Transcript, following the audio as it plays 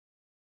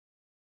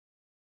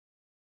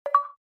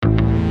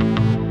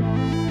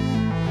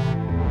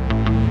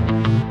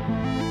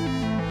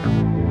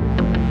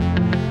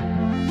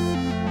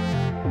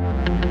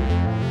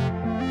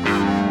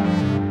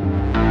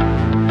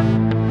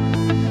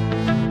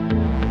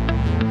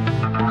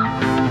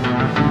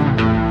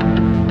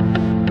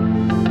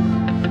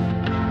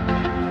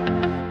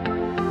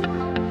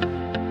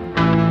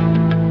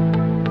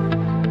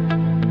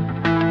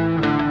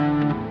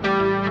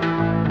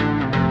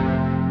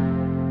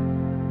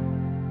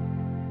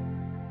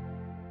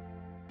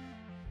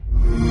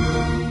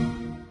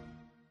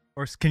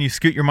Or can you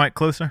scoot your mic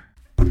closer?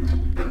 Not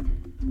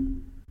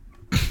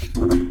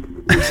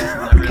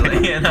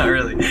really. Yeah, not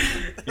really.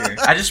 Here.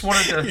 I just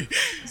wanted to.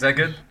 Is that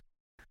good?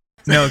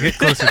 No, get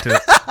closer to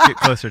it. Get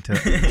closer to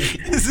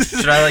it.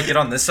 Should I like get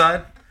on this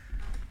side?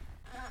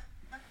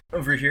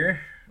 Over here?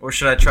 Or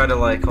should I try to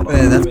like hold on?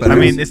 Yeah, that's better. I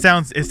mean, it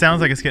sounds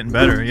like it's getting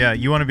better. Yeah,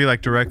 you want to be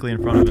like directly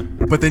in front of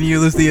it. But then you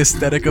lose the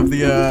aesthetic of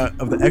the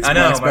Xbox I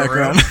know, my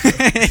background.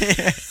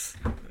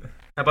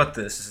 How about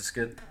this? Is this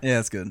good? Yeah,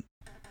 that's good.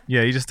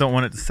 Yeah, you just don't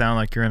want it to sound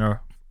like you're on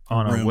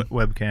a Room.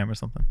 webcam or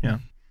something. Yeah.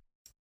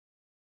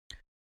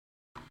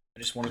 I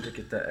just wanted to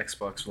get that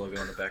Xbox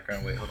logo in the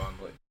background. Wait, hold on.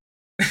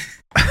 Wait.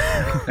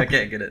 I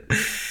can't get it.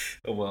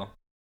 Oh well.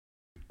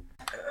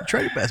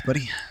 Try your best,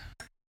 buddy.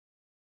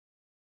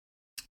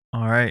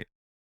 All right.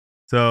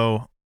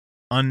 So,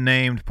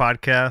 unnamed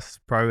podcast.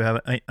 Probably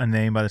have a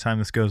name by the time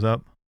this goes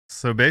up.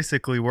 So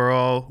basically, we're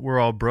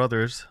all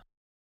brothers.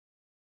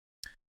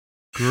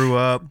 Grew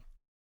up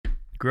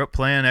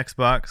playing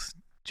Xbox.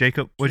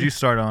 Jacob, what'd you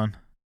start on?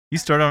 You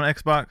started on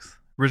Xbox?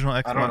 Original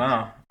Xbox? I don't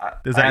know.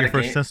 Is I that had your a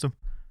first game- system?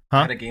 I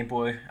Huh? had a Game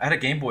Boy. I had a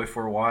Game Boy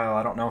for a while.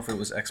 I don't know if it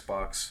was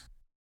Xbox.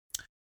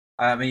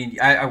 I mean,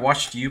 I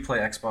watched you play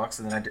Xbox,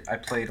 and then I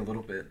played a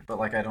little bit, but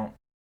like I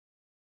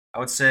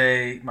would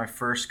say my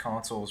first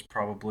console was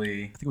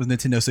probably I think it was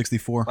Nintendo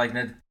 64. like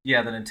the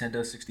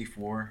Nintendo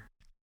 64.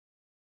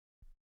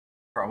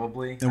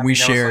 Probably. And we that was,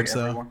 shared, like, so-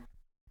 everyone.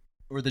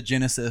 Or the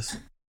Genesis.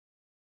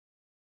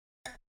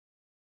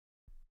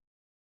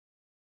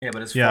 Yeah,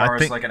 but as Yeah, I far as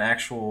think- like an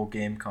actual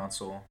game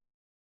console,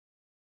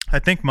 I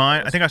think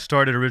I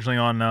started originally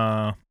on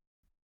the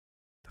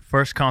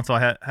first console I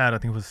had I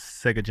think it was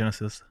Sega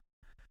Genesis.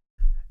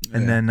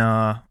 And then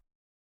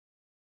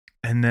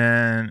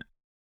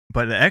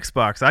but the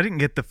Xbox, I didn't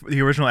get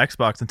the original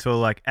Xbox until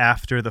like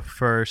after the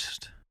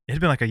first. It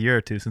had been like a year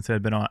or two since it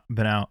had been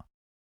out.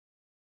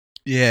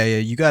 Yeah,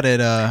 you got it.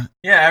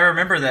 yeah, I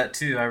remember that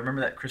too. I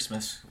remember that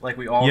Christmas, like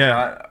we all Yeah.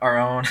 got our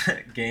own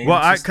games.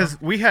 Well, and because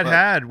stuff. we had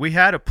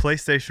a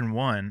PlayStation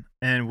 1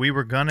 and we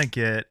were gonna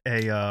get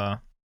a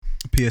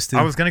PS2.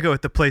 I was gonna go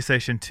with the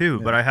PlayStation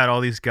 2, but Yeah. I had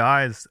all these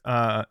guys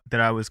that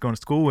I was going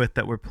to school with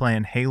that were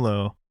playing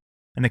Halo,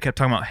 and they kept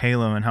talking about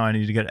Halo and how I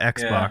needed to get an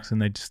Xbox,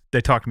 and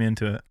they talked me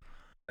into it.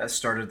 that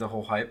started the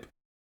whole hype.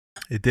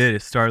 It did.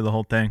 It started the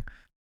whole thing.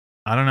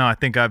 I don't know. I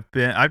think I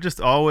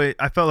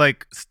felt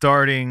like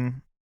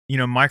starting.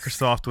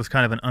 Microsoft was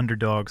kind of an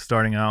underdog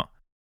starting out.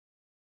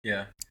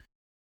 Yeah.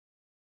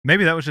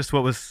 Maybe that was just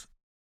what was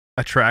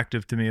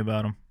attractive to me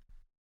about them.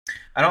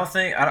 I don't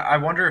think. I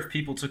wonder if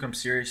people took them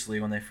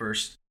seriously when they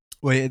first.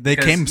 Wait, they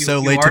because came you-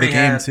 so you late to the already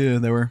game had- too.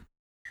 They were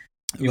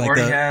You like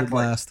already the had, like-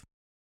 last.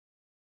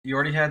 You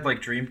already had like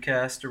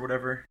Dreamcast or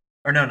whatever.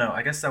 Or no.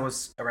 I guess that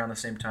was around the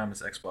same time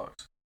as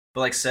Xbox.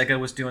 But like Sega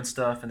was doing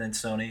stuff, and then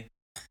Sony,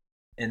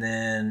 and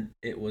then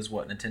it was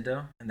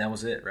Nintendo, and that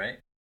was it, right?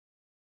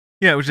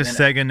 Yeah, it was just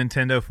And Sega and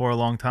Nintendo for a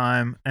long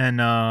time,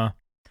 and Oh,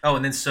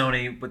 and then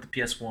Sony with the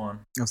PS1.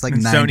 It was like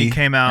and 90, Sony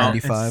came out.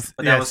 95.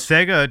 But Yeah, that was-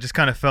 Sega just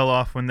kind of fell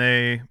off when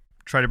they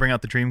tried to bring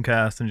out the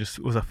Dreamcast and just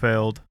was a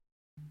failed.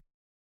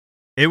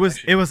 It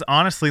was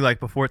honestly like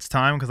before its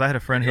time because I had a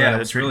friend who Yeah, had it a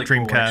was really cool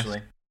Dreamcast.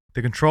 actually.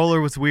 The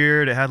controller was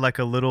weird. It had like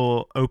a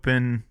little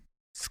open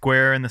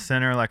square in the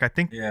center. Like I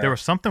think Yeah. there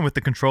was something with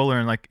the controller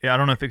and like I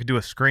don't know if it could do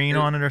a screen It-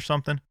 on it or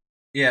something.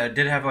 Yeah, it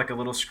did have like a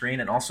little screen,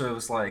 and also it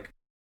was like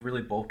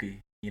really bulky,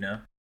 Yeah.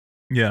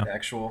 the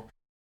actual.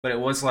 But it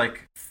was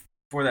like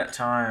for that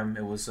time,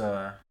 it was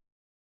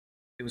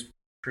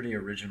pretty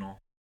original.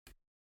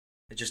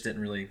 It just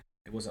didn't really.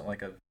 It wasn't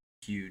like a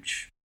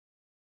huge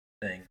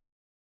thing.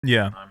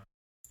 Yeah. at the time.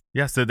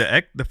 Yeah, so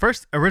the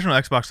first original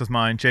Xbox was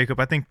mine, Jacob.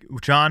 I think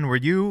John, were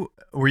you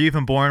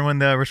even born when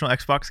the original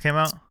Xbox came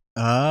out?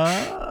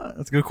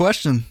 That's a good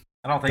question.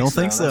 I don't think Don't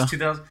so. think That was so.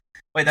 2000.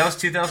 Wait, that was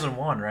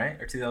 2001, right?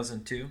 Or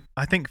 2002?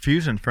 I think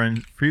Fusion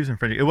Frenzy.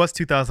 It was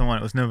 2001.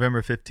 It was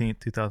November 15th,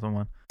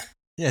 2001.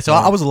 Yeah, so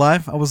I was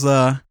alive. I was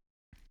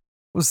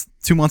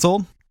 2 months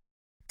old.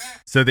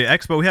 So the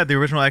Xbox, we had the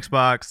original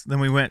Xbox. Then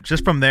we went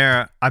just from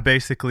there. I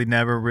basically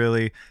never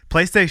really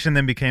PlayStation.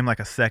 Then became like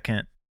a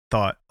second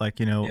thought. Like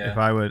Yeah. if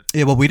I would.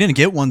 Yeah, well, we didn't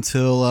get one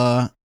till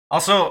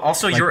Also,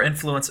 Like- your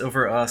influence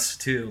over us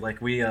too.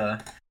 Like we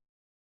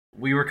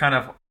were kind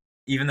of,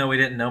 even though we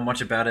didn't know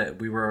much about it,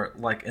 we were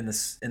like in the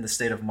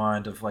state of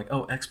mind of like,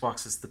 oh,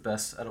 Xbox is the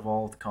best out of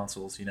all the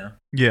consoles.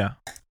 Yeah.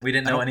 We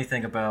didn't I know don't-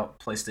 anything about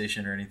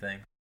PlayStation or anything.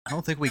 I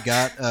don't think we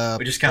got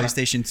We just kinda-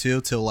 PlayStation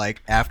 2 till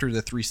like after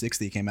the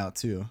 360 came out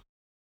too.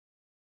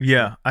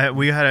 Yeah.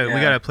 We got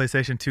Yeah. a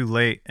PlayStation 2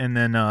 late, and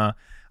then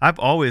I've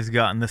always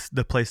gotten the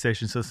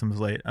PlayStation systems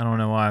late. I don't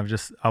know why.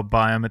 I'll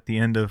buy them at the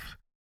end of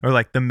or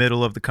like the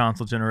middle of the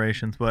console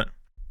generations, but.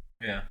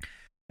 Yeah.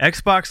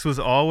 Xbox was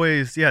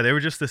always, they were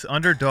just this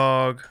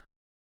underdog.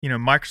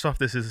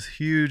 Microsoft is this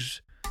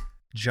huge,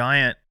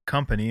 giant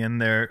company,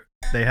 and they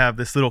have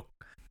this little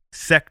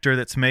sector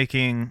that's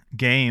making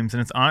games,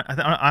 and I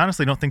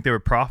honestly don't think they were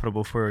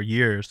profitable for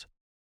years.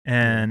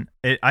 and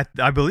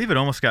I believe it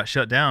almost got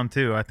shut down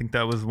too. I think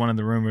that was one of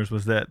the rumors,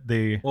 was that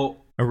the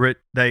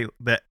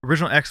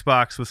original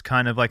Xbox was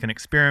kind of like an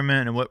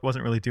experiment and what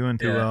wasn't really doing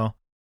too well,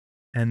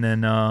 and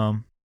then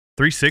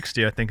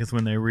 360 I think is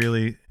when they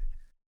really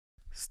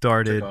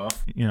started,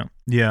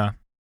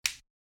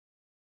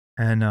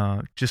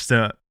 and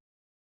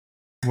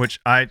which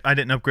I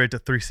didn't upgrade to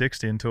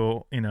 360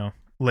 until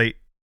late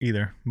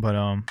either, but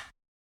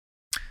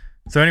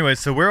so anyway,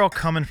 so we're all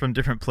coming from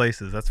different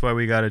places. That's why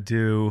we got to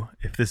do,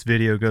 if this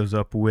video goes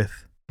up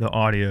with the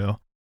audio,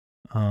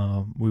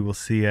 we will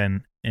see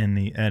in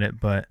the edit.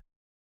 But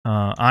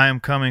I am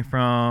coming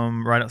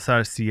from right outside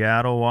of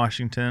Seattle,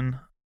 Washington.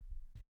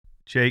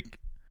 Jake?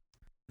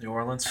 New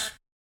Orleans,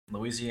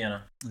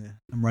 Louisiana. Yeah.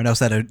 I'm right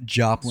outside of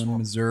Joplin,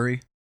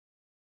 Missouri.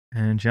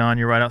 And John,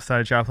 you're right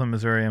outside of Joplin,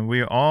 Missouri. And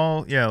we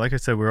all, like I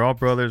said, we're all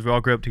brothers. We all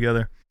grew up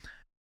together.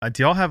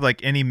 Do y'all have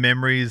like any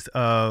memories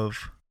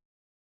of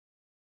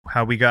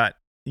how we got,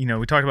 we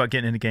talked about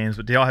getting into games,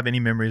 but do y'all have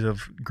any memories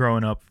of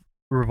growing up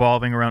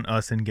revolving around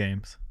us in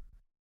games?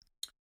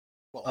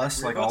 Well,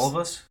 us, like all of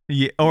us?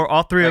 Yeah, or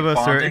all three of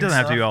us, or it doesn't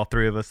have to be stuff? all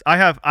three of us. I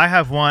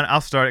have one. I'll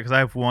start it because I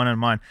have one in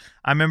mind.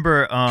 I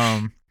remember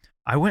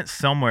I went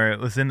somewhere. It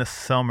was in the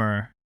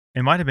summer.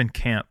 It might have been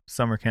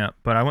summer camp,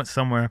 but I went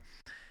somewhere,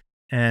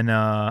 and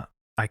I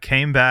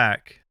came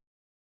back.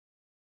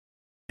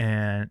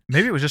 And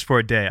maybe it was just for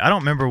a day. I don't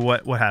remember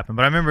what happened,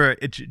 but I remember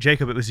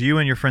Jacob. It was you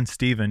and your friend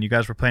Steven. You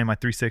guys were playing my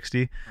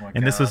 360,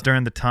 and this was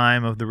during the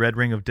time of the Red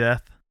Ring of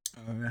Death.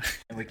 And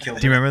we killed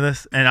Do you remember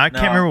this? And I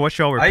can't remember what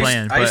y'all were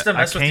playing, but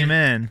I came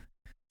in,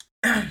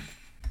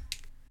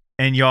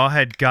 and y'all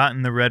had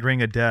gotten the Red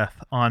Ring of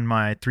Death on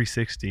my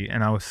 360,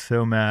 and I was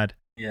so mad.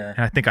 Yeah. And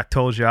I think I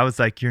told you, I was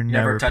like, "You're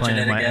never touching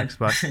playing it my again.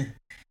 Xbox."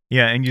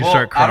 Yeah, and you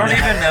start crying. I don't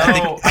even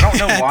know. I don't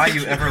know why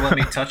you ever let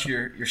me touch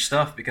your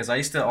stuff, because I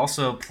used to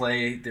also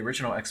play the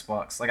original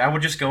Xbox. Like, I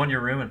would just go in your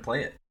room and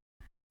play it.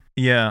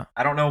 Yeah.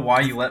 I don't know why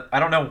you let. I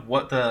don't know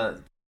what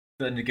the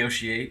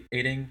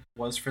negotiating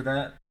was for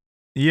that.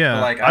 Yeah.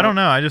 But, like, I don't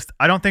know.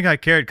 I don't think I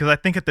cared, because I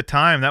think at the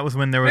time that was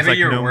when there was maybe like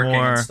you were no working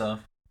more and stuff.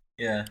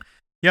 Yeah.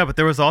 Yeah, but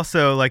there was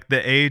also like the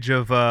age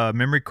of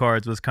memory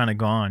cards was kind of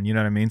gone. You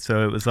know what I mean?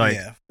 So it was like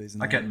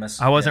I couldn't miss.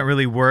 I wasn't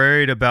really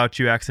worried about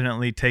you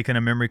accidentally taking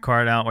a memory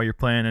card out while you're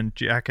playing and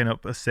jacking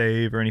up a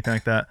save or anything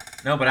like that.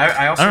 No, but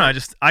I also I don't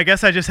know. I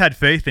guess I just had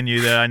faith in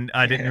you that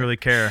I didn't really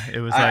care.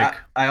 It was like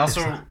I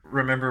also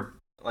remember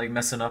like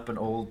messing up an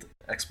old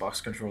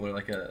Xbox controller,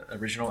 like a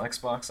original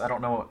Xbox. I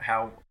don't know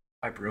how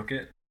I broke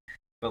it,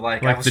 but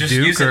like I was the just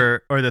Duke using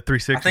or the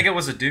 360. I think it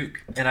was a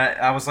Duke, and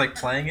I was like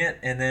playing it,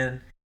 and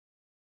then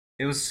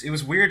it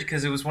was weird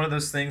because it was one of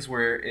those things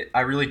where I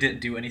really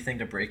didn't do anything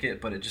to break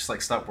it, but it just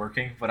like stopped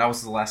working. But I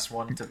was the last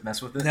one to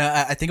mess with it. No,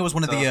 I think it was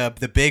one of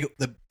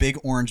the big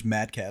orange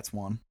Mad Cats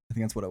one. I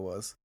think that's what it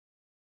was.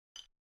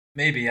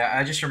 Maybe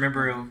I just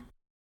remember.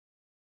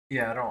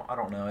 Yeah, I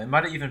don't know. It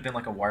might have even been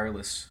like a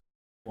wireless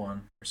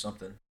one or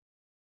something.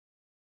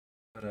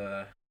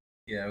 But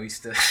yeah, we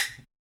used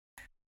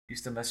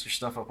to mess your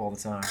stuff up all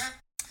the time.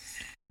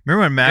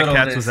 Remember when Mad Good old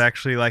Cats days. was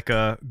actually like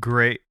a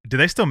great? Do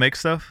they still make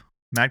stuff?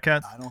 Mad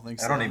Cats? I don't think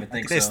so. I don't even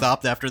think they so.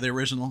 stopped after the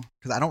original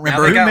because I don't Now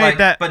remember they got, made like,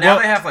 that? But now Well-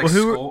 they have like well,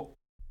 who- Skull,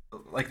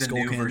 like the Skull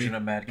new Candy version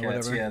of Mad or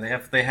Cats. whatever. Yeah,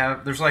 they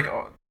have. There's like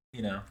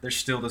there's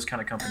still those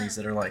kind of companies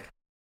that are like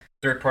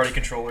third-party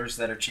controllers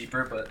that are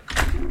cheaper but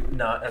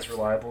not as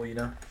reliable.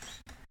 Yeah.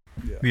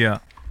 Oh,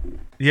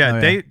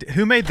 yeah.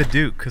 Who made the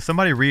Duke? Because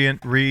somebody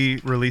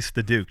re-released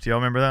the Duke. Do y'all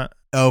remember that?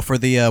 Oh, for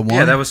the one.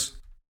 Yeah, that was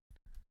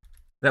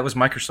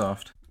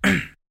Microsoft.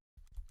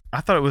 I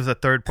thought it was a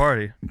third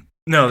party.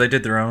 No, they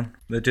did their own.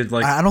 They did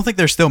like I don't think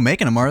they're still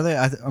making them, are they?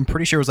 I'm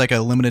pretty sure it was like a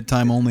limited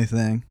time only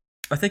thing.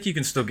 I think you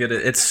can still get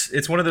it.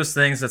 It's one of those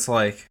things that's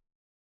like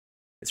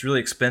it's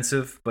really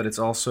expensive, but it's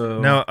also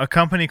No, a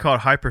company called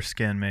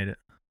Hyperscan made it.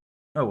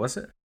 Oh, was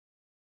it?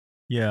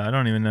 Yeah, I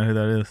don't even know who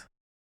that is.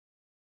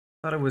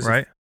 I thought it was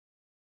Right?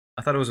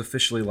 I thought it was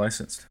officially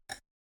licensed,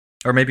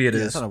 or maybe it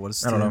Yeah, is. I thought it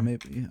was. I don't know.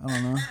 Maybe I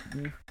don't know.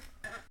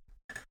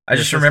 I It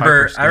just says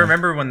remember. Hyperscan. I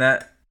remember when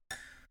that.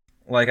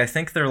 Like I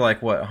think they're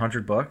like what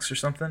 $100 or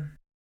something,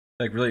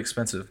 like really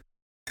expensive.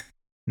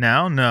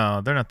 Now?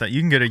 No, they're not that.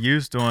 You can get a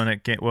used one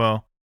at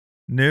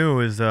new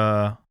is you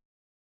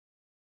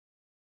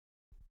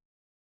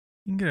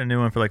can get a new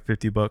one for like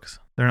 $50.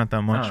 They're not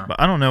that much, Oh.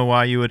 but I don't know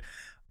why you would.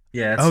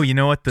 Yeah. Oh, you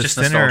know what? The just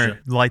center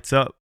nostalgia. lights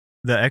up.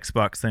 The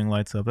Xbox thing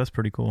lights up. That's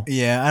pretty cool.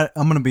 Yeah,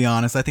 I'm gonna be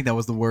honest. I think that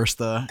was the worst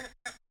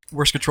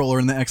controller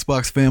in the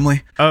Xbox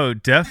family. Oh,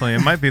 definitely.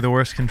 It might be the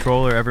worst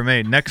controller ever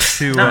made. Next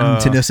to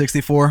Nintendo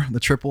 64, the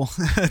triple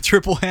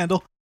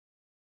handle.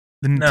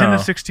 the Nintendo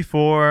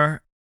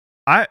 64.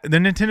 The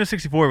Nintendo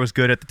 64 was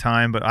good at the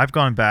time, but I've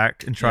gone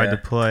back and tried Yeah. to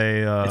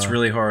play it's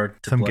really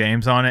hard to some play.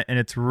 games on it, and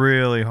it's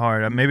really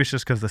hard. Maybe it's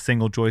just because the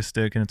single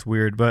joystick and it's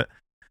weird, but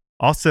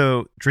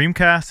also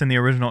Dreamcast and the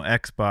original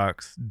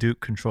Xbox Duke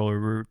controller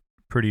were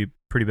pretty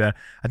bad.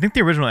 I think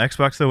the original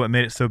Xbox though, what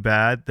made it so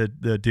bad,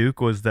 the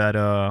Duke was that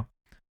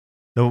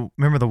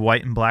remember the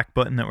white and black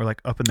button that were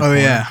like up in the corner?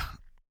 Yeah,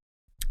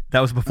 That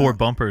was before Oh.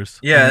 bumpers.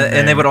 Yeah,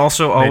 and they would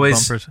also made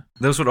always bumpers.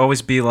 those would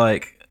always be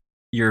like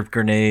your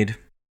grenade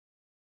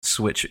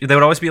switch. They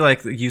would always be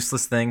like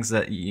useless things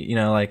that you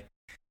know, like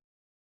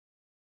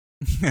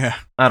Yeah.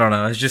 I don't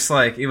know. It's just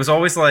like it was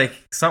always like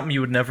something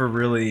you would never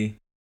really.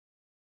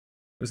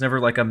 It was never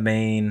like a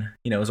main.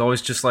 You know, it was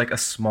always just like a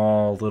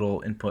small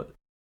little input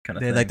kind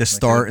of They thing. had like the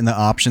start and the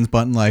options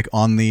button like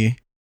on the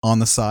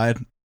side.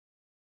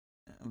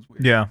 That was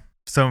weird. Yeah.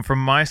 So from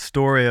my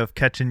story of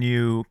catching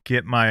you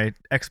get my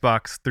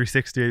Xbox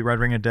 360 Red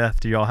Ring of Death,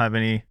 do y'all have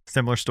any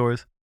similar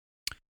stories?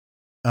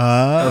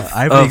 I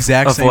have the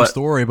exact of same what?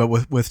 story, but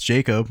with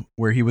Jacob,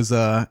 where he was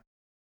I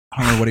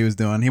don't know what he was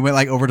doing. He went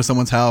like over to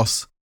someone's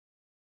house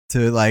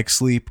to like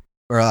sleep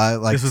or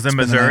like. This was in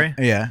spend the Missouri? night.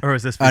 Yeah. Or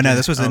is this? No, Virginia?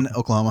 this was in Oh.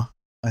 Oklahoma,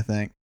 I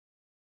think.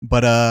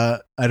 But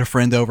I had a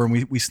friend over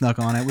and we snuck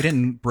on it. We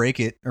didn't break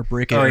it. Oh or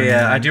yeah, anything.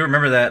 I do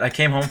remember that. I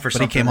came home for But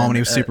something. he came home and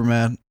he was and, super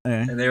mad.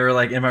 Yeah. and they were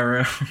like in my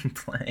room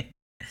playing.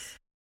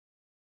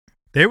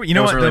 They were, you know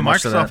There was what? really The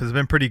much to Microsoft that. has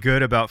been pretty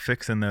good about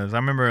fixing those. I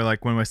remember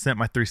like when I sent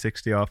my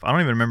 360 off. I don't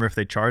even remember if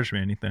they charged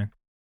me anything.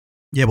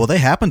 Yeah, well, they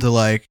happened to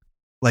like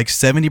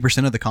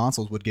 70% of the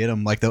consoles would get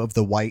them, like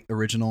the white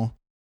original.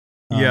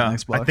 Yeah,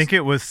 Xbox. I think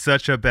it was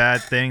such a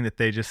bad thing that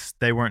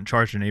they weren't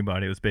charging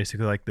anybody. It was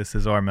basically like, this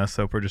is our mess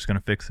up. We're just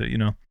gonna fix it. You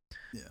know?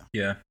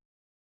 Yeah.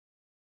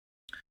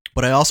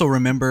 But I also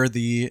remember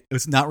it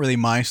was not really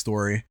my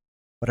story,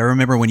 but I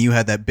remember when you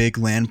had that big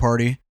LAN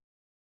party.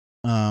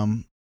 I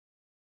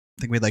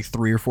think we had like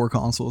 3 or 4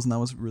 consoles, and that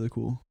was really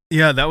cool.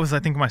 Yeah, that was I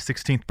think my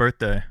 16th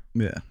birthday.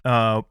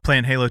 Yeah,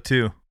 Playing Halo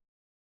 2.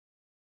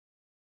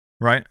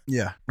 Right?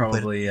 yeah, we played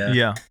it. Probably. Yeah.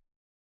 Yeah.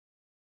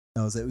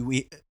 That was it.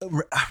 We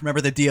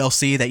remember the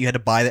DLC that you had to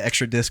buy the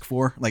extra disc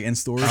for, like in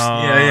stores.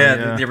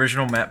 Yeah. The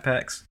original map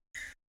packs.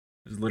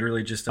 It was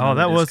literally just. Oh, that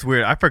another was disc.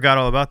 weird. I forgot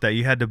all about that.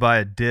 You had to buy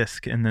a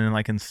disc and then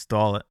like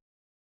install it.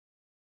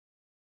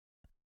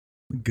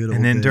 Good old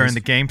And then during days.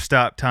 the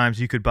GameStop times,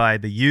 you could buy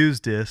the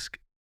used disc,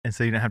 and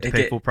so you didn't have to And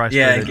pay get- full price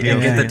Yeah, for and the get,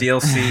 and DLC. get the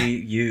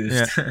DLC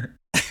used.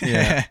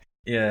 Yeah.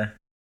 Yeah.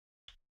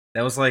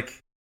 That was like.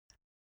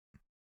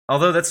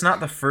 Although that's not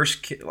the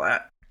first.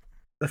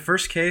 The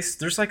first case,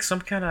 there's like some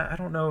kind of. I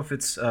don't know if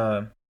it's.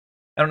 I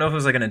don't know if it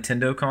was like a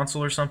Nintendo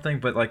console or something,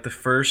 but like the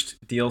first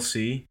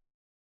DLC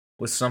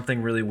was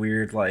something really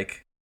weird.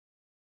 Like.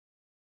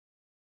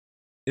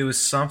 It was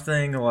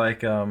something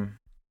like I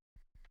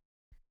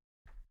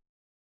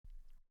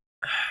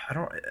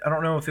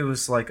don't know if it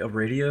was like a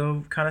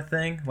radio kind of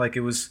thing. Like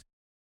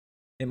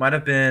it might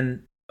have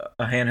been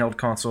a handheld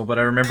console, but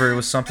I remember it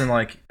was something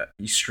like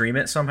you stream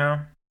it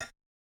somehow.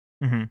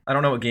 Mm-hmm. I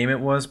don't know what game it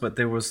was, but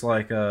there was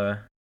like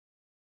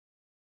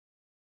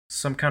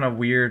some kind of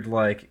weird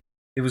like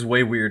it was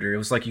way weirder. It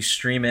was like you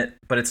stream it,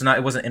 but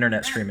it wasn't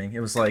internet streaming. It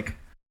was like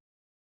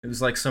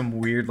some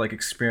weird like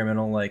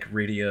experimental like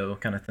radio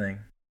kind of thing.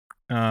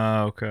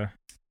 Okay.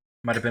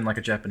 Might have been like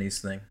a Japanese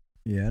thing.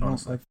 Yeah,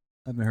 honestly.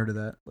 I haven't heard of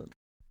that, but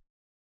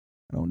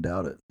I don't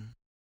doubt it.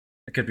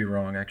 I could be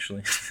wrong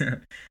actually.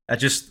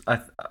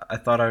 I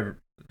thought I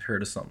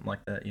heard of something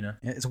like that, you know.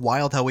 Yeah, it's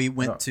wild how we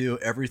went to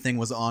everything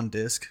was on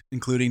disc,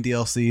 including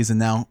DLCs, and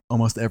now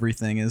almost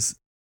everything is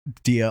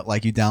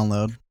like you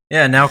download.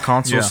 Yeah, now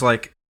consoles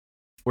like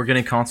we're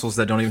getting consoles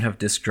that don't even have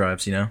disk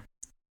drives, you know.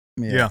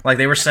 Yeah. Like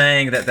they were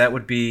saying that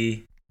would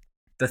be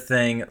the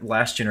thing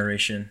last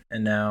generation,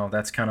 and now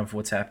that's kind of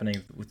what's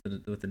happening with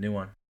the new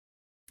one.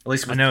 At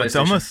least with I know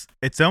PlayStation.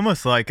 it's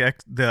almost like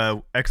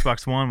the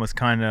Xbox One was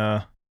kind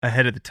of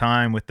ahead of the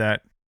time with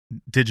that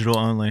digital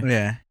only.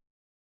 Yeah.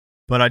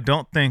 But I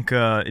don't think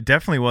it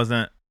definitely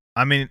wasn't.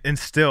 I mean, and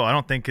still, I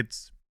don't think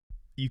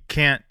you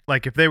can't,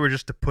 like, if they were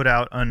just to put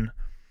out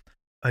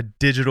a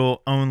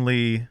digital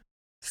only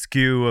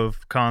SKU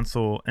of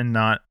console and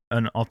not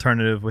an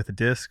alternative with a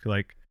disc,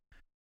 like,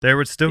 there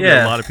would still be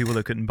a lot of people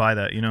that couldn't buy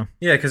that, you know?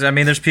 Yeah, because I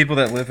mean, there's people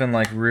that live in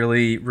like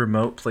really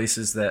remote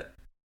places that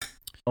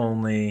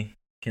only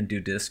can do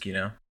disc, you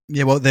know.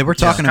 Yeah, well, they were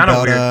Yeah, talking kinda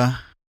about weird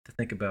to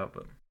think about,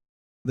 but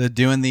the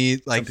doing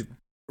the like. some people-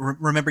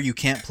 Remember, you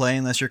can't play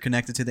unless you're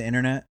connected to the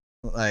internet.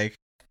 Like,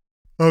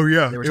 Oh,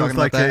 yeah. They were It was talking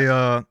like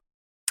about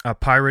a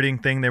pirating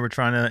thing they were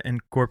trying to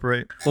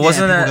incorporate. Well,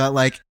 wasn't people that got,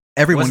 like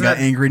everyone wasn't got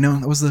that- angry? No,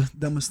 that was the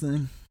dumbest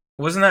thing.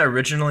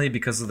 originally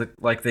because of the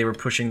like they were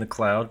pushing the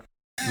cloud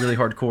really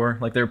hardcore?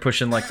 Like they were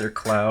pushing like their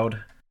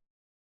cloud.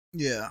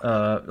 Yeah.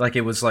 Like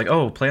it was like,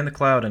 oh, play in the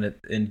cloud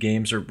and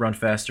games are run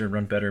faster and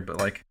run better, but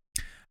like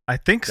I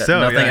think That so.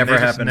 nothing yeah, ever they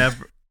just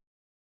happened.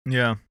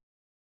 Yeah.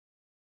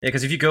 yeah,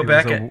 because if you go It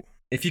back was and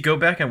if you go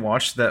back and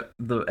watch the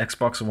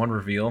Xbox One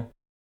reveal,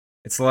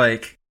 it's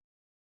like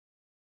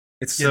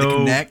it's Yeah, the so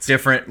Kinect.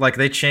 different. Like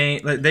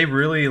they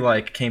really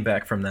like came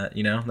back from that,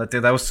 you know.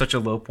 That was such a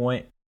low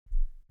point.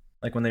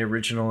 Like when they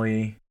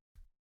originally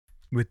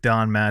with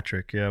Don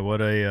Matrick. Yeah, what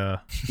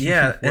a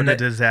yeah, what a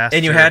disaster.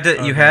 and you had to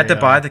of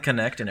buy a, the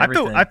Kinect and I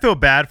everything. feel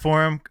bad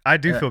for him. I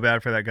do Yeah. feel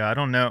bad for that guy. I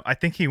don't know. I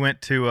think he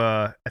went to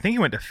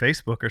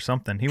Facebook or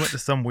something. He went to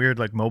some weird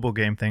like mobile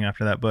game thing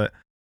after that. But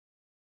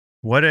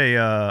what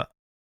a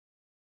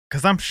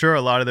because I'm sure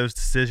a lot of those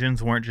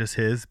decisions weren't just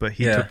his, but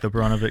he Yeah. took the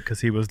brunt of it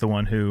because he was the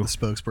one who. The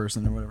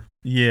spokesperson or whatever.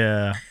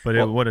 Yeah, but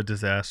Well- what a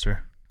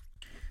disaster.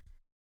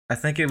 I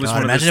think it was God,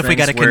 one of those imagine if we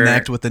got to things where-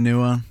 connect with the new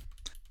one.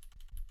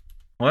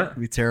 What? It'd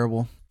be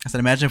terrible. I said,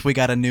 imagine if we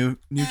got a new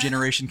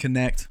generation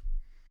connect.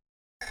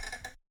 I think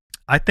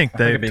I think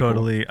they it'd be cool.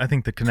 totally. I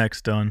think the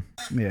Connect's done.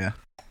 Yeah.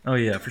 Oh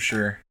yeah, for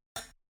sure.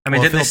 I mean,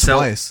 Well, didn't they Phil sell?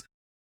 twice?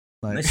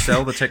 Didn't Like, they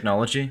sell the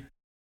technology?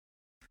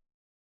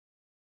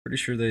 Pretty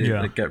sure they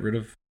Yeah. like, got rid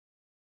of.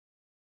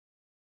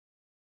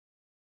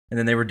 And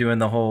then they were doing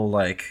the whole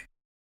like,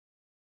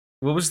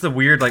 what was the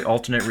weird like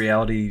alternate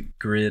reality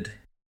grid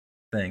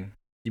thing? Do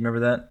you remember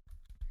that?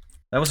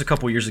 That was a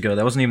couple years ago.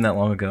 That wasn't even that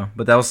long ago.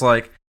 But that was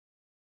like,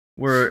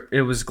 where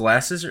it was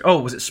glasses.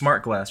 Was it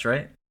smart glass,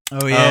 right? oh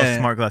Oh, yeah,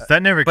 smart glass.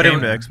 That never But it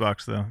came to was-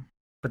 Xbox though.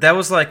 But that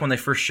was like when they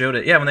first showed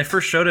it. Yeah, when they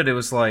first showed it, it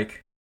was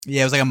like,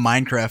 yeah. It was like a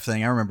Minecraft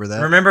thing. I remember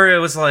that. remember it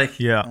was like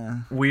Yeah.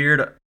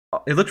 weird.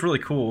 It looked really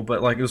cool,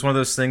 but like it was one of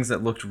those things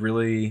that looked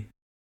really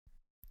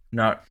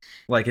not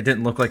like it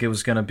didn't look like it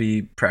was gonna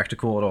be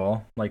practical at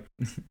all. Like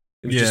it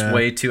was just Yeah.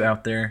 way too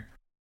out there.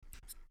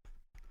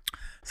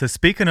 So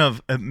speaking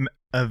of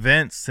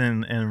events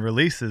and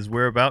releases,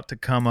 we're about to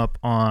come up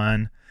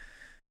on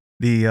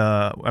the.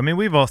 I mean,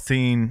 we've all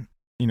seen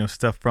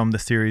stuff from the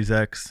Series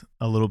X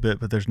a little bit,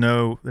 but they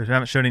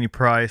haven't shown any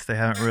price. They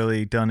haven't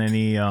really done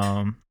any.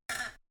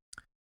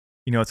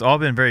 It's all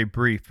been very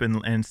brief,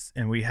 and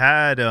we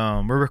had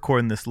we're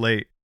recording this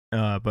late,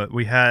 but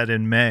we had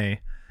in May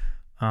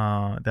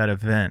that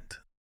event,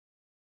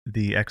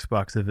 the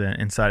Xbox event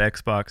inside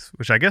Xbox,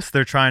 which I guess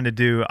they're trying to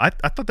do. I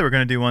thought they were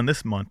going to do one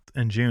this month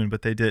in June,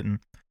 but they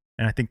didn't.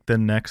 And I think the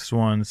next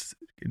ones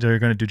they're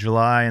going to do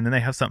July, and then they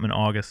have something in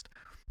August.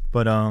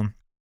 But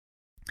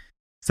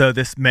so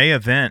this May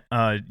event,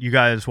 you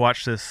guys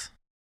watched this.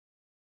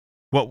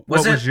 What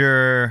Was was it-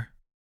 your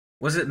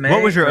Was it May?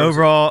 what was your or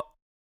overall?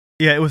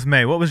 Yeah, it was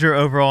May. What was your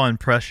overall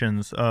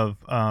impressions of?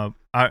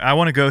 I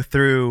want to go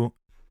through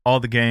all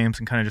the games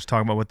and kind of just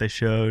talk about what they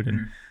showed, and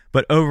Mhm.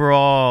 but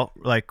overall,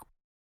 like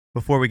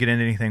before we get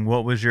into anything,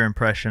 what was your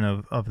impression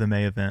of the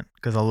May event?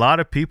 Because a lot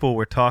of people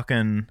were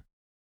talking,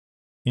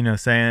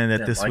 saying that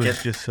Didn't this like was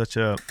it? just such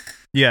a,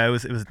 it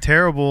was a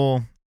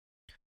terrible.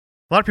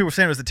 A lot of people were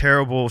saying it was a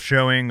terrible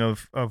showing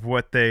of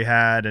what they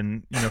had,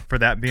 and for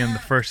that being the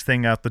first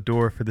thing out the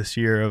door for this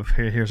year of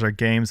here's our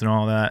games and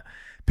all that.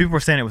 People were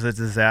saying it was a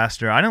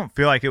disaster. I don't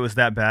feel like it was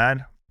that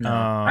bad. No,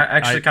 I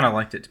actually kind of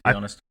liked it, to be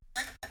honest.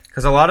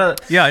 Because a lot of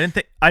Yeah, I didn't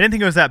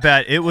think it was that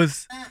bad. It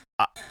was,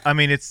 I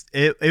mean,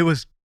 it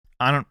was.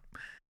 I don't.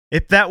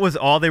 If that was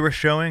all they were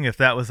showing, if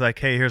that was like,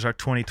 hey, here's our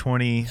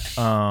 2020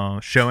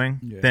 showing,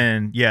 Yeah.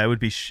 then yeah, it would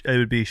be shit.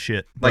 like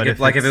But if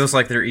it it's- was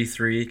like their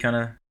E3 kind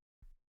of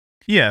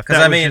yeah, if 'cause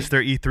that I was mean- just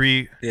their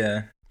E3.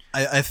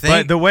 I But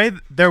think the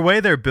way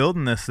they're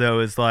building this though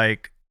is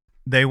like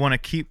they want to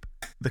keep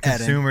the Adding.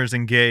 consumers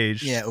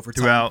engaged over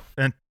time. throughout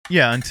and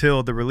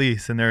until the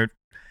release, and they're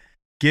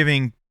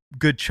giving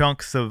good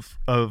chunks of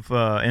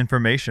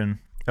information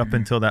up Mhm.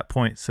 until that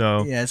point.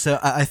 So Yeah, so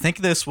I think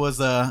this was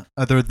the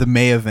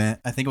May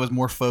event. I think it was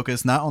more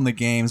focused not on the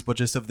games, but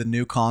just of the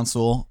new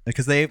console,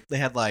 because they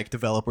had like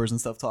developers and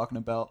stuff talking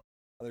about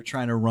how they're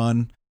trying to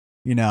run,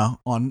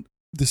 on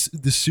this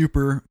the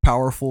super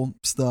powerful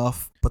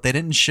stuff, but they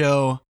didn't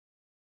show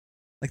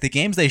like the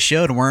games they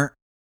showed weren't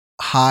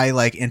high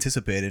like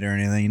anticipated or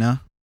anything,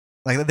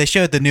 Like they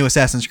showed the new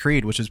Assassin's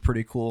Creed, which is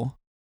pretty cool.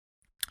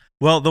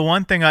 well,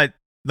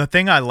 the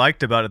thing I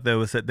liked about it though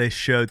was that they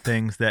showed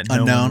things that no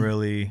Unknown. one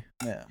really.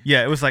 Yeah.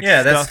 Yeah, it was like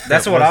Yeah, stuff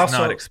that's that what was I also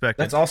not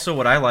expected. That's also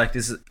what I liked.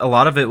 Is a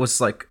lot of it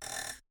was like,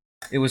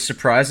 it was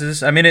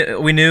surprises. I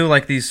mean, we knew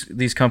like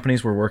these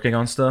companies were working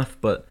on stuff,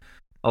 but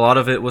a lot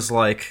of it was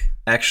like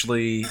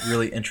actually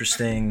really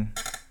interesting.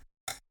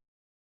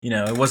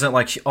 It wasn't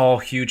like all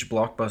huge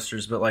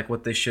blockbusters, but like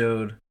what they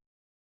showed,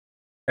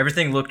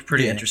 everything looked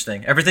pretty Yeah.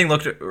 interesting. Everything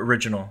looked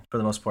original for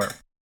the most part.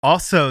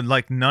 Also,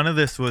 like none of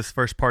this was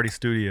first party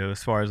studio,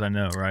 as far as I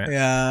know, right?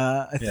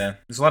 Yeah, Yeah,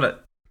 there's a lot of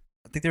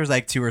I think there was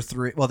like 2 or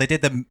 3. Well,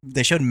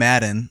 they showed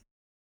Madden.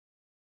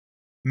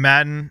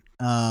 Madden,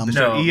 Um,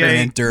 So no. EA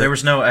and Dirt. There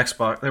was no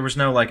Xbox. There was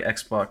no like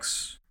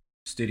Xbox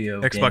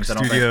Studio. Xbox games, I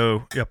don't think.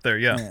 Studio up there.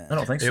 Yeah. Yeah. I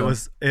don't think so. It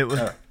was.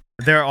 Oh.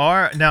 There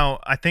are now.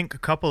 I think a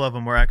couple of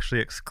them were actually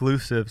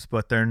exclusives,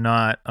 but they're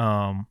not.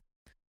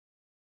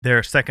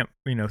 They're second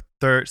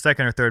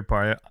or third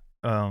party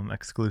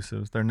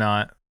exclusives. They're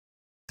not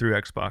through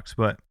Xbox,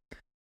 but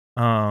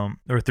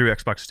or through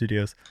Xbox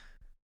Studios.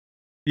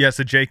 Yeah.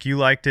 So Jake, you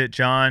liked it.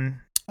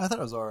 John, I thought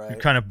it was all right.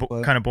 kind of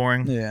but-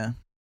 boring. Yeah.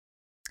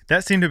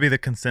 That seemed to be the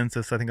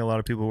consensus. I think a lot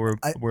of people were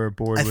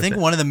bored. I with think it.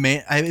 one of the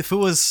main. I think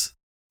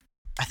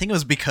it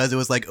was because it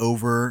was like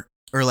over,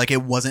 or like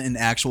it wasn't an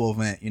actual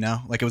event.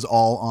 Like it was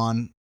all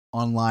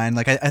online.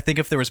 Like I think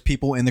if there was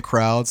people in the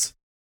crowds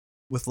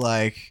with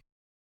like,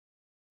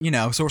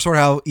 sort of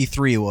how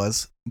E3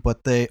 was, but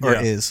Yeah.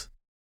 is.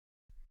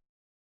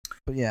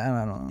 But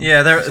yeah, I don't know. Yeah,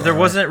 It's there alright,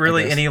 wasn't I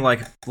really guess. any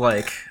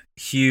like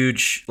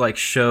huge like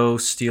show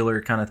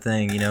stealer kind of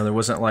thing. There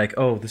wasn't like,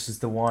 oh, this is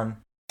the one.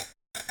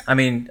 I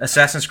mean,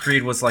 Assassin's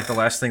Creed was like the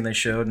last thing they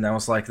showed, and that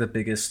was like the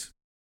biggest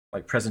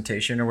like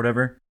presentation or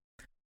whatever.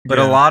 But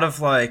a Yeah. lot of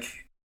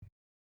like,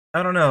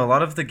 I don't know, a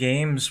lot of the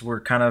games were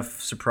kind of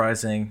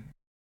surprising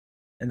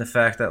in the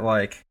fact that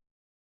like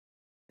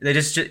they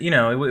just it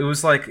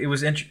was like it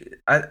was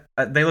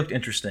they looked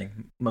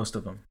interesting, most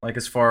of them, like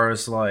as far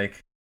as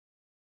like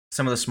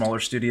some of the smaller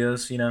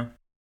studios, you know.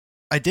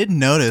 I did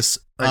notice,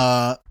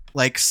 Like-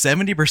 like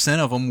 70%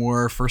 of them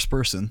were first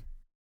person,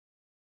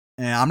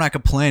 and I'm not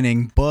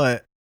complaining,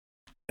 but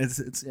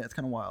it's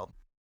kind of wild.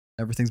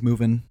 Everything's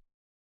moving.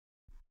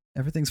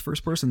 Everything's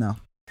first person now.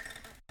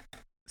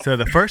 So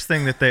the first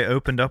thing that they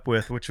opened up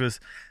with, which was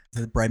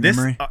Is it Bright this,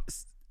 Memory?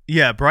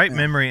 yeah, Bright Yeah.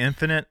 Memory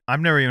Infinite. I've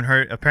never even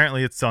heard.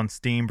 Apparently, it's on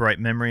Steam. Bright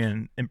Memory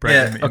and Bright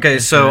Yeah, Memory okay,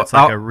 Infinite, so it's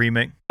like I'll- a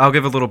remake. I'll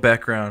give a little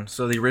background.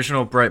 So the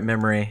original Bright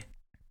Memory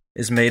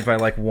is made by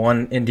like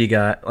one indie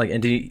guy, like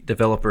indie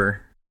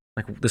developer,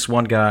 like this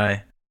one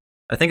guy.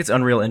 I think it's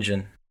Unreal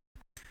Engine,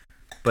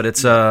 but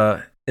it's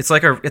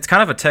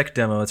kind of a tech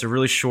demo. It's a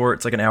really short.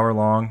 It's like an hour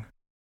long,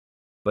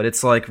 but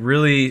it's like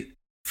really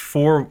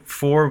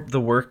for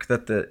the work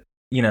that the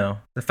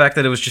fact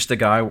that it was just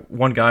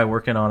one guy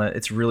working on it.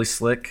 It's really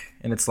slick,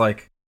 and it's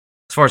like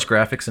as far as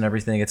graphics and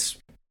everything, it's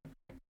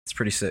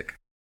pretty sick.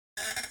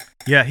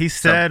 Yeah, he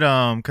said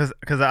because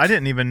I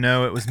didn't even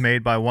know it was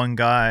made by one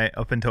guy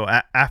up until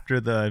after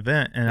the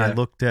event, and I Yeah.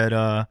 looked at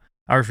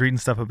I was reading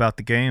stuff about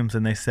the games,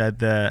 and they said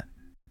that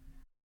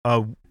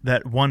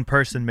that one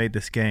person made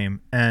this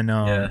game, and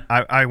Yeah.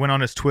 I went on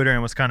his Twitter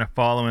and was kind of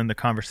following the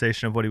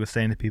conversation of what he was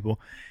saying to people.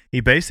 He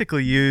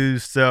basically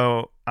used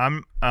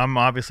I'm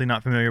obviously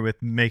not familiar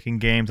with making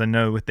games. I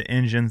know with the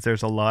engines,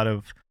 there's a lot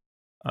of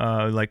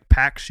like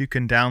packs you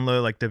can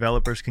download, like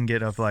developers can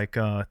get of like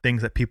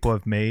things that people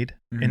have made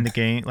in the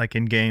game, like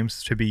in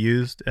games to be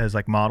used as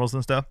like models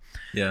and stuff.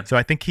 Yeah. So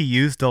I think he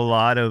used a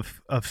lot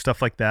of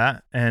stuff like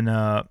that, and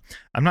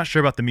I'm not sure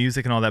about the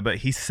music and all that, but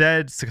he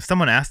said, so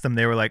someone asked him,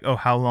 they were like, "Oh,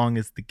 how long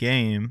is the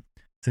game?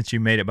 Since you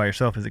made it by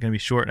yourself, is it going to be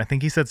short?" And I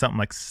think he said something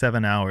like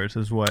 7 hours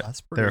is what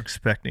That's they're pretty.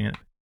 expecting it.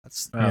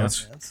 That's, Wow, yeah,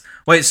 that's- that's-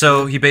 Wait,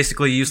 so he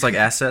basically used like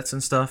assets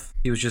and stuff?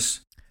 He was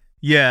just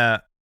Yeah,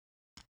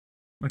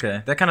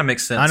 okay. That kind of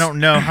makes sense. I don't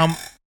know how.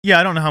 Yeah,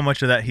 I don't know how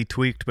much of that he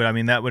tweaked, but I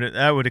mean that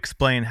would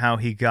explain how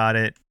he got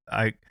it.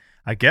 I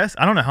guess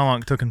I don't know how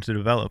long it took him to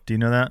develop. Do you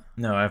know that?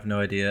 No, I have no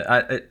idea.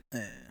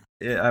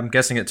 eh. I'm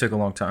guessing it took a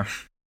long time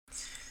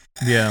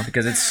Yeah,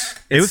 because it's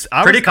it was.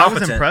 I pretty was, I was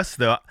competent. impressed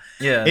though.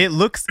 Yeah. It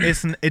looks.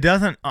 It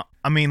doesn't.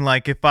 I mean,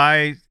 like if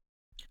I.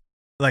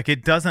 Like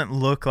it doesn't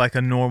look like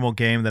a normal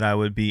game that I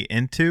would be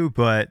into,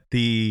 but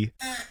you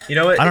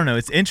know what? I don't know.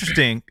 It's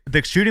interesting.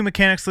 The shooting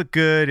mechanics look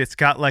good. It's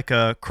got like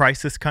a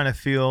Crisis kind of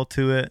feel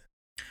to it.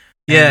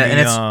 Yeah, the,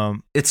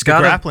 and it's the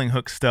got grappling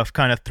hook stuff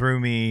kind of threw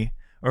me,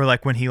 or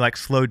like when he like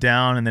slowed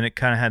down and then it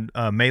kind of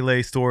had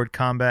melee sword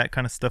combat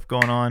kind of stuff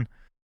going on.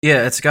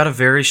 it's got a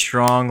very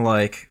strong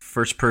like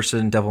first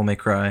person Devil May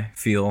Cry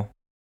feel,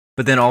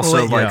 but then also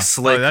Well, like Yeah.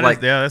 slick Oh, that is-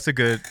 like that's a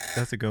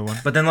good one.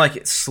 but then like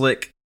it's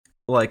slick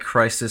like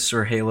Crisis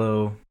or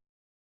Halo,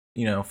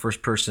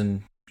 first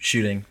person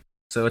shooting.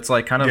 So it's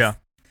like kind of Yeah.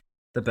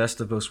 the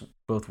best of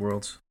both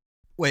worlds.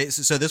 Wait,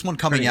 so this one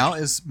coming Pretty out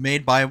is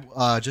made by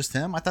just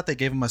him? I thought they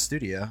gave him a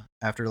studio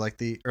after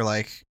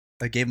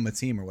they gave him a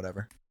team or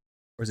whatever.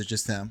 Or is it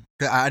just him?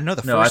 'Cause I know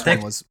the No, I first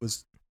think- one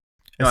was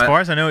No, As I- far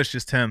as I know, it's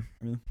just him.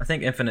 I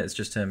think Infinite is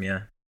just him.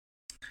 Yeah.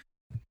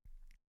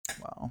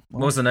 wow.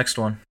 What was the next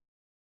one?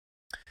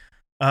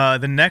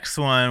 The next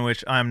one,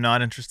 which I'm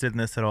not interested in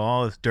this at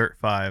all, is Dirt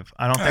 5.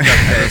 I don't think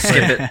I've ever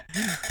Skip played.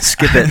 it.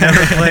 Skip it.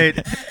 Never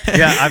played.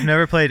 Yeah, I've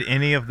never played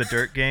any of the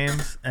Dirt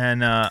games,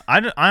 and I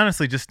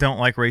honestly just don't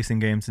like racing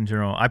games in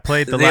general. I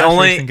played the The last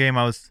only- racing game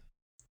I was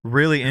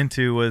really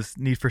into was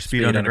Need for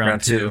Speed,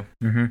 Underground 2.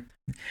 Mm-hmm.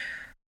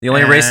 The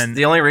And-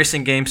 only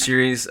racing game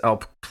series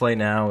I'll play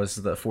now is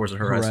the Forza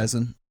Horizon.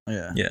 Horizon.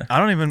 Yeah. Yeah. I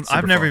don't even. Super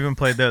I've never fun. even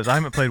played those. I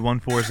haven't played one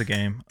Forza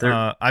game.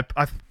 They're-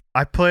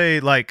 I play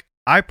like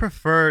I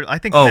prefer. I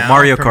think. Oh, now,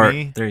 Mario for Kart.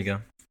 me- There you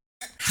go.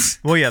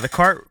 well, yeah, the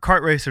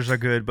kart racers are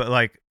good, but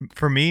like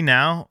for me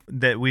now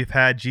that we've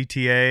had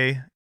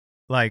GTA,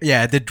 like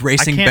Yeah, did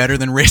racing can't- better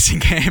than racing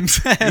games.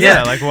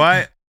 yeah, like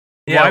why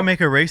Yeah. why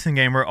make a racing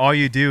game where all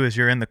you do is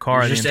you're in the car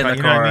You're the just entire, in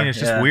the you know what I car, mean? It's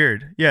just yeah.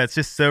 weird. Yeah, it's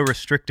just so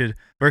restricted.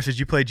 Versus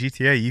you play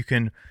GTA, you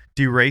can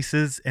do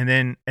races and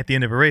then at the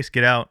end of a race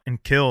get out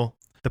and kill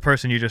the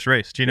person you just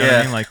raced. Do you know what Yeah.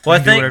 I mean? Like Well, I you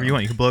can do think- whatever you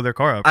want. You can blow their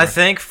car up. I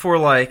think for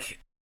like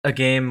a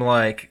game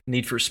like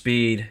Need for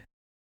Speed,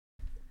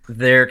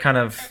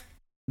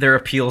 their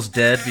appeal's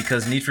dead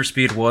because Need for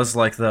Speed was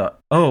like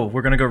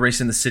we're gonna go race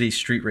in the city,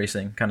 street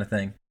racing kind of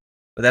thing.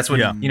 But that's what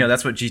Yeah.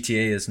 that's what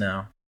GTA is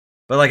now.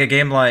 But like a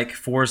game like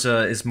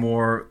Forza is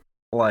more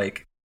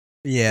like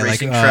yeah,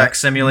 racing like track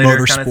simulator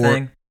kind of motorsport.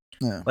 thing.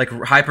 Yeah. Like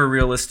hyper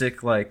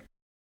realistic, like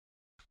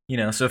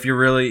so if you're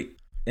really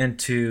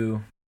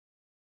into,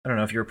 I don't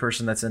know, if you're a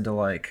person that's into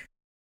like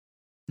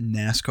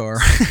NASCAR.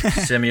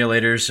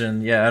 simulators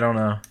and I don't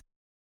know.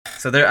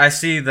 So there, I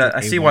see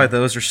A1. why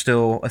those are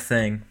still a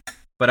thing,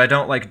 but I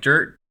don't like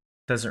Dirt.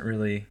 Doesn't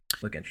really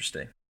look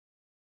interesting.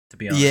 To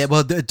be honest. Yeah,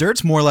 well,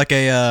 dirt's more like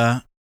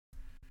a.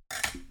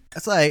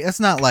 That's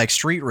not like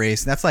street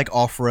race. That's like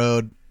off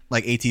road,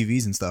 like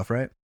ATVs and stuff,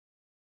 right?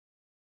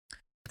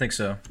 I think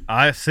so.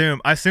 I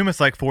assume it's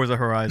like Forza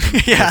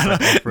Horizon. Yeah,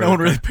 It's like no one off-road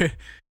really thing.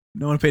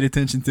 no one paid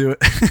attention to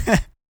it.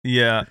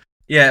 Yeah.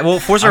 Yeah, well,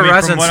 Forza I mean, from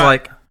Horizon's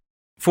what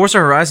Forza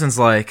Horizon's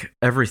like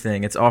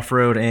everything. It's off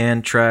road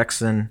and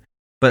tracks,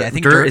 but Yeah, I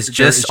think dirt is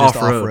just off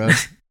road. off-road.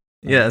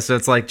 Yeah, so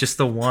it's like just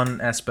the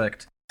one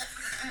aspect.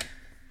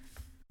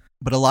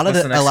 But a lot of What's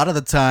the the next- a lot of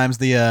the times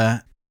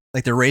the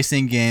like the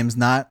racing games,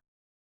 not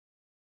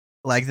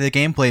like the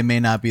gameplay may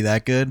not be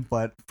that good,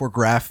 but for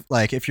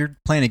like if you're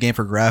playing a game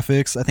for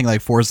graphics, I think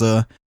like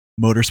Forza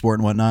Motorsport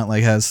and whatnot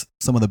like has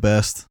some of the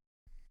best.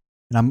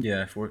 And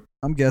Yeah,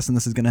 I'm guessing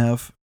this is gonna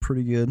have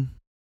pretty good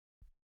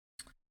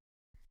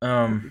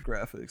um,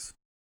 graphics.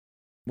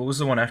 what was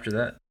the one after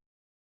that?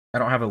 I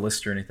don't have a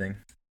list or anything.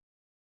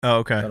 Oh,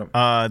 okay.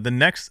 The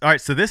next. All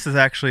right. So this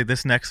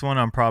next one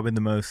I'm probably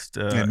the most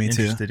Yeah, me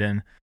too. interested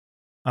in.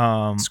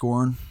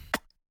 Scoring.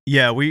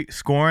 Yeah, we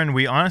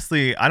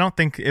honestly, I don't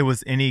think it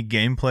was any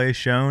gameplay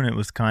shown. It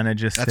was kind of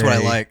just That's what I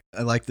like.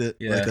 I liked it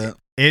Yeah. like that.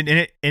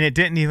 it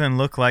didn't even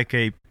look like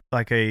a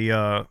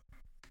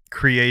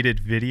created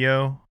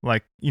video.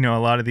 Like, you know, a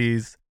lot of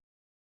these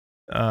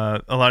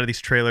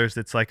trailers,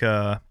 it's like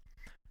a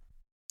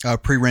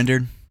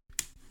Pre-rendered.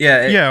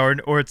 Yeah,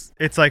 or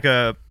it's like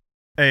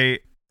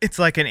it's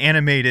like an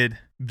animated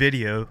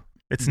video.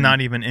 It's Mhm.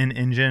 not even in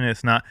engine.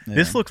 It's not.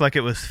 This Yeah. looked like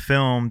it was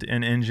filmed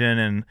in engine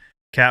and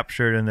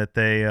captured, and that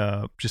they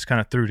just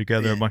kind of threw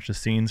together a Yeah. bunch of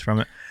scenes from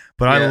it.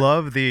 But I Yeah.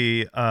 love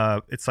the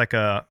it's like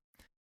a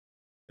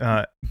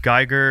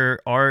Geiger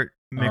art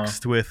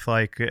mixed with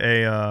like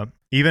a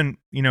even,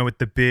 you know, with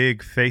the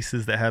big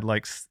faces that had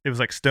like it was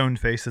like stone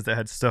faces that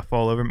had stuff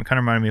all over them. It kind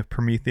of reminded me of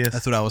Prometheus.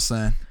 That's what I was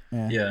saying.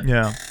 yeah.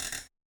 Yeah.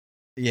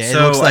 Yeah, it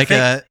So, looks I like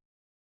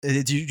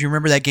think- do you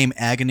remember that game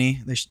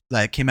Agony?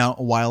 That came out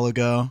a while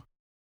ago.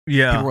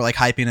 Yeah. People were like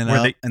hyping it Where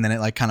up, they- and then it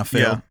like kind of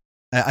failed.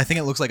 I think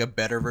it looks like a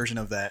better version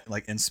of that,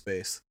 like in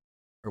space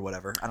or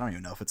whatever. I don't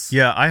even know if it's.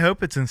 Yeah, I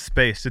hope it's in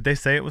space. Did they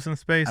say it was in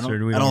space, I or do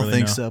don't, we I don't really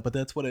think know? so, but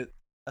that's what it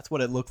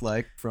looked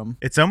like from.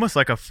 It's almost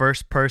like a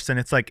first person.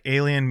 It's like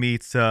Alien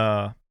meets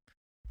Dead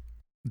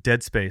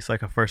Space,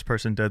 like a first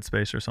person Dead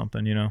Space or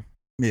something, you know?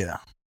 Yeah,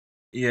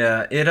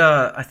 Yeah, it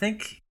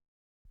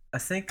I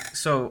think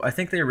so. I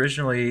think they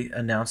originally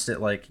announced it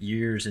like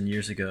years and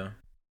years ago.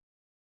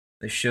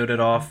 They showed it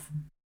off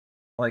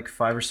like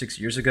 5 or 6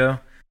 years ago.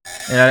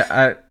 And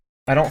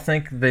I don't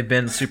think they've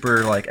been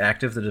super like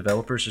active, the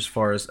developers, as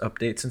far as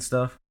updates and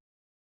stuff.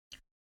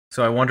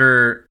 So I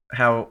wonder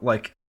how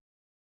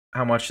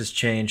much has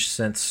changed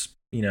since,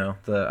 you know,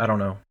 I don't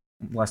know,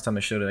 last time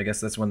I showed it. I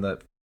guess that's when the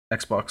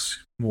Xbox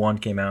One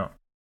came out.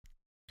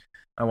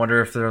 I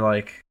wonder if they're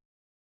like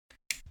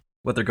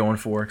what they're going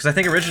for, because I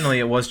think originally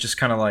it was just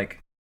kind of like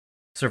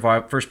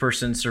first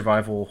person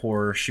survival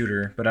horror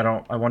shooter, but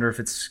I wonder if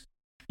it's,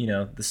 you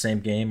know, the same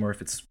game or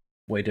if it's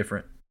way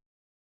different,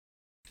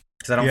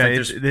 because I don't think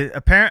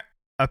there's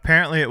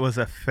apparently it was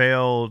a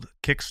failed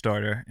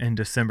Kickstarter in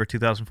December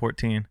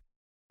 2014.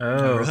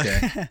 oh Really?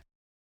 okay.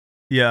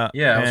 Yeah.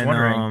 Yeah, I was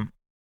wondering.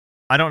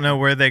 I don't know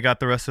where they got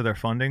the rest of their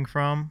funding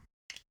from.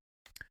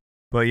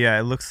 But yeah,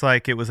 it looks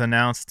like it was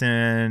announced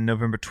in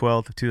November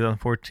 12th of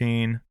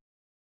 2014,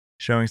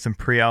 showing some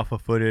pre-alpha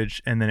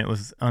footage, and then it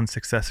was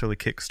unsuccessfully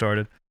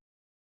kickstarted.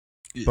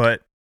 Yeah.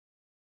 But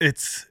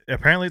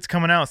apparently it's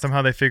coming out.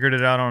 Somehow they figured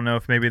it out. I don't know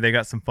if maybe they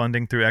got some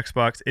funding through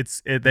Xbox.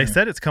 They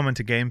said it's coming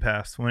to Game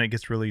Pass when it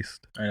gets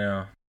released. I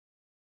know,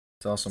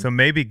 it's awesome. So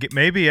maybe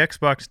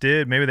Xbox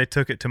did. Maybe they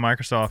took it to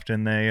Microsoft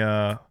and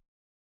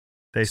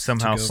they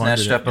somehow go.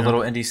 funded Snatched it, up a you know?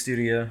 little indie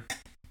studio.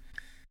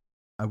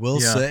 I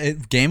will Yeah. say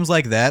games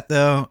like that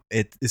though.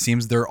 It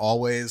seems they're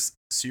always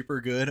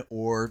super good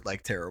or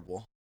like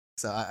terrible.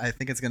 So I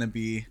think it's gonna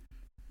be.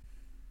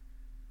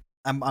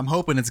 I'm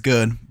hoping it's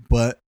good,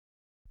 but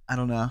I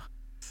don't know.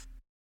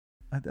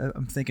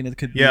 I'm thinking it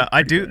could be. Yeah,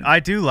 I pretty do. good. I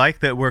do like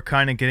that we're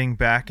kind of getting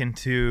back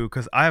into,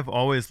 because I've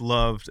always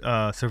loved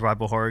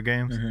survival horror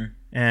games, Mm-hmm.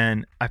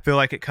 and I feel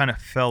like it kind of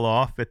fell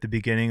off at the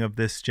beginning of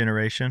this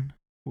generation.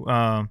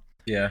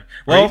 Yeah.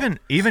 Well, Well,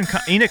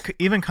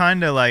 even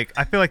kind of like,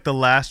 I feel like the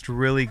last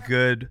really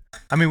good.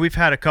 I mean, we've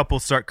had a couple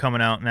start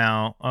coming out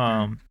now.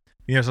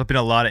 You know, there's been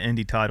a lot of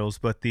indie titles,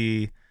 but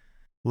the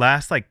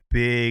last like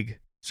big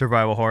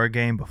survival horror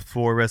game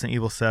before Resident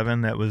Evil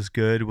 7 that was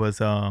good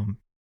was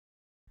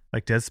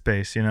like Dead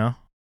Space. You know,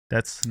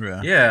 that's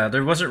yeah,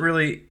 there wasn't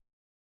really.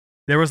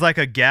 there was like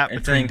a gap I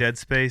between think- Dead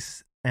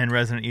Space and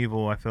Resident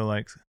Evil. I feel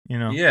like, you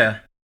know. Yeah.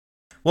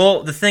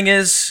 Well, the thing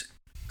is,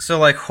 so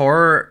like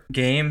horror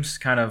games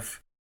kind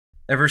of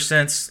ever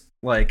since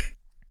like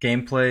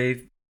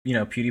gameplay, you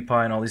know,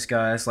 PewDiePie and all these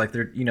guys, like they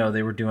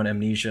were doing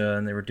Amnesia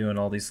and they were doing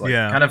all these like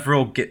Yeah. kind of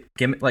real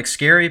like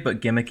scary but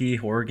gimmicky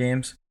horror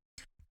games.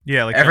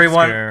 Yeah, like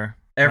Everyone- Jump Scare.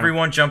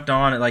 Everyone jumped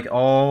on it, like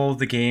all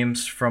the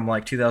games from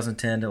like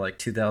 2010 to like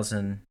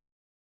 2000,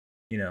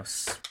 you know,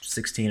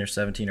 16 or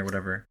 17 or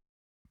whatever,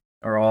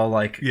 are all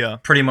like Yeah.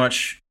 pretty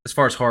much, as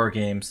far as horror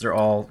games, they're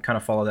all kind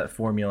of follow that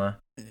formula.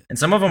 and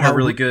some of them Now, are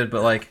really good,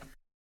 but like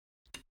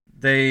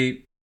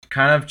they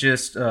kind of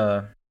just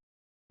yeah,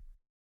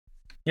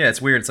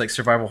 it's weird. It's like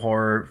survival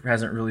horror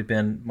hasn't really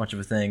been much of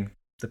a thing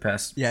the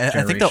past. Yeah,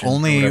 I think the generation or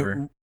only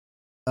whatever.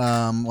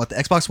 what the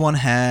Xbox One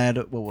had,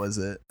 what was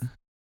it?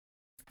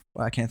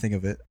 Well, I can't think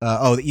of it.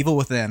 The Evil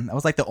Within. That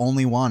was like the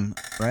only one,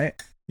 right?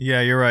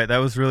 Yeah, you're right. That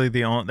was really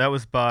the only. That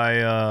was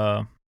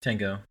by.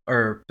 Tango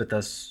or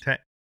Bethesda.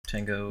 Ta-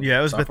 Tango. Yeah,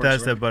 it was Softworks or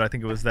Bethesda, whatever. but I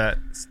think it was that.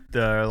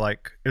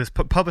 Like it was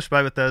published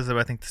by Bethesda, but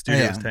I think the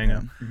studio was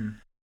Tango. Mhm.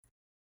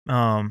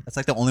 That's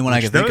like the only one I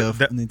Which can think though- of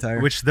that- in the entire.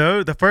 Which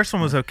though the first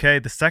one was okay,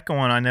 the second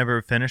one I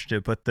never finished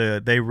it, but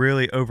they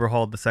really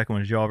overhauled the second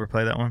one. Did y'all ever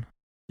play that one?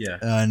 Yeah.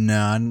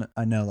 No,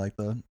 I know like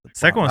the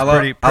Second plot. one's I love,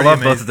 pretty I love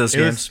amazing. both of those It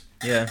was- games.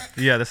 Yeah.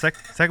 Yeah, the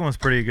second one's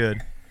pretty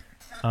good.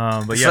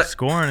 But It's yeah, like-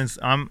 scoring is.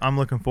 I'm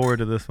looking forward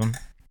to this one.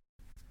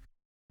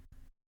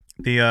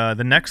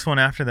 The next one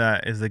after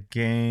that is a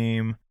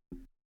game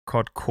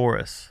called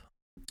Chorus.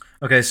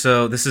 Okay,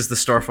 so this is the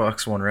Star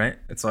Fox one, right?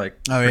 It's like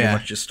Oh pretty yeah,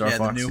 much just Star yeah,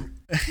 Fox. the new.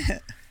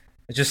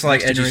 It's just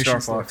like Next edgy Star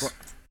generation Star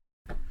Fox.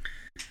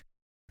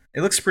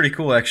 It looks pretty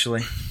cool,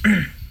 actually.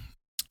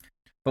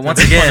 But once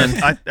This one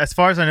again, is- as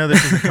far as I know,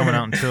 this isn't coming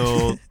out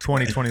until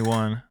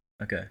 2021.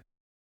 okay.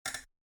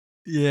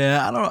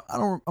 Yeah,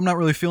 I'm not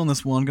really feeling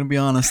this one. Gonna be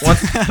honest.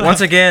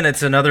 Once again,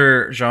 it's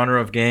another genre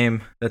of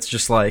game that's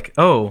just like,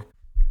 oh,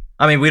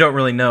 I mean, we don't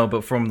really know,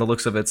 but from the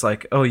looks of it, it's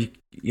like, oh, you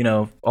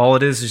know, all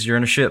it is you're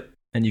in a ship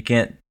and you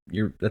can't.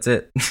 That's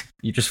it.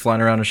 You're just flying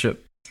around a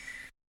ship.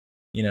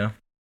 You know.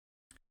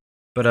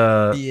 But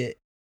yeah.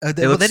 It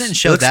They looks- didn't it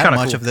show looks that kinda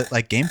much cool. of the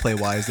like gameplay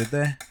wise, did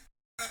they?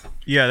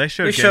 Yeah, they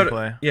showed they showed,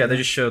 gameplay. yeah, they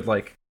just showed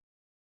like.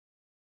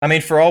 I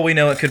mean, for all we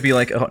know, it could be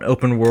like an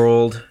open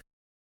world.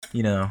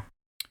 You know,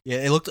 Yeah,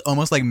 it looked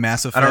almost like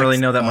Mass Effect. I don't really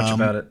know that much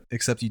about it.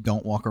 except you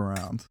don't walk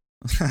around.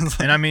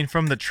 And I mean,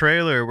 from the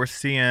trailer, we're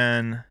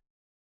seeing.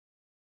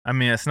 I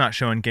mean, it's not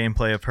showing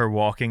gameplay of her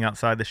walking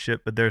outside the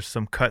ship, but there's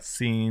some cut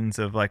scenes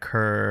of like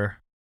her,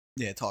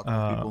 Yeah, talking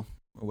to people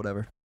or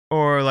whatever.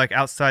 or like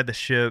outside the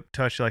ship,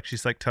 like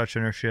she's like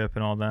touching her ship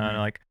and all that. Mhm.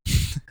 Like,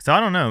 so I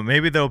don't know.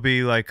 Maybe there'll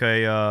be like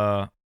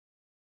a.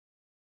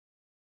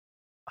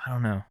 I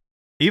don't know.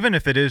 Even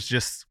if it is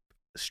just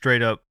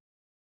straight up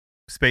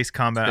space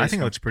combat, I Space think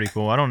it com- looks pretty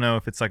cool. I don't know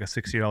if it's like a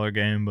 $60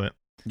 game, but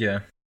Yeah.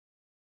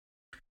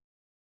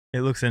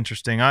 it looks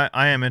interesting.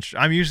 I am interested.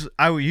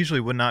 I usually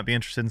would not be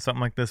interested in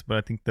something like this, but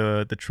I think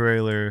the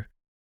trailer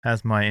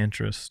has my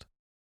interest.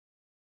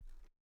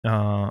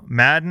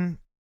 Madden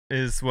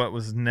is what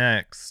was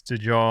next.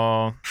 Did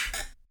y'all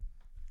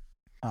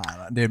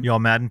Dude,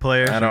 Madden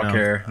players? I or don't no?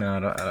 care.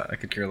 No, I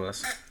could care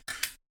less.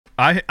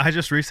 I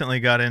just recently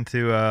got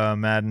into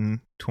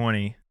Madden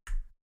 20.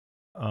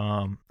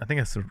 I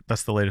think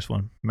that's the latest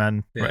one.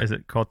 Madden, Yeah. right, is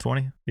it called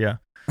 20? Yeah.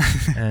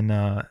 And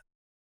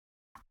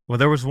well,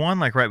 there was one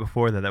like right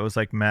before that was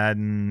like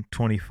Madden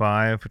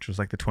 25, which was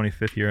like the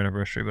 25th year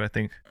anniversary. But I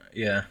think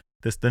Yeah.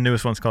 the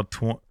newest one's called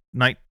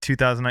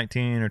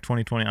 2019 or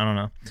 2020. I don't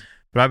know.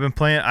 But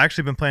I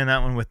actually been playing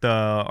that one with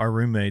our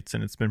roommates,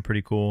 and it's been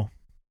pretty cool.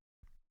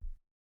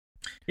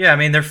 Yeah, I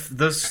mean,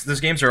 those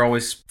games are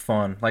always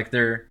fun. Like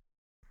they're,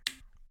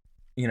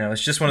 you know,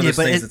 it's just one of Yeah, those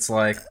but things. It's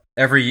like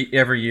every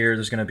year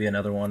there's going to be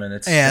another one, and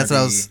it's yeah, that's what I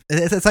gonna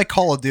was. It's like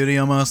Call of Duty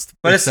almost,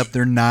 But it's- except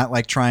they're not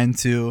like trying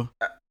to.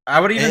 I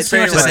would even It's say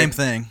pretty much the like, same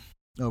thing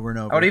over and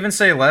over. I would even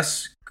say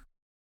less.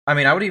 I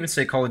mean, I would even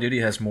say Call of Duty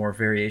has more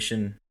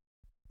variation.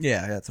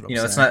 Yeah, that's what I'm You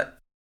know, saying. it's not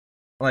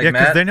like Yeah,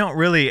 because Matt.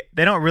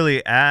 they don't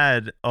really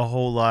add a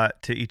whole lot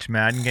to each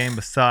Madden game.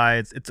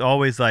 Besides, it's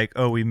always like,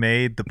 oh, we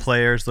made the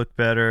players look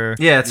better.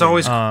 Yeah, it's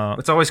always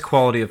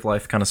quality of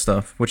life kind of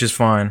stuff, which is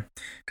fine.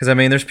 Because I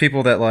mean, there's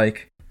people that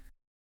like.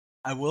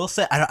 I will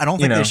say I don't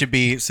You think know. they should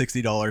be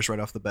 $60 right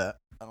off the bat.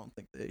 I don't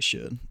think they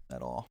should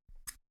at all.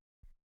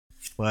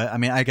 But I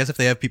mean, I guess if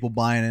they have people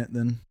buying it,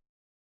 then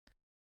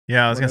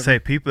Yeah, I was Whatever.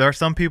 gonna say there are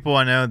some people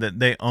I know that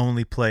they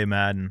only play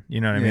Madden.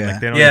 You know what I mean? Yeah. Like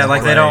they don't. Yeah, even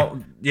like they play.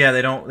 don't. Yeah,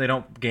 they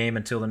don't game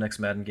until the next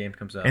Madden game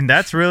comes out. And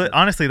that's really,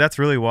 honestly, that's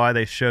really why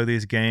they show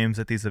these games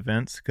at these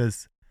events,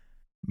 because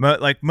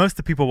like most of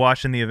the people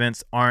watching the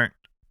events aren't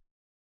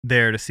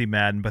there to see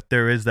Madden, but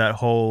there is that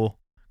whole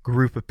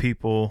group of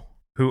people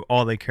who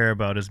all they care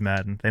about is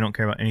Madden. They don't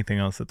care about anything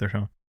else that they're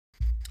showing.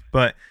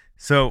 But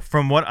so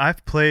from what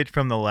I've played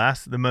from the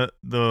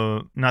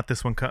not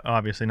this one,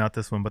 obviously not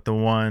this one, but the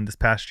one this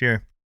past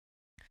year,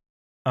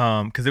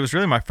 because it was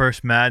really my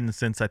first Madden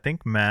since I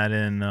think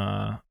Madden,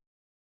 I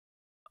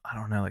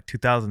don't know, like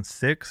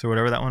 2006 or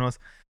whatever that one was.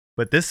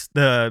 But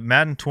the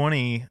Madden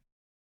 20,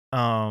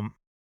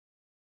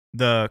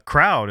 the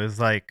crowd is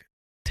like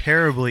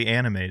terribly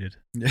animated,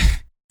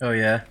 Oh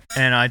yeah.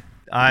 and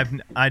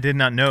I did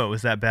not know it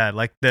was that bad.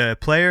 Like the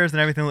players and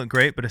everything look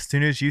great, but as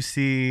soon as you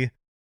see,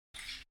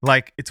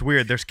 like, it's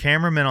weird. There's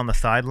cameramen on the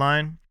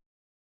sideline,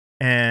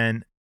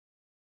 and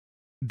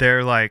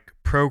they're like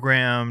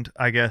programmed,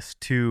 I guess,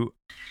 to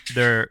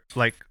their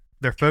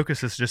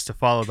focus is just to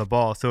follow the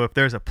ball. So if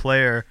there's a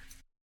player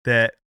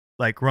that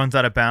like runs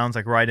out of bounds,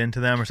 like right into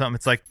them or something.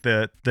 It's like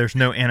there's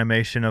no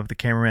animation of the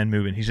cameraman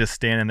moving. He's just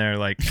standing there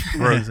like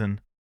frozen,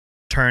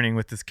 turning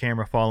with his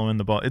camera following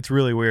the ball. It's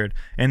really weird.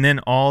 And then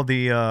all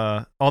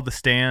the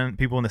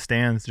people in the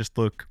stands just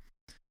look.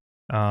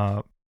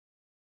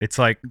 It's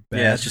like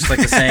Yeah, it's just like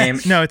the same.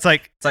 no, it's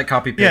like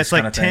copy paste. yeah, it's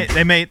like kind of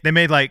thing. they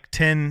made like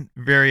 10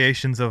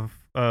 variations of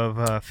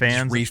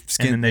fans, Just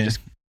and then they just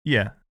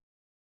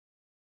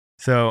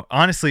So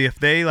honestly, if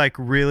they like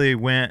really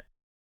went,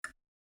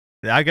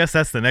 I guess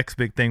that's the next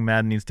big thing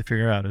Madden needs to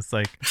figure out. It's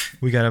like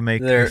we got to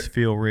make this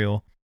feel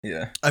real.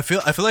 Yeah. I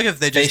feel like if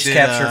they just Face did,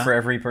 capture for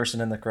every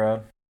person in the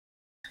crowd.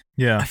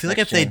 Yeah, I feel like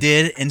if Next they gen.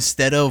 did,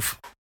 instead of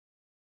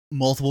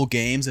multiple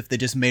games, if they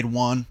just made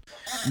one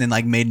and then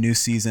like made new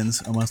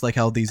seasons, almost like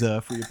how these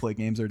free to play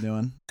games are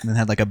doing, and then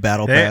had like a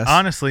battle they pass.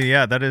 honestly,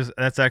 yeah,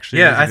 that's actually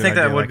Yeah, is a I good think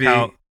that idea. would like be-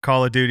 how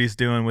Call of Duty's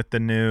doing with the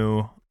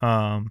new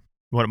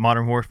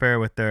Modern Warfare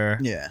with their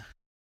yeah.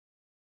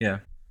 yeah.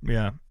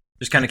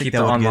 Just kind I of think keep that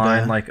it would get,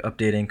 online, like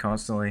updating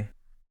constantly.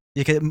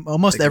 You could,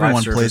 almost Like live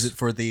everyone plays service. it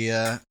for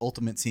the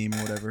Ultimate Team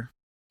or whatever,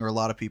 or a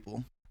lot of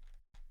people.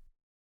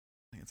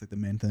 I think it's like the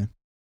main thing.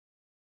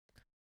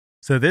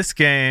 So this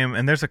game,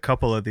 and there's a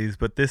couple of these,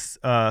 but this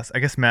I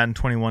guess Madden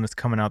 21 is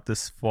coming out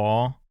this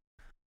fall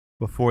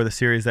before the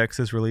Series X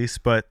is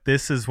released, but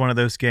this is one of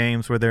those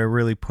games where they're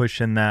really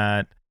pushing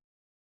that.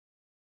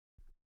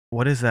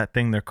 What is that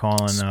thing they're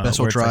calling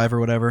Special where it's Drive or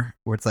whatever,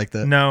 where it's like the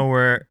Like, no,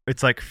 where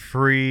it's like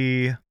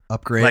free.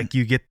 upgrade. Like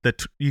you get the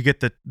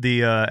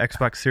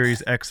Xbox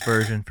Series X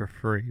version for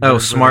free. Oh, What are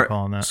they smart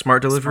calling that?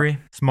 smart delivery.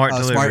 Smart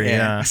delivery. smart,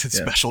 Yeah. I said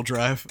Yeah. Special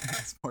Drive.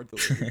 Smart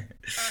delivery.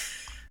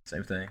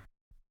 Same thing.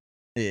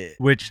 Yeah.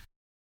 Which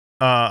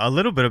a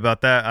little bit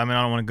about that. I mean,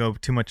 I don't want to go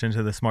too much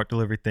into the smart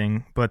delivery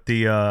thing, but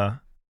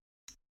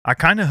I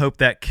kind of hope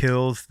that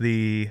kills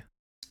the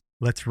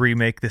let's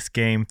remake this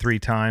game 3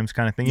 times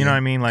kind of thing. You know Yeah. what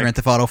I mean? Like Grand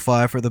Theft Auto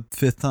 5 for the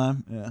 5th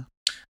time. Yeah.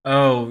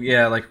 Oh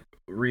yeah, like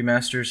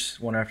remasters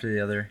one after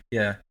the other.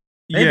 Yeah.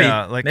 Maybe.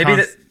 yeah, like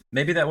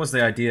Maybe that was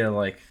the idea.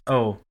 Like,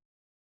 oh,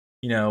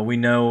 we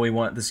know we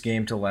want this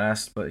game to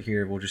last, but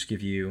here we'll just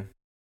give you.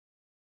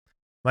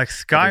 like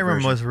Skyrim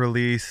version. was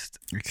released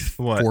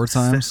what 4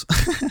 times.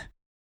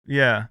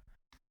 Yeah.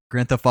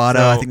 Grand Theft Auto,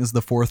 I So- think this is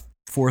the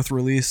fourth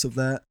release of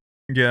that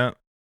Yeah.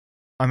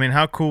 I mean,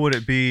 how cool would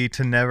it be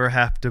to never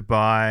have to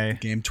buy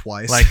game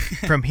twice. like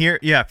from here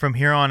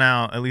on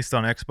out, at least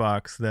on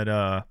Xbox,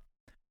 that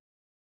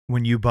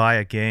when you buy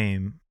a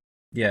game,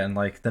 Yeah, and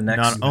like the next.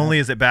 not only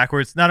is it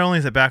backwards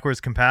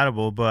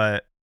compatible,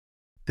 but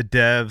the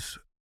devs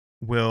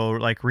will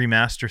like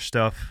remaster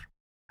stuff.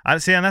 I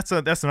see, and that's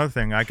another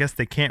thing. I guess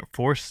they can't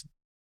force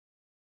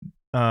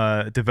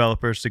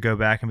developers to go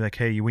back and be like,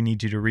 "Hey, we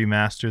need you to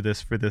remaster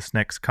this for this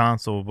next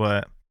console."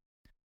 But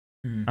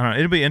Mhm. I don't know.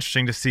 It'll be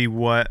interesting to see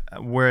where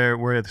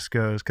this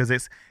goes, because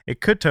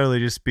it could totally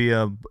just be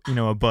a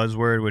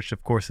buzzword, which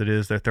of course it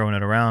is. They're throwing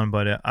it around,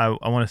 but I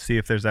want to see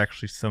if there's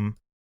actually some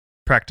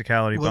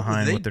practicality Well,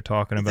 behind what they're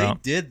talking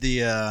about. They did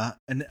the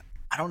and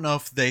I don't know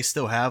if they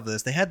still have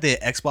this. They had the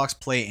Xbox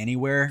Play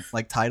Anywhere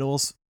like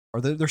titles,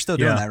 or they're still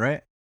doing Yeah. that,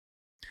 right?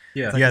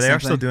 Yeah. Like Yeah, the they same are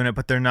still thing? doing it,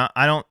 but they're not.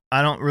 I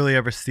don't really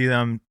ever see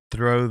them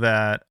throw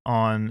that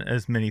on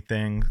as many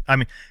things. I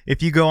mean,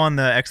 if you go on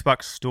the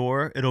Xbox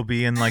store, it'll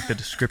be in like the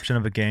description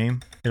of a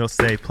game. It'll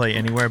say "Play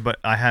Anywhere," but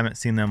I haven't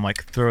seen them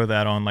like throw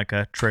that on like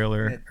a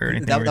trailer or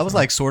anything. That was recently.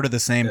 like sort of the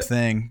same Yeah.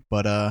 thing,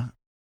 but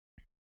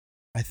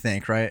I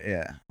think, right?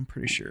 Yeah, I'm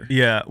pretty sure.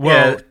 Yeah,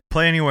 well, Yeah.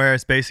 Play Anywhere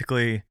is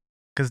basically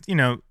because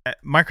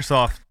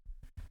Microsoft,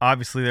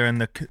 obviously they're in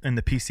the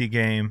PC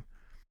game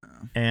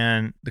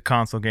and the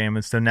console game,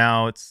 and so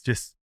now it's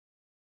just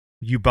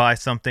you buy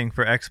something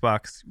for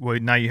Xbox. Well,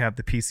 now you have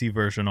the PC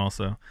version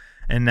also,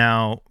 and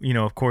now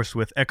of course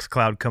with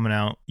xCloud coming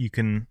out, you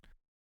can,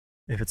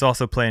 if it's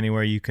also Play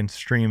Anywhere, you can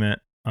stream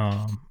it,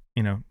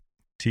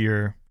 to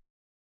your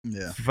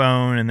Yeah.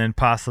 phone, and then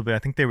possibly I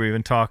think they were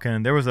even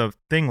talking. There was a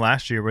thing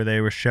last year where they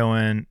were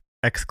showing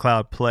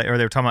xCloud Play, or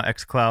they were talking about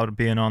xCloud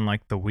being on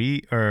like the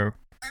Wii, or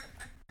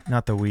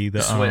not the Wii,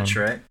 The Switch,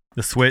 right?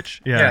 the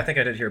Switch. Yeah. Yeah, I think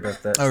I did hear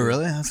about that. Oh, too.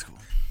 really? That's cool.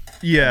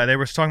 yeah. They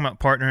were talking about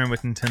partnering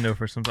with Nintendo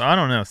for something. I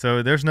don't know.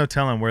 So there's no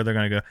telling where they're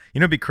gonna go.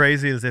 It'd be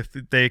crazy is if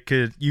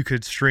you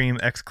could stream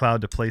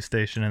xCloud to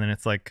PlayStation, and then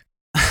it's like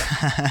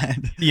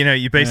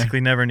you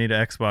basically never need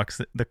an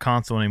Xbox, the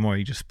console anymore.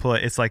 You just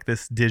play. It's like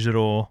this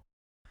digital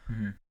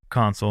Mhm.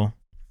 console.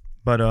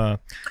 But Yeah.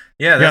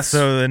 yeah, That's,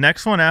 so the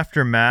next one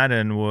after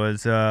Madden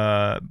was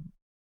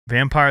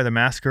Vampire the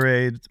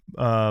Masquerade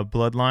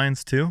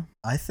Bloodlines 2.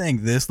 I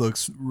think this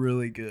looks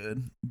really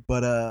good,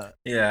 but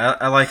yeah.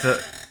 I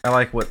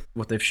like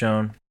what they've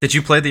shown. Did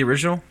you play the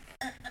original?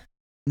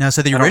 no.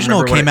 So the I don't original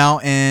remember what came it-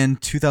 out in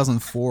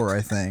 2004,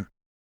 I think.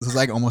 This is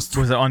like almost.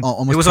 Was it on?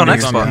 Almost It was on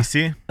 20 years Xbox. ago.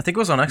 PC? I think it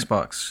was on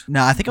Xbox.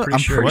 No, I think Pretty I'm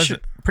sure. pretty Was sure.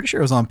 it? Pretty sure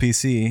it was on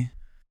PC.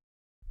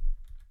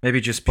 Maybe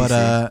just PC.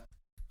 But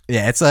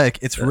yeah, it's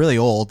Yeah. really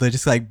old. They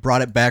just like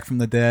brought it back from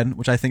the dead,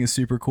 which I think is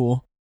super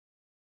cool.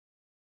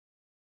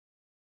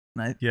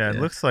 And Yeah, it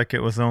looks like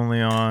it was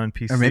only on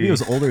PC. or maybe it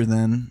was older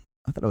than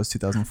I thought it was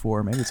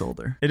 2004. Maybe it's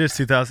older. It is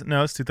 2000.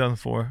 No, it's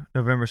 2004.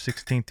 November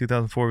 16th,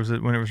 2004 was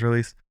it when it was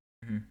released.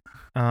 Mhm.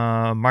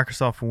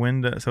 Microsoft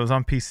Windows. So it was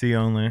on PC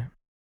only.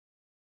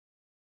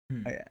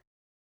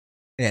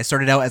 Yeah, it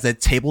started out as a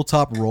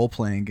tabletop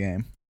role-playing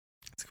game.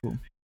 That's cool.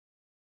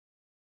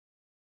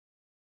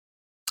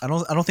 I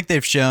don't think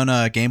they've shown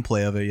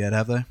gameplay of it yet,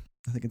 have they?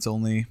 I think it's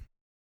only.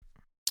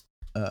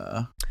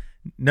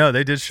 No,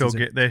 they did show. Is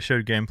it- They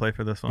showed gameplay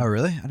for this one. Oh,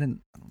 really? I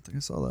don't think I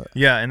saw that.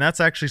 Yeah, and that's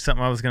actually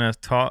something I was gonna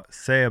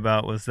say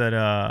about was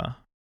that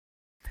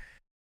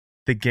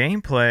the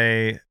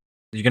gameplay.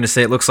 You're gonna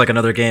say it looks like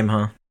another game,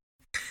 huh?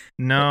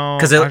 No,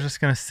 'Cause I was just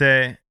gonna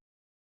say.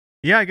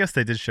 Yeah, I guess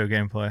they did show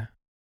gameplay.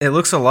 It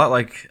looks a lot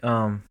like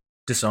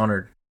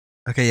Dishonored.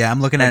 Okay, yeah, I'm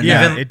looking at it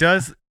Yeah, now. it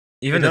does.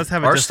 Even It does the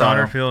have a art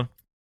Dishonored style. feel.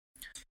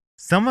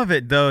 Some of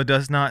it though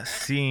does not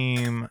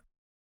seem.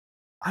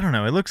 I don't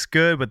know. It looks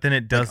good, but then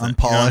it doesn't. You know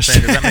what I'm unpolished.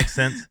 saying? Does that make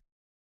sense?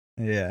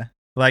 Yeah.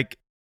 Like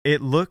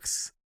it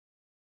looks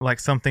like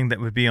something that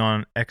would be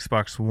on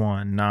Xbox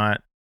One,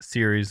 not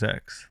Series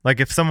X. Like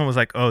if someone was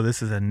like, "Oh,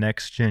 this is a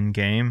next gen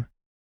game,"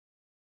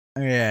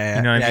 Yeah.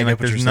 you know what yeah, I mean? get Like what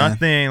there's you're saying.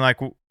 nothing like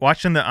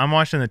watching the. I'm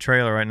watching the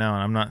trailer right now,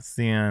 and I'm not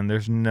seeing.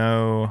 There's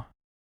no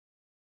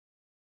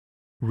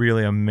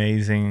really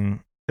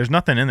amazing. There's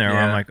nothing in there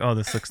where I'm Yeah. like, "Oh,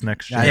 this looks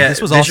next gen." Yeah, Yeah,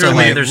 this was visually,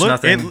 also, like, there's look-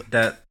 nothing it-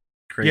 that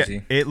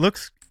crazy. Yeah, it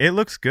looks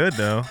good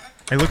though.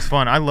 It looks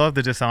fun. I love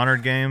the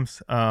Dishonored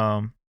games.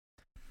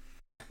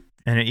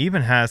 And it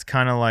even has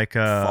kind of like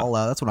a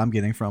Fallout. That's what I'm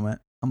getting from it.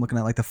 I'm looking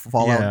at like the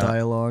Fallout Yeah.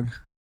 dialogue.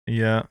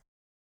 yeah.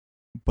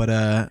 But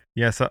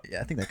So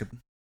yeah, I think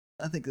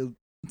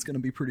it's gonna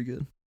be pretty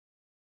good.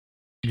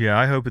 yeah,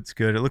 I hope it's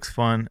good. It looks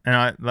fun. And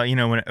I like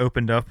when it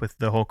opened up with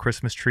the whole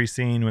Christmas tree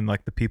scene when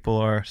like the people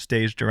are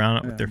staged around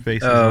it with their Yeah.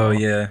 faces. Oh all-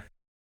 yeah.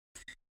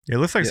 It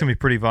looks like it's Yeah. gonna be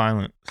pretty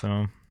violent.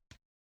 So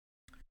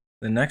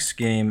The next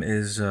game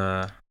is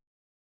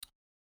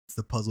It's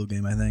the puzzle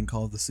game, I think,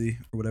 Call of the Sea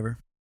or whatever.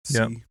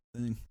 Yep. Sea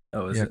thing.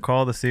 is yeah, it?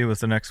 Call of the Sea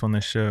was the next one they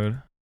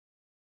showed.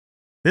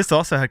 This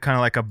also had kind of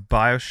like a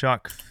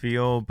BioShock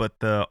feel, but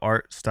the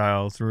art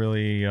style's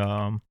really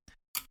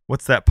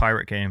what's that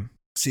pirate game?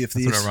 Sea of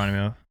That's Thieves. what it reminded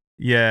me of.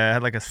 Yeah, it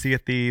had like a Sea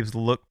of Thieves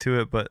look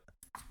to it, but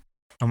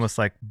almost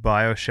like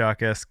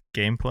BioShock-esque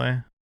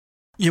gameplay.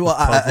 Yeah, well,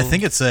 with I puzzles.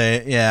 think it's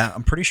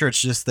I'm pretty sure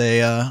it's just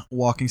a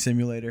walking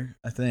simulator.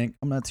 I think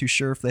I'm not too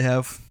sure if they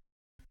have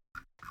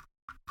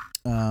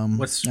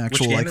Which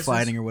actual game like is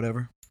fighting this? or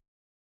whatever.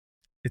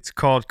 It's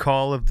called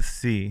Call of the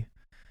Sea.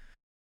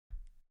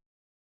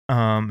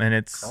 And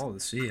it's Call of the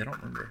Sea. I don't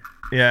remember.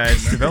 yeah,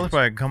 it's developed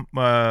by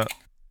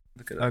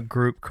Look at a it.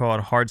 group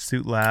called Hard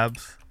Suit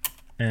Labs,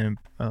 and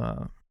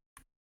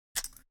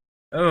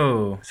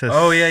Oh. it says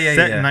Oh yeah.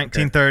 set in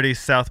Okay. 1930s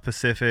South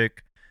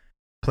Pacific.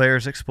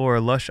 Players explore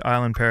a lush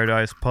island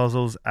paradise,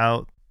 puzzles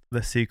out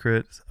the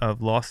secrets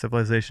of lost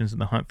civilizations in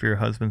the hunt for your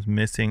husband's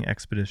missing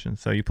expedition.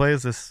 So you play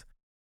as this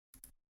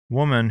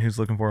woman who's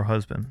looking for her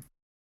husband.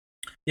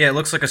 Yeah, it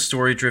looks like a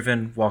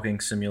story-driven walking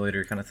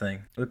simulator kind of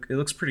thing. It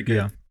looks pretty good.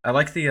 Yeah. I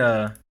like the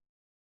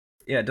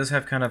yeah, it does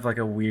have kind of like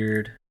a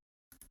weird,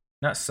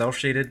 not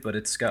cel-shaded, but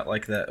it's got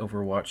like that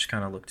Overwatch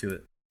kind of look to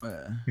it.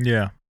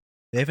 Yeah.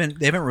 They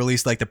haven't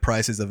released like the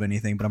prices of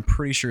anything, but I'm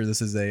pretty sure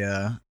this is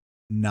a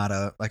not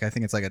a like I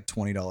think it's like a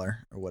 $20 or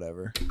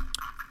whatever.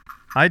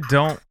 I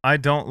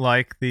don't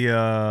like the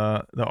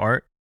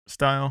art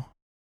style.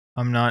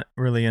 I'm not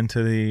really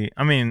into the.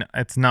 I mean,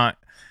 it's not.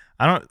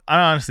 I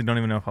honestly don't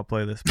even know if I'll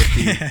play this, but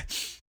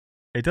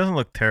it doesn't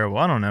look terrible.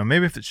 I don't know.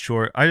 Maybe if it's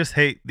short. I just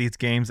hate these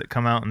games that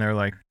come out and they're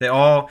like, They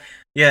all,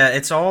 yeah,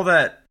 it's all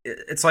that.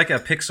 It's like a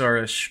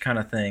Pixar-ish kind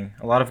of thing.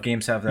 A lot of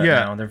games have that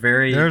Yeah. now. They're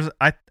very.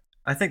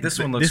 I think this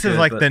one looks. This is good,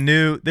 like but the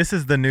new. This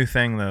is the new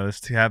thing though, is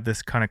to have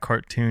this kind of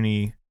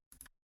cartoony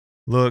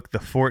look. The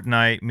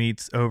Fortnite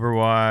meets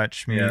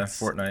Overwatch meets yeah,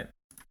 Fortnite.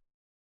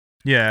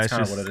 Yeah, That's it's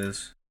kind of just what it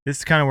is. this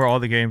is kind of where all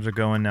the games are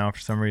going now for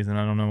some reason.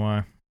 I don't know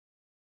why.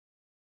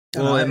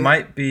 Well, it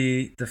might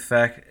be the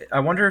fact. I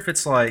wonder if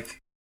it's like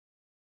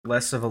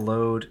less of a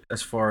load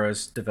as far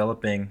as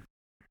developing,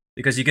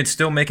 because you can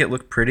still make it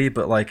look pretty,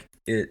 but like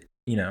it,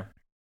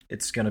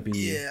 it's gonna be.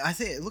 Yeah, I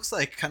think it looks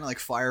like kind of like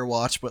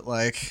Firewatch, but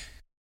like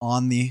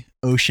on the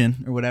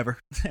ocean or whatever,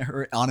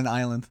 or on an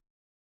island.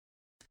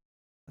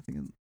 I think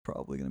it's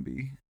probably gonna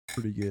be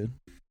pretty good.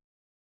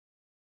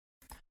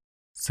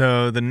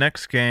 So the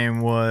next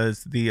game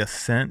was The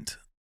Ascent.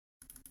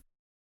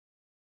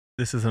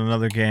 This is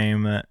another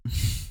game that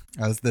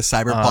As the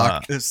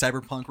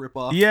cyberpunk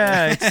ripoff.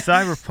 yeah, it's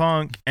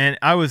cyberpunk, and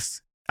I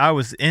was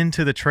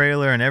into the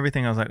trailer and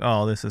everything. I was like,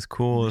 oh, this is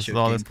cool. This is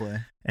all this.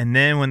 Gameplay. And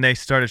then when they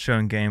started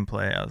showing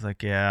gameplay, I was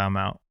like, yeah, I'm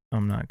out.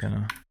 I'm not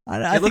gonna.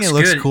 I think it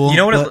looks good. cool. You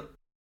know what? but- What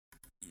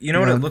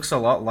Yeah. it looks a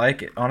lot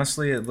like.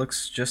 Honestly, it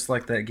looks just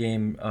like that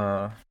game,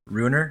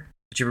 Ruiner.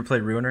 Did you ever play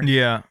Ruiner?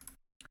 Yeah.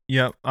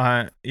 Yep.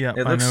 I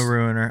looks- know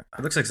Ruiner.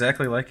 It looks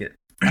exactly like it.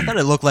 I thought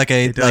it looked like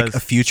It does. a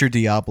future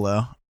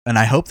Diablo, and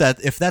I hope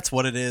that if that's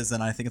what it is,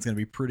 then I think it's gonna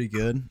be pretty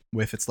good.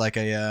 If it's like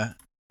a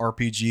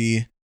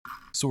RPG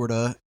sort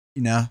of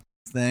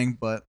thing,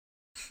 but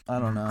I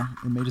don't know.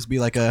 It may just be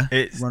like a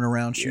It's- run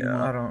around shoot 'em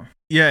Yeah, I up. don't.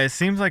 Yeah, it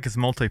seems like it's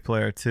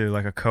multiplayer too,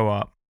 like a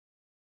co-op.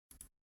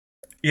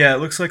 Yeah, it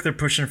looks like they're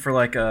pushing for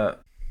like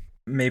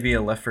maybe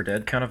a Left 4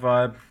 Dead kind of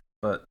vibe,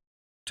 but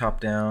top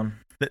down.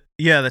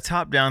 The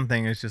top-down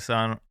thing is just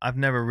I've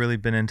never really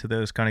been into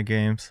those kind of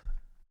games.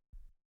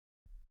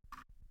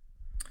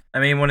 I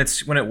mean, when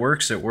it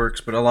works, it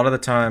works. But a lot of the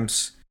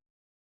times,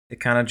 it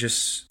kind of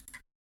just,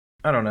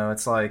 I don't know.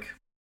 It's like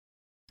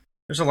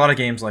there's a lot of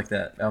games like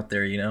that out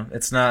there. You know,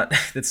 it's not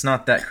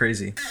that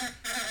crazy.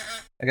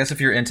 I guess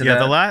if you're into Yeah,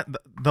 that,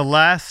 the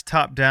last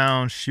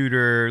top-down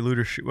shooter,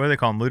 looter, what do they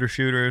call them? Looter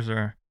shooters,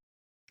 or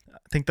I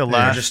think the Yeah,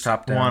 last just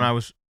top-down. one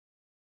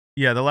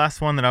the last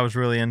one that I was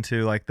really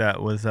into like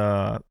that was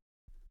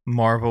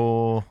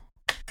Marvel.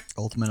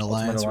 Ultimate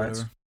Alliance, Alliance.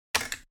 whatever.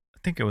 I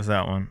think it was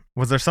that one.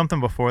 Was there something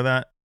before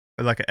that?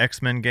 Like an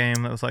X-Men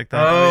game that was like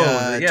that?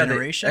 oh yeah,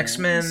 Generations? the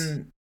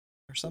X-Men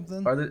Or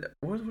something. are the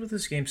what are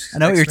those games? I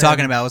know what you're X-Men?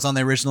 talking about. It was on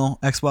the original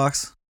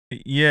Xbox.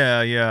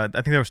 Yeah. I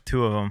think there was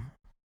two of them.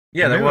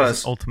 Yeah, there Maybe it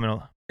was.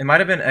 Ultimate. It might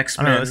have been I don't know.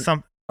 X-Men It's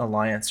some.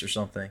 Alliance or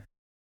something.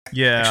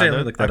 Yeah, Actually, let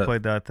me look I that up.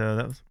 played that though.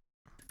 That was.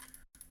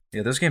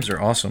 Yeah, those games are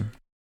awesome.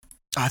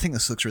 I think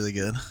this looks really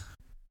good.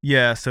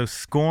 Yeah, so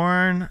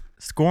Scorn,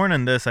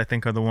 and this I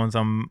think are the ones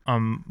I'm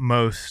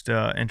most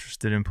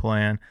interested in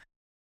playing.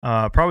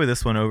 Probably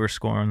this one over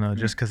Scorn though,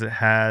 just because it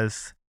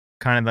has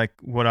kind of like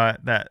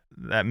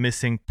that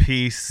missing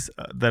piece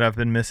that I've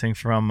been missing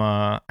from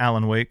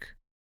Alan Wake.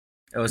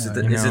 Oh, is it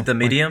You is know, it the like-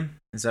 medium?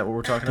 Is that what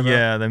we're talking about?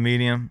 Yeah, the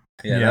medium.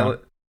 yeah. yeah.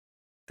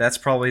 That's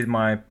probably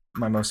my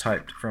most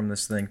hyped from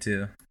this thing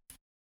too.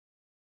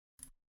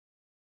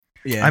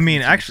 Yeah. I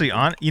mean, actually,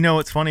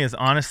 what's funny is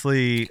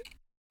honestly,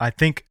 I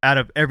think out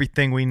of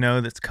everything we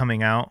know that's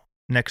coming out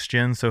next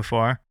gen so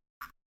far,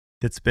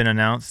 that's been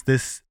announced,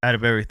 this out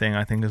of everything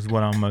I think is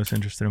what I'm most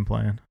interested in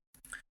playing.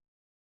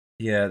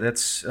 Yeah,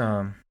 that's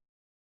have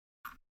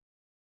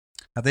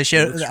they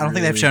showed? looks I don't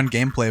think they've really- shown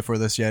gameplay for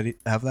this yet.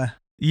 Have they?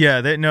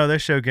 Yeah, they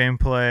show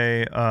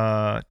gameplay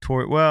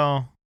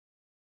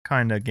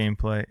kind of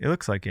gameplay. It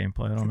looks like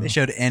gameplay. I don't know. They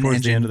showed Towards the end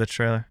engine. of the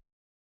trailer.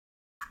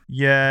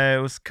 Yeah,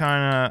 it was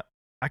kind of.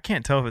 I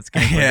can't tell if it's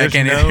gameplay. Yeah, I There's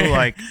can't no either.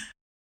 like.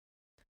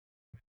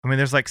 I mean,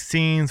 there's like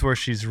scenes where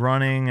she's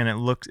running and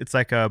it's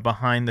like a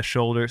behind the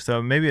shoulder.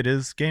 So maybe it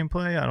is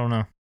gameplay. I don't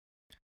know.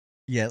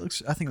 Yeah, it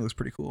looks. I think it looks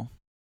pretty cool.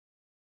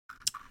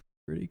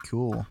 Pretty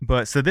cool.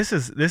 But so this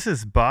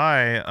is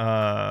by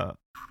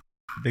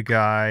the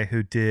guy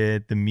who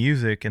did the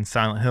music in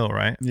Silent Hill,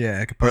 right?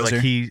 Yeah, Or composer.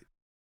 like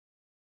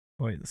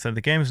Wait, so the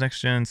game is next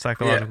gen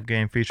psychological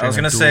game featuring. I was a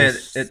gonna say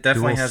dual- it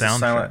definitely dual has a soundtrack.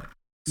 silent.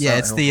 yeah,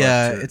 it's Hill the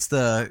vibe to it. it's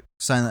the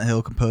Silent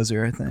Hill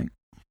composer, I think.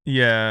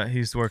 Yeah,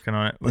 he's working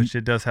on it, which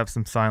it does have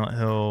some Silent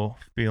Hill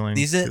feeling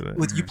These to it.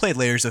 with you played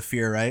Layers of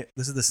Fear, right?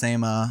 This is the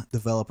same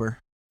developer.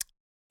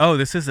 Oh,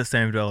 this is the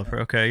same developer.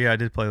 Okay, yeah, I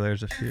did play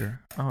Layers of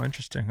Fear. Oh,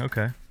 interesting.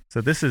 Okay, so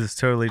this is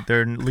totally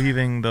they're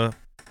leaving the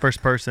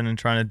first person and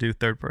trying to do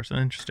third person.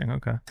 Interesting.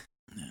 Okay.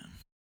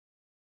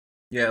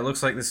 Yeah, it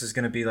looks like this is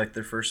gonna be like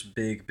their first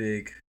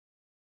big.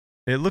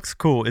 It looks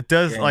cool. It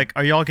does. Game. Like,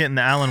 are y'all getting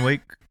the Alan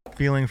Wake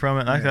feeling from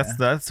it? Like, Yeah.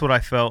 that's what I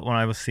felt when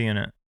I was seeing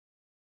it.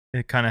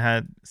 It kind of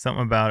had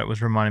something about it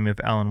was reminding me of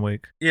Alan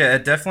Wake. Yeah,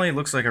 it definitely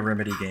looks like a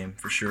Remedy game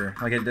for sure.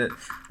 Like it did,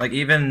 like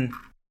even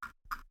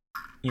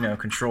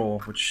Control,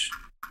 which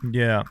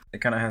Yeah. it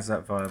kind of has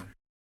that vibe,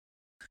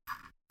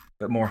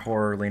 but more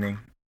horror leaning.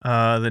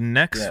 The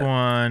next Yeah.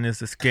 one is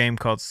this game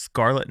called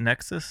Scarlet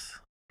Nexus.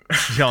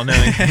 Y'all know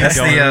anything? That's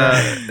Y'all the know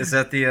that? is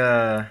that the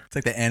It's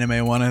like the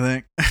anime one, I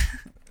think.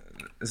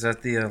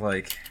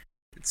 like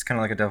it's kind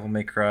of like a Devil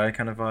May Cry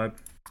kind of vibe.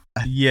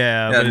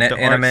 Yeah, Yeah, but the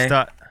anime. art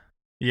style.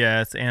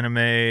 Yeah, it's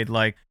anime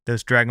like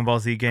those Dragon Ball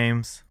Z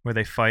games where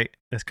they fight.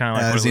 It's kind of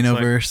like what it looks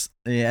like. Xenoverse.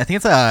 Yeah, I think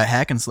it's a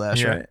hack and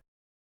slash, Yeah. right?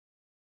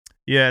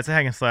 Yeah, it's a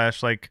hack and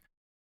slash like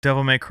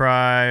Devil May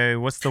Cry.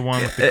 What's the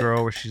one with the It-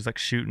 girl where she's like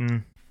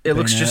shooting It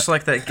looks Bayonetta. just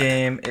like that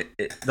game.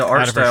 The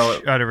art out style,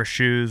 of her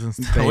shoes and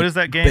stuff? Bay- What is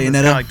that game? It's kind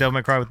Bayonetta. of like Devil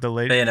May Cry with the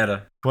lady.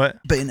 Bayonetta. What?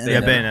 Bayonetta.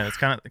 Yeah, Bayonetta.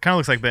 Bayonetta. It kind of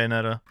looks like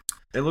Bayonetta.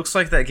 It looks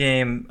like that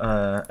game,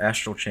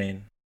 Astral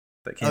Chain,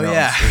 that came Oh out. on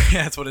yeah, Switch.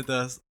 yeah, that's what it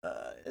does.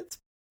 It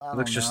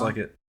looks just like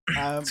it.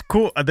 It's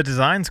cool. The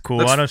design's cool.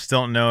 Looks- I just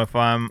don't know if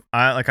I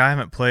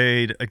haven't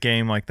played a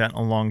game like that in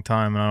a long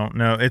time, and I don't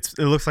know. It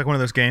looks like one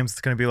of those games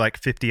that's going to be like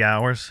 50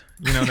 hours.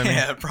 You know what I mean?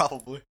 Yeah,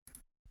 probably.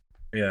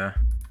 Yeah,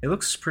 it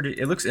looks pretty.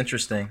 It looks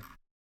interesting.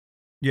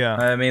 Yeah.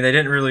 I mean, they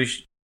didn't really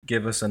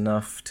give us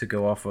enough to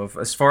go off of.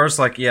 As far as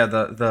like, yeah,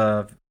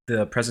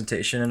 the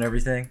presentation and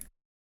everything,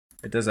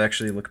 it does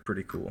actually look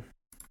pretty cool.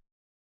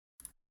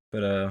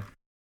 But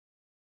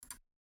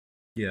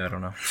yeah, I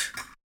don't know.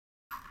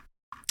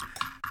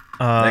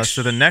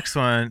 So the next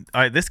one,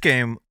 this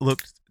game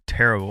looked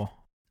terrible.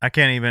 I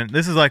can't even.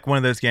 This is like one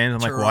of those games. I'm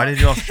like, why did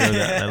y'all show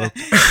that?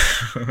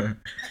 That looked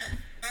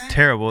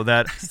terrible.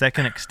 That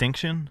Second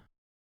Extinction.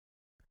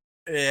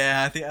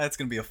 Yeah, I think that's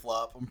gonna be a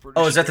flop. I'm pretty.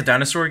 Oh, is that the sure.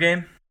 dinosaur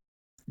game?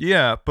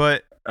 Yeah,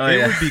 but Oh, it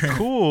yeah. would be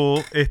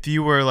cool if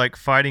you were like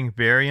fighting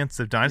variants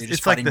of dinosaurs. just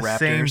It's like the fighting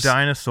same raptors.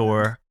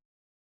 dinosaur.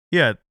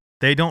 Yeah,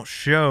 they don't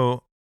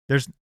show.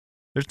 There's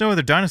no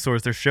other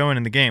dinosaurs they're showing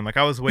in the game. Like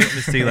I was waiting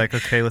to see like,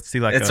 okay, let's see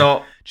like it's a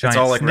all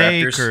giant like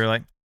snake raptors. or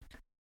like,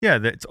 yeah,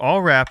 it's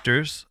all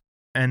raptors.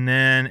 And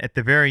then at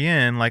the very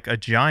end, like a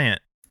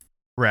giant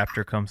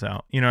raptor comes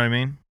out. You know what I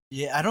mean?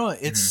 Yeah, I don't.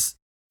 It's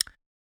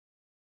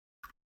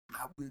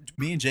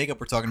me and Jacob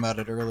were talking about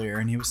it earlier,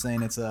 and he was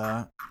saying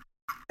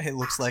it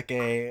looks like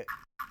a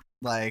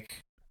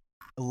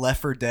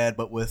Left 4 Dead,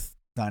 but with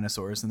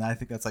dinosaurs, and I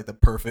think that's like the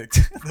perfect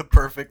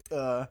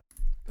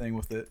thing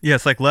with it. Yeah,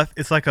 it's like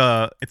It's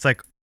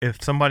like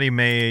if somebody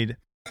made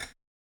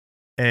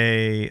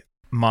a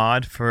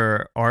mod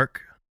for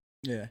Ark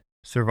Yeah,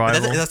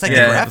 Survival. that's like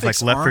Yeah. the It's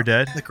graphics. like Left 4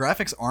 Dead. The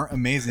graphics aren't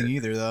amazing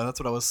either, though. That's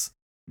what I was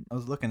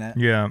looking at.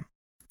 Yeah,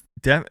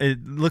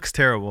 it looks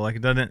terrible. Like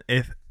it doesn't.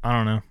 If I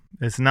don't know,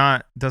 it's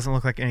not. Doesn't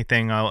look like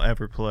anything I'll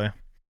ever play.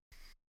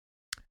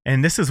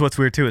 And this is what's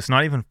weird too. It's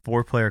not even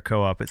 4-player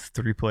co-op. It's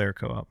 3-player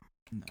co-op.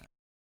 No.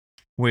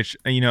 Which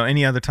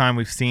any other time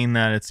we've seen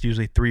that it's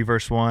usually 3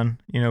 versus 1.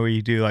 Where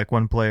you do like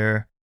 1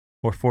 player,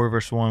 or 4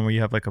 versus 1, where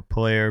you have like a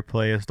player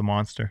play as the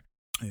monster.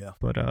 Yeah.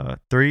 But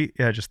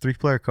just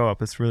 3-player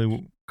co-op. It's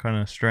really kind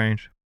of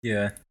strange.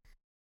 Yeah.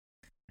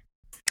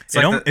 It's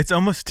It's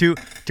almost too.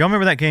 Do y'all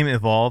remember that game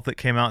Evolve that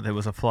came out that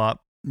was a flop?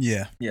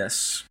 Yeah.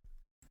 yes.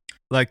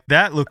 Like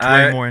that looked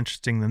way more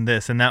interesting than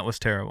this, and that was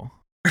terrible.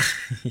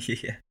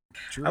 Yeah.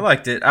 True. I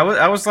liked it.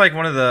 I was like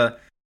one of the.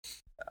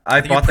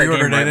 I think bought you that game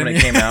pre-ordered right it, when it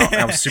didn't came you? out,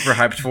 and I was super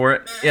hyped for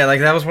it. Yeah, like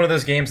that was one of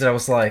those games that I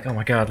was like, oh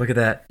my god, look at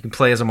that! You can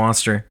play as a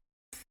monster.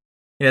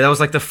 Yeah, that was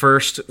like the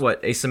first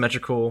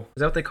asymmetrical.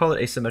 Is that what they call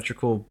it?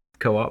 Asymmetrical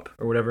co-op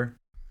or whatever,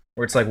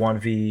 where it's like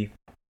 1v4.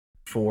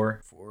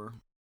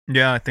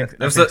 Yeah, I think That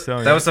was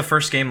that was the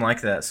first game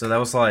like that. So that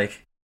was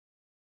like,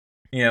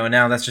 and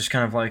now that's just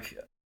kind of like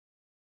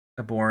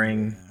a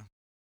boring.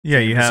 Yeah,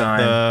 you have design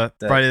the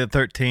that- Friday the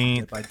 13th,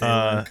 Dead by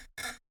Daylight.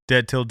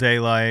 Dead Till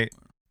Daylight,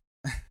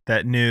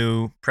 that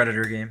new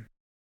Predator game.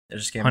 It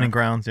just came Hunting out.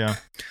 Grounds. Yeah,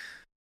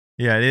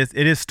 yeah, it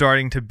is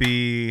starting to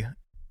be.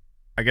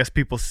 I guess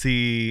people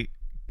see,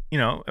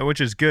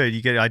 which is good.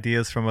 You get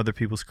ideas from other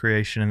people's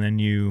creation, and then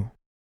you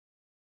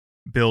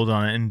build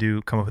on it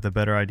and come up with a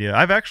better idea.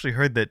 I've actually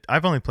heard that.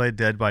 I've only played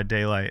Dead by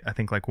Daylight, I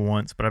think, like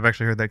once, but I've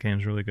actually heard that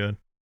game's really good.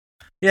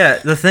 Yeah,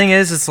 the thing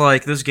is, it's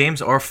like those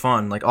games are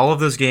fun. Like all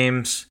of those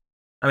games.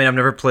 I mean, I've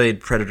never played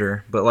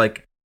Predator, but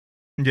like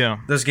Yeah,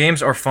 those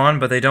games are fun,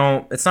 but they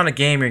don't. It's not a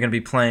game you're going to be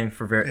playing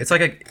for very. It's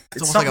like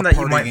it's almost something like a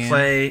that you party might game.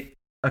 play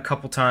a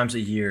couple times a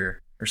year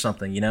or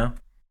something. You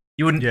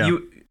wouldn't. Yeah.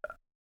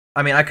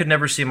 I mean, I could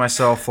never see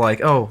myself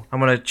like, oh, I'm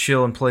gonna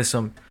chill and play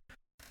some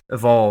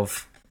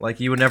Evolve. Like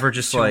you would never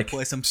just She'll like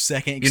play some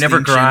second. you never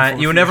Extinction grind.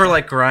 for You would free. never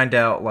like grind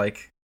out like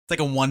It's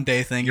like a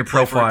 1-day thing. your You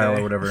play for a profile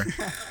day. or whatever.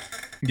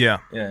 yeah.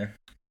 Yeah.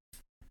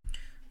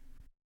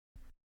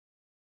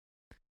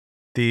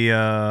 The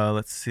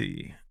let's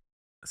see.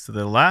 So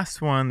the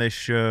last one they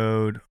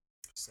showed,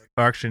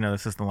 or actually no,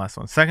 this isn't the last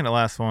one. Second to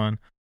last one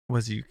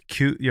was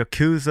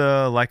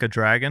Yakuza Like a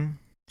Dragon.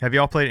 Have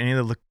y'all played any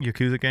of the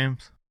Yakuza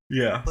games? I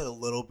Yeah. played a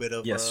little bit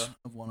of Yes.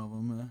 of one of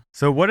them.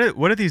 So what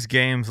are these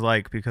games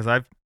like? Because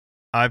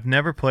I've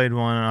never played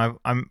one.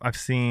 And I've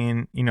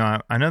seen,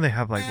 I know they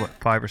have like what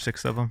 5 or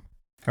 6 of them,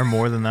 or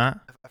more than that.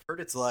 I've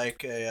heard it's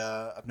like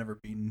I've never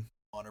been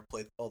on or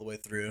played all the way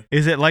through.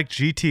 Is it like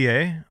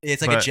GTA?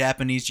 It's like a But-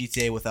 Japanese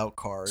GTA without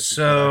cars. is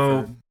what I've So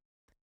heard.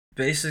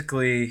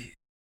 basically,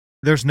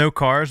 There's no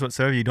cars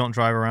whatsoever. You don't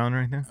drive around or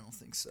anything. I don't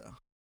think so.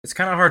 it's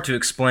kind of hard to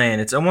explain.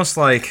 It's almost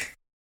like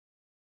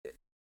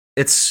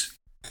it's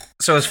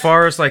so as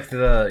far as like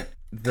the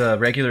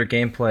regular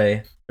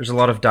gameplay, there's a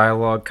lot of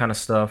dialogue kind of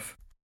stuff.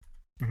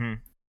 Mm-hmm.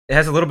 It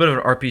has a little bit of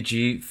an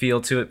RPG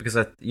feel to it because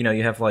you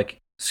have like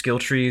skill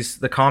trees.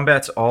 The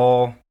combat's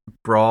all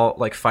brawl,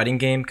 like fighting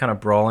game kind of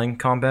brawling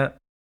combat.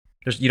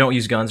 You don't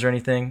use guns or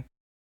anything.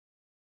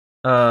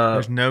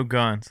 There's no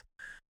guns.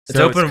 it's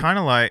So open- it's kind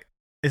of like,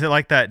 is it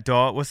like that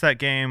dog? What's that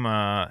game?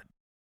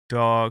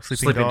 Sleeping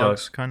Sleeping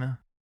Dogs, Dogs. kind of.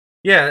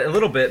 Yeah, a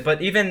little bit,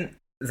 but even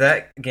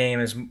that game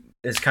is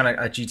kind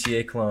of a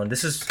GTA clone.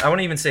 I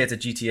wouldn't even say it's a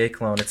GTA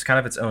clone. It's kind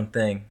of its own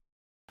thing.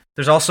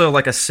 There's also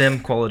like a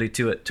sim quality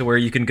to it, to where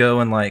you can go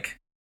and like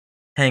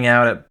hang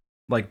out at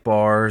like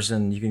bars,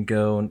 and you can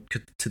go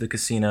to the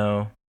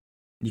casino.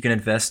 You can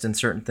invest in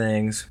certain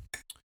things,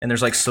 and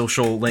there's like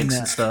social links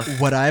and stuff.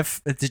 What have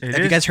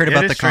you guys heard It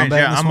about is the strange. combat?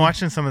 in Yeah, this I'm one?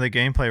 watching some of the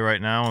gameplay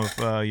right now of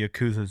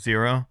Yakuza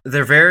 0.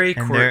 They're very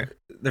And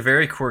they're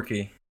very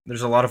quirky.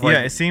 There's a lot of like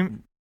Yeah, it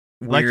seemed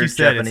weird like you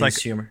said, Japanese it's like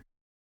humor.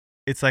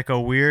 it's like a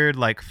weird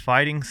like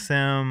fighting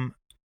sim,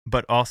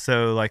 but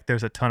also like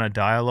there's a ton of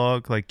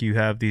dialogue. Like you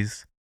have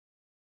these.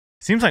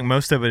 Seems like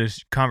most of it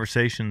is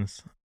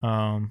conversations.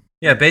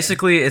 Yeah,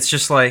 basically it's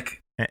just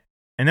like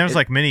And there's It-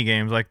 like mini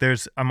games. Like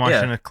I'm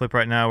watching a clip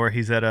right now where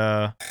he's at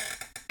a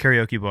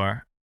karaoke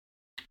bar.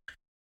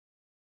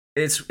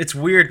 it's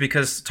weird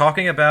because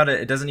talking about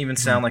it doesn't even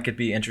sound like it'd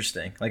be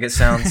interesting. Like it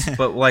sounds,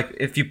 but like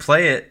if you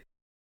play it,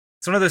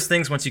 it's one of those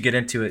things. Once you get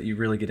into it, you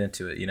really get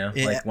into it. Yeah,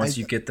 Like once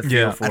you get the feel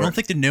Yeah. for I it. don't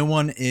think the new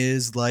one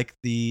is like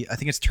I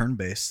think it's turn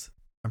based.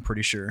 I'm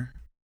pretty sure.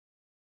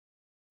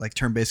 like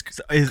turn-based.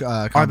 So are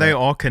they combat.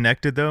 all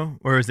connected though,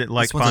 or is it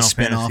like This one's a Final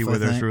spin-off, Fantasy I where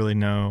there's think. really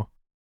no?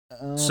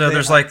 So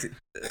there's like They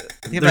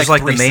have there's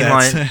like the 3 main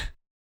sets. line.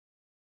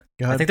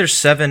 Go I ahead. think there's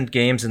 7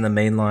 games in the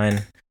main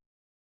line.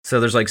 So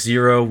there's like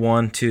 0,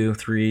 1, 2,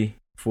 3,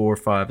 4,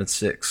 5, and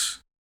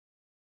 6.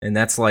 And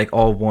that's like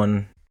all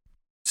one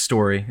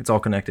story. It's all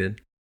connected.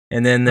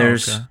 And then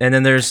there's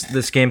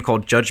this game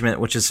called Judgment,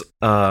 which is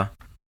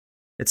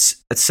it's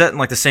set in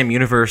like the same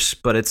universe,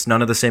 but it's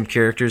none of the same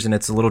characters, and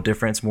it's a little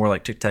different. It's more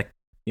like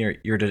you're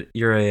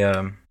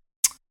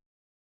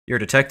a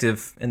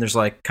detective, and there's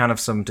like kind of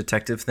some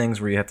detective things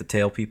where you have to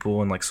tail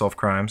people and like solve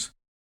crimes.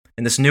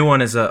 And this new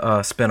one is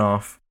a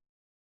spin-off,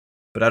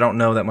 but I don't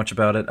know that much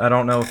about it. I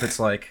don't know if it's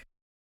like,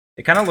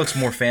 it kind of looks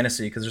more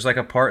fantasy because there's like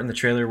a part in the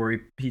trailer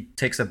where he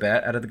takes a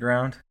bat out of the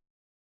ground.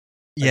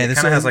 Like, Yeah, it this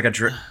kind of has one- like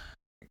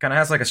kind of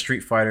has like a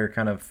Street Fighter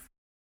kind of,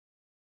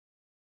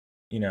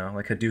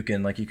 like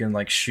Hadouken, like you can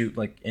like shoot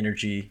like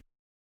energy.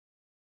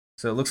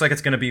 So it looks like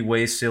it's gonna be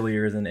way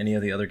sillier than any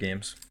of the other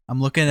games. I'm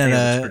looking I think it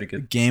at looks a pretty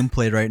good.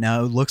 gameplay right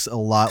now. It looks a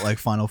lot like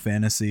Final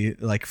Fantasy,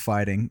 like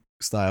fighting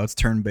style. It's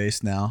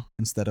turn-based now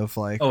instead of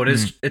like. Oh, it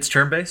is. It's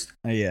turn-based.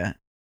 Yeah.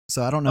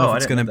 So I don't know Oh, if I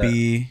it's didn't gonna know that.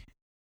 be.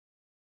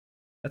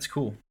 That's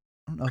cool.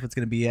 I don't know if it's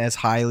gonna be as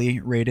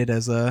highly rated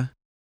as a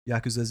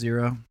Yakuza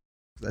 0.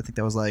 I think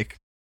that was like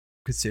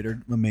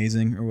considered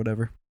amazing or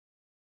whatever.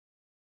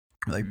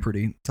 Like Mhm.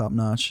 pretty top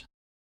notch.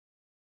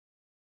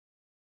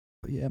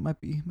 But yeah, it might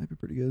be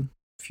pretty good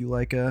if you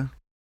like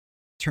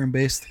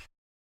turn-based,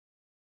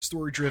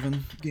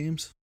 story-driven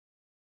games.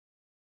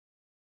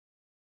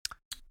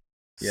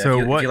 Yeah.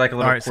 So if what? you like a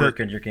little all right, quirk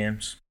in your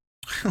games?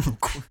 Little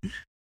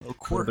A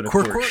quirk, little bit of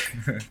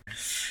quirk.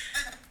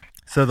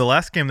 So the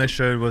last game they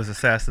showed was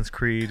Assassin's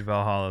Creed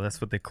Valhalla. That's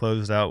what they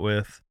closed out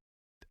with.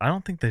 I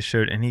don't think they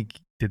showed any.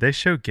 Did they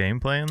show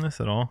gameplay in this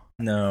at all?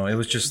 No, it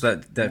was just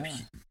that Yeah.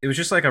 it was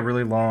just like a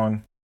really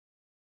long.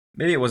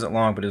 Maybe it wasn't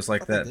long, but it was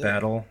like I thought they that did.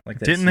 battle. Like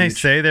that. Didn't they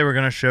huge- say they were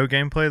gonna show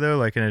gameplay though,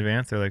 like in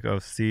advance? They're like, oh,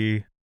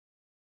 see,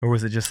 or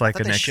was it just like I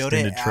thought an they showed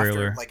it extended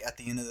trailer? after, like at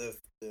the end of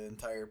the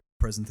entire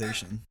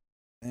presentation.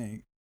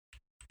 Dang.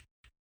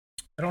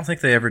 I don't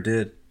think they ever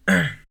did.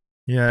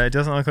 Yeah, it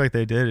doesn't look like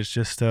they did. It's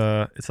just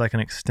it's like an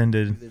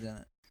extended They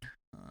didn't.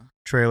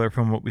 trailer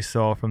from what we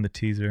saw from the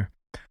teaser.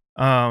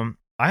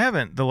 I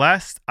haven't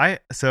I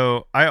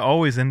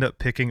always end up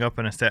picking up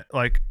I think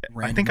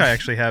Randomly. I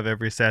actually have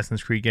every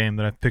Assassin's Creed game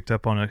that I've picked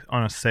up on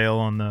a sale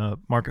on the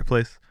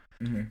marketplace.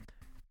 Mm-hmm.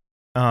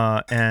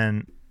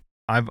 And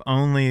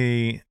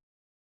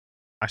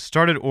I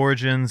started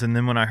Origins, and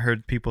then when I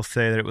heard people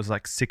say that it was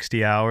like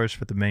 60 hours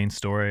for the main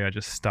story, I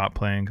just stopped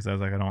playing because I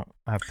was like, I don't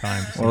have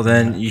time. To Well,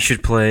 then you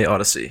should play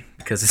Odyssey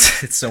because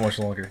it's so much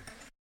longer.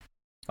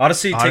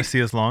 Odyssey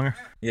is longer.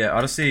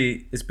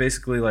 Odyssey is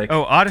basically like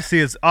Oh, Odyssey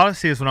is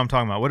what I'm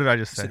talking about. What did I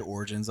just You say? said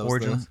Origins. That was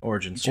Origins.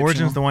 Origins. Egyptian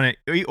Origins one?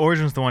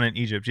 Origins the one in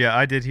Egypt. Yeah,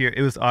 I did hear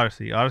it was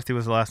Odyssey. Odyssey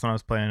was the last one I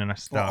was playing, and I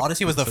stopped. Well,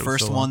 Odyssey was the because it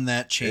first so long. one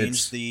that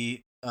changed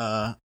It's-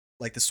 the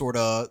like the sort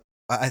of.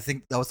 I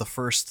think that was the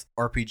first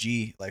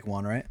RPG like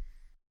one, right?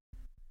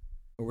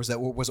 Or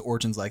was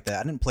Origins like that?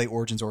 I didn't play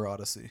Origins or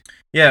Odyssey.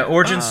 Yeah,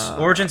 Origins.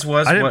 Origins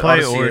was. I didn't what play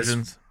Odyssey is.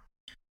 Origins.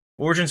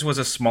 Origins was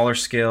a smaller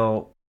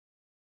scale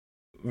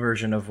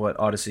version of what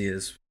Odyssey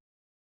is.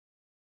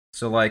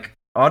 So like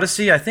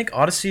Odyssey, I think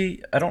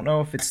Odyssey, I don't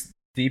know if it's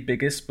the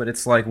biggest, but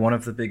it's like one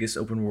of the biggest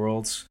open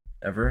worlds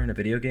ever in a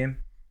video game.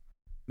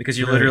 Because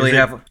you Really? literally Is it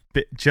have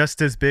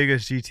Just as big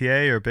as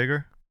GTA or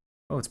bigger?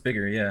 Oh, it's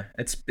bigger, yeah.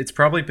 It's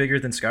probably bigger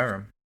than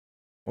Skyrim.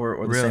 Or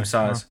the Really? same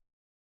size.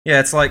 Yeah,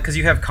 it's like cuz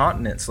you have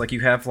continents, like you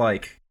have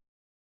like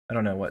I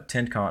don't know, what,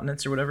 10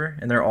 continents or whatever,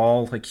 and they're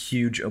all like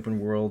huge open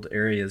world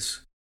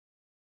areas.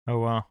 Oh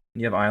wow.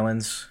 You have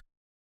islands.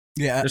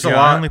 Yeah, There's Yeah, a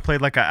lot. I only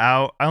played like an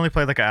hour. I only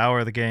played like an hour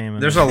of the game.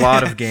 And There's then- a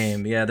lot of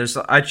game. Yeah,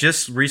 I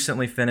just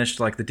recently finished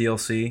like the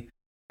DLC,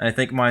 and I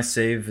think my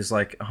save is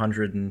like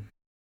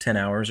 110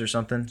 hours or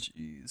something.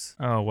 jeez.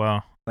 Oh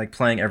wow. Like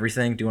playing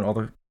everything, doing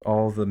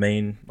all the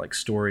main like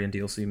story and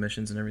DLC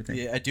missions and everything.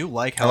 Yeah, I do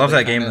like I how love they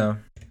that game kinda-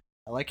 though.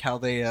 I like how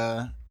they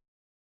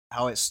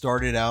how it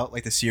started out,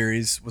 like the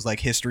series was like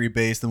history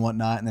based and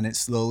whatnot, and then it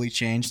slowly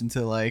changed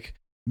into like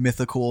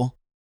mythical.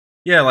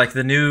 Yeah, like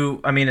the new.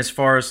 I mean, as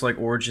far as like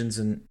Origins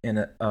and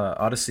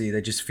Odyssey,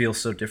 they just feel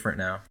so different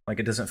now. Like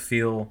it doesn't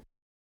feel.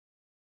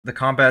 The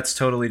combat's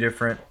totally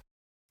different.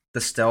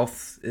 The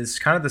stealth is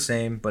kind of the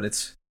same, but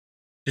it's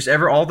just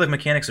all the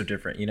mechanics are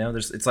different. You know,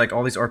 it's like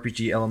all these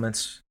RPG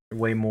elements are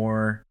way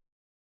more.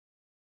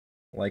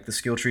 Like the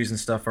skill trees and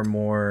stuff are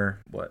more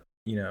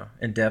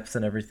in depth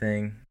and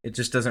everything. It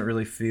just doesn't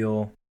really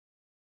feel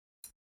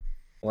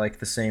like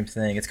the same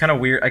thing. It's kind of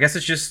weird. I guess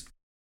it's just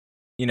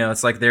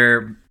it's like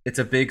it's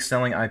a big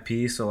selling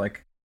IP, so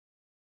like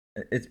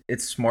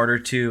it's smarter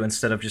to,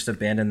 instead of just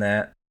abandon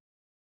that,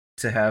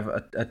 to have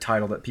a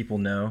title that people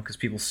know, because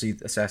people see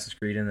Assassin's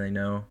Creed and they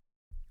know,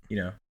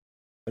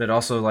 but it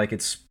also like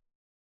it's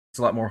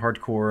a lot more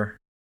hardcore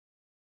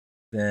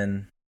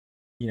than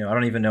I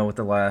don't even know what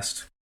the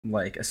last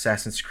like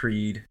Assassin's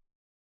Creed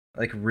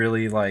like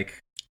really like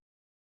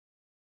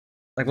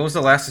Like, what was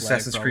the last Flag,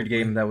 Assassin's Creed probably.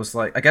 game that was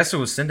like? I guess it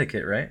was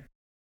Syndicate, right?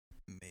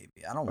 Maybe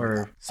I don't.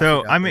 Or-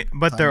 So forgot I mean, the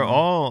but they're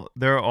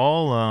timeline.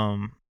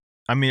 all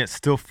I mean, it's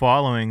still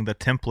following the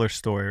Templar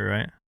story,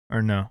 right?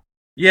 Or no?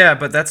 Yeah,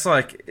 but that's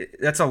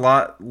a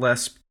lot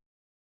less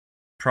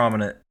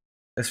prominent.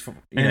 As for,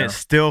 And it's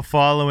still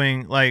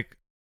following like,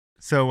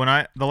 so when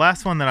the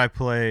last one that I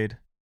played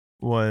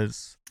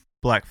was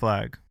Black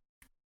Flag,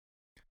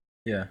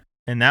 yeah.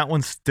 and that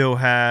one still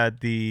had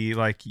the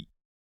like,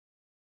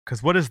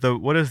 because what is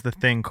the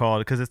thing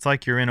called? Because it's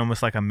like you're in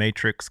almost like a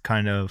Matrix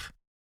kind of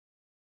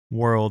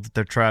world that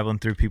they're traveling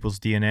through people's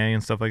DNA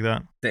and stuff like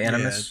that. The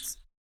Animus.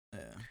 Yeah.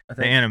 I The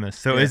think. Animus.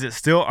 So Yeah. is it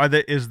still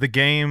is the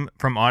game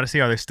from Odyssey?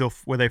 Are they still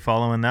were they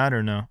following that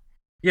or no?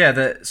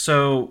 Yeah.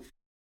 So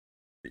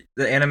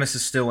the Animus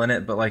is still in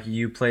it, but like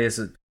you play as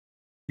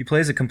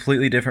a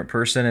completely different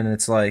person, and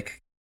it's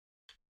like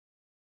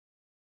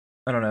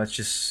I don't know. It's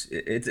just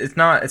it's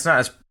not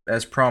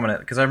as prominent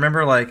because I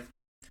remember like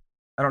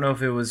I don't know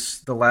if it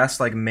was the last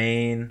like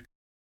main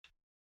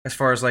as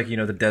far as like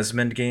the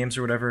Desmond games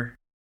or whatever.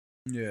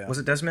 Yeah. Was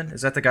it Desmond?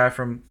 Is that the guy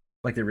from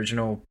like the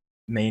original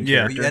main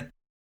Yeah. character?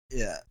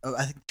 Yeah. Oh,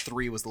 I think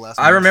 3 was the last.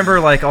 I one. remember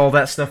like all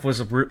that stuff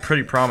was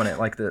pretty prominent.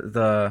 Like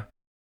the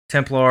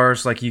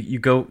Templars, like you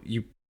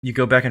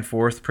go back and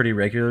forth pretty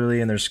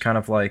regularly, and there's kind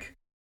of like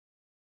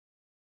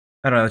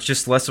I don't know. It's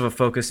just less of a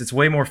focus. It's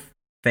way more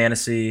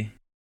fantasy.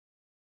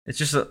 It's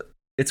just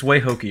it's way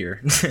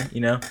hokier,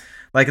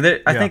 Like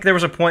I think there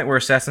was a point where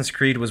Assassin's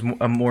Creed was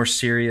a more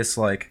serious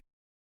like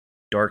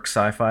dark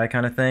sci-fi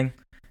kind of thing,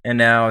 and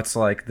now it's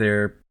like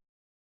there's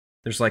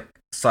like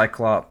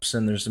Cyclops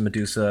and there's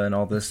Medusa and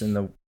all this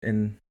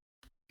in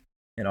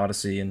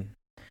Odyssey, and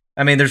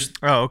I mean there's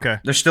Okay.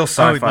 still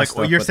sci-fi like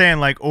stuff. you're but- saying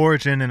like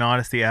Origin and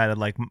Odyssey added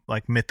like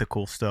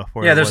mythical stuff.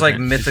 Where yeah, it there's like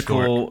wasn't mythical,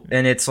 historic.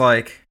 and it's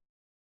like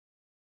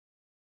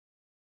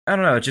I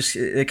don't know.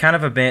 It kind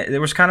of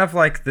there was kind of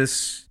like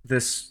this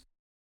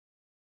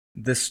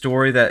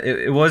story that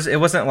it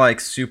wasn't like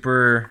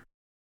super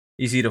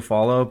easy to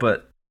follow,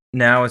 but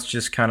now it's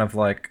just kind of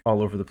like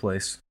all over the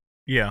place.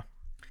 Yeah.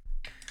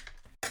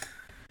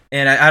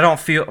 And I don't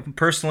feel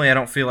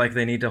like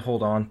they need to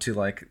hold on to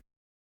like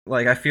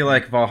I feel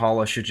like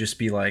Valhalla should just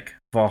be like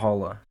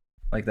Valhalla,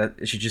 like that.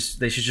 They should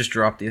just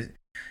drop the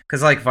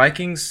because like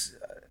Vikings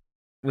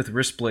with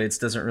wrist blades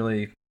doesn't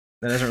really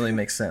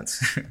make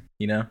sense,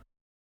 A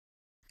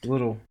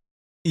little.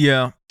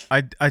 Yeah.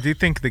 I do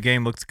think the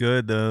game looks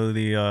good though.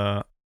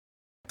 The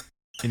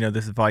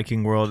this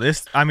Viking world.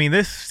 This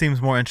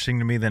seems more interesting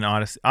to me than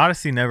Odyssey.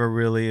 Odyssey never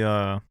really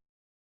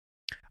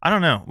I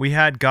don't know. We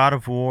had God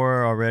of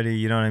War already,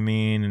 you know what I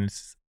mean? And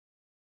it's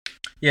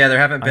Yeah, there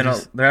haven't I been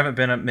there haven't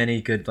been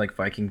many good like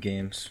Viking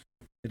games.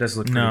 It does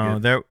look pretty no,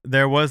 good.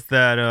 there was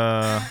that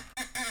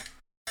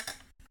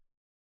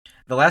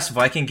The last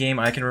Viking game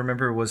I can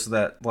remember was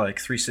that like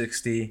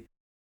 360.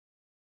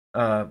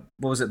 What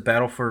was it?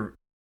 Battle for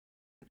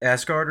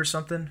Asgard or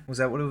something? Was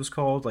that what it was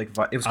called? Like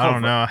it was called. I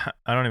don't know.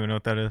 I don't even know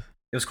what that is.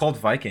 It was called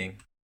Viking,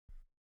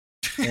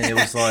 and it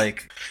was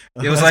like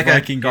Oh, it was that's like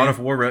Viking a God game. of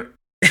War.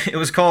 It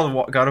was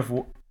called God of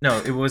War. No,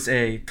 it was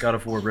a God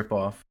of War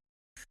ripoff.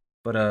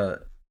 But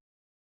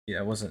yeah,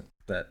 it wasn't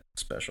that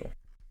special.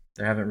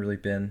 There haven't really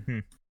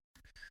been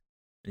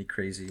any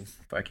crazy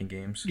Viking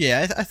games.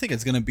 Yeah, I think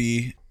it's gonna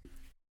be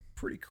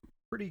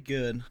pretty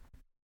good.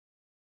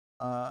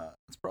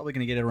 It's probably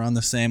gonna get it around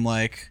the same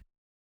like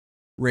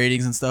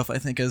ratings and stuff. I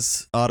think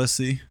as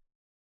Odyssey.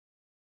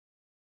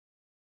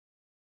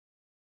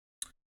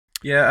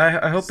 Yeah,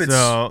 I hope it's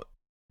So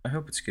I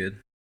hope it's good.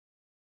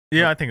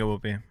 yeah, I think it will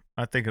be.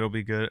 I think it'll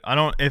be good. I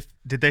don't.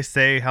 Did they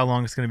say how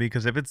long it's gonna be?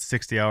 Because if it's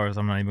 60 hours,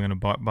 I'm not even gonna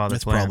bother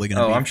It's playing. probably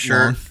gonna be. I'm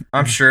sure. long.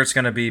 I'm sure it's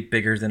gonna be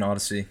bigger than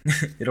Odyssey.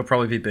 It'll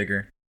probably be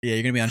bigger. Yeah,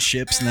 you're gonna be on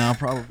ships now,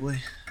 probably.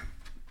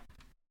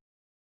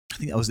 I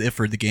think that was it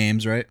for the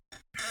games, right?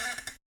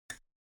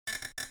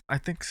 I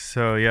think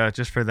so. Yeah,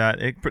 just for that,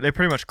 they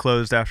pretty much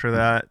closed after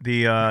that.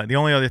 The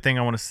only other thing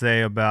I want to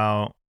say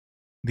about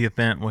the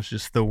event was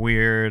just the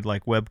weird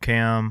like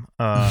webcam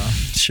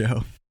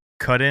Show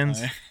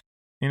cut-ins.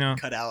 You know,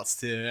 cutouts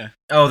too. Yeah.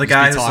 Oh, the Just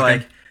guy be who's talking.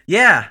 like,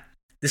 yeah,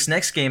 this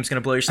next game's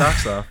gonna blow your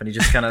socks off, and he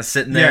just kind of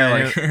sitting there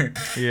Yeah, like,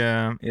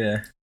 yeah,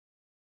 yeah.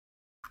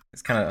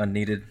 It's kind of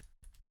unneeded.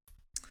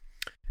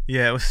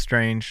 yeah. It was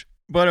strange,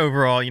 but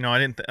overall, I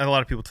didn't. A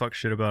lot of people talk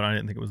shit about it. I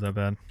didn't think it was that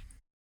bad.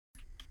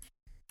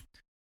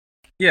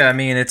 Yeah, I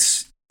mean,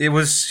 it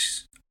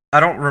was. I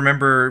don't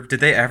remember. Did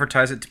they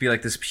advertise it to be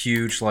like this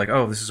huge, like,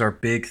 oh, this is our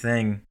big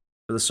thing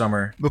for the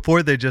summer?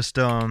 Before they just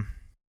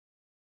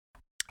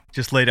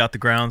laid out the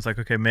grounds, like,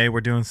 okay, May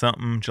we're doing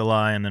something,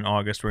 July, and then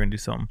August we're gonna do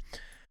something.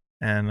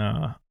 And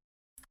I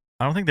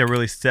don't think they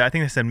really said. I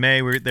think they said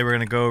May they were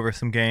gonna go over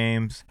some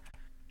games.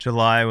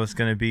 July was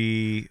gonna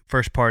be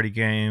first party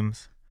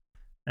games,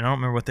 and I don't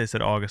remember what they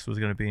said August was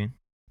gonna be.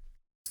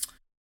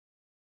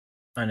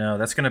 I know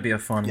that's gonna be a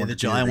fun Yeah, one. the to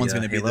do, July one's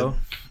gonna be Halo.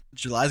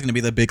 July's gonna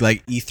be the big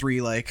like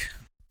E3 like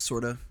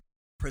sort of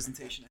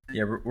presentation. I think.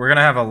 Yeah, we're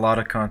gonna have a lot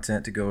of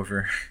content to go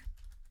over.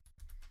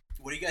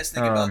 What do you guys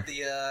think about the?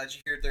 Did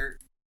you hear they're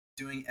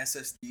doing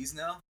SSDs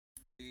now?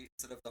 SSD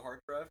instead of the hard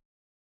drive.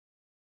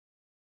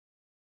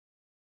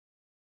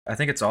 I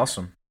think it's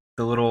awesome.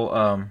 The little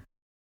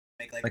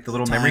Make like the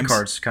little memory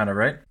cards, kind of,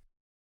 right?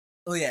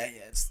 Oh yeah,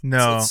 it's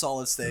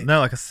solid state. No,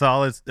 like a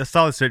solid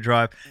state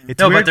drive. It's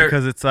No, but weird they're-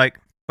 because it's like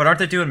But aren't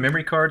they doing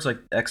memory cards like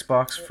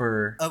Xbox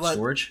for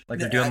storage? Like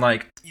they're doing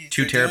like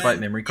 2 terabyte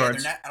memory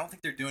cards. I don't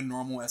think they're doing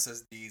normal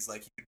SSDs.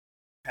 Like you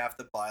have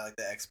to buy like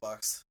the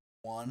Xbox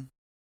One.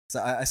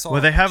 So I saw.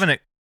 well, they have an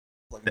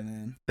plugging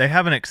in. they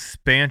have an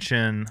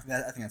expansion.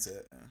 I think that's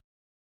it.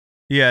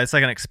 Yeah, it's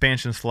like an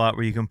expansion slot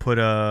where you can put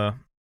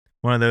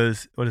one of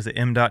those, what is it,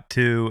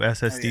 M.2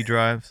 SSD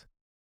drives.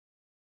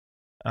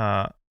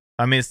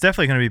 I mean, it's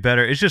definitely going to be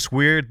better. It's just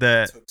weird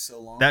that It took so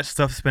long. that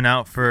stuff's been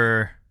out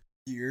for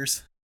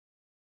years.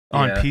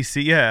 on Yeah.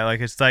 PC. Yeah,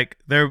 like it's like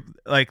they're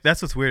like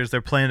that's what's weird is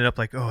they're playing it up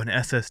like, oh, an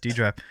SSD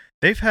drive.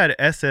 They've had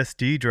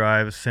SSD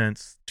drives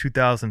since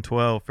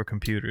 2012 for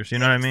computers. You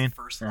know what I It's the mean?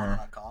 First one on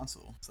a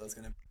console, so it's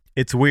gonna.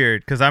 It's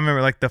weird because I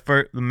remember like the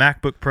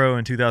MacBook Pro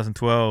in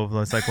 2012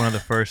 was like one of the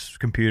first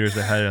computers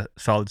that had a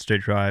solid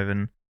state drive,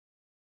 and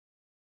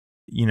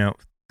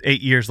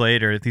 8 years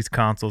later, these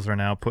consoles are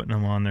now putting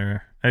them on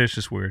there. It's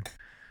just weird.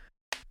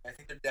 I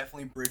think they're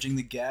definitely bridging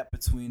the gap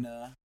between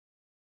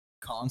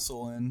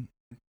console and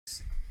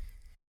PC.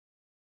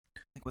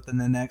 I think within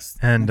the next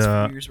few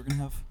years we're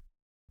gonna have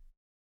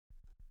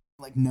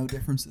like no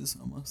differences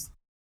almost.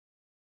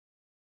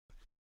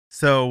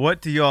 So,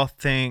 what do y'all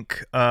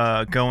think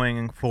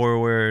going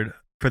forward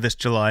for this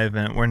July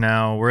event?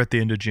 We're at the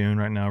end of June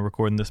right now,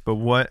 recording this. But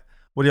what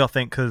do y'all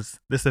think? Because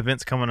this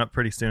event's coming up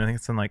pretty soon. I think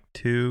it's in like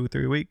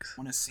 2-3 weeks.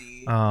 Want to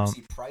see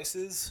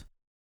prices.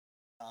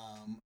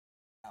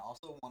 I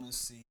also want to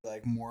see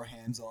like more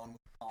hands-on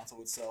with the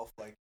console itself,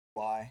 like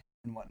why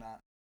and whatnot.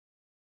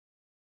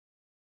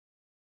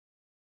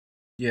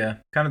 Yeah,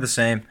 kind of the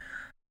same.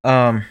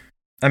 I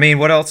mean,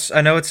 what else?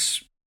 I know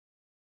it's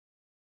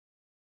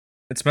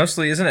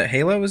mostly, isn't it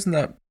Halo? Isn't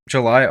that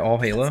July all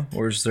Halo,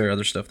 or is there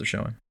other stuff they're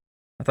showing?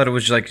 I thought it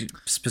was like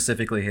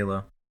specifically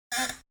Halo.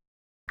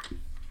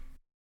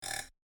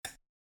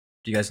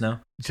 Do you guys know?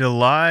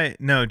 July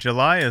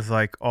is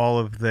like all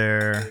of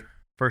their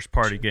first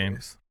party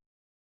games.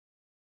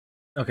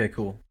 Okay,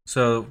 cool.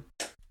 So,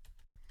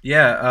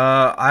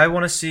 yeah, I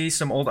want to see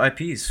some old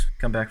IPs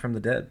come back from the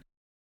dead.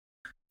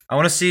 I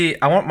want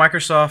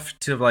Microsoft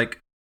to like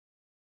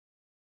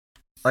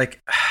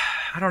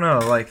I don't know,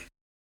 like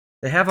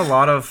they have a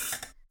lot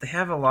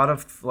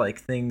of like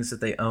things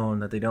that they own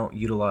that they don't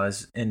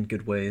utilize in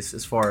good ways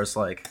as far as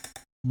like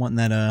Want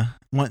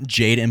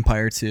Jade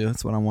Empire 2.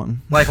 That's what I want.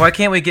 like why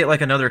can't we get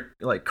like another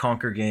like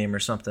Conquer game or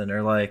something,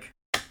 or like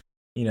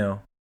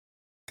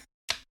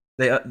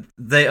they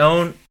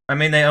own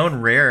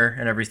Rare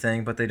and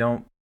everything, but they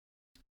don't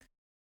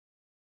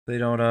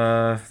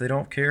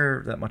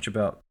care that much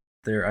about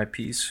their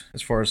IPs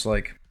as far as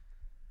like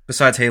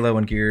besides Halo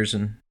and Gears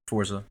and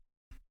Forza.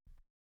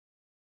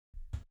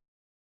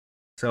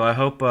 So I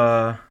hope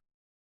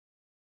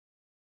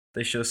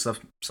they show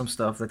some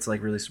stuff that's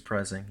like really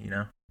surprising,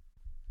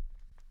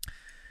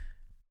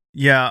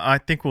 Yeah, I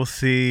think we'll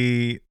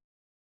see.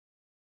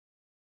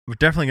 We're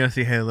definitely gonna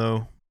see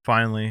Halo.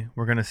 Finally,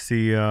 we're gonna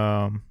see.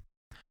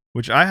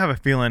 Which I have a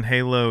feeling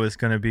Halo is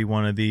gonna be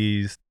one of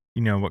these.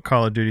 What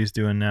Call of Duty's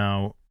doing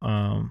now.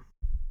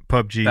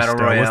 PUBG Battle stuff.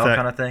 Royale What's that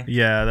kind of thing.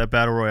 Yeah, that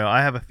battle royale.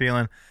 I have a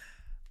feeling.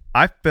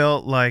 I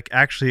felt like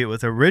actually it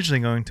was originally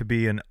going to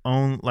be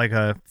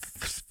a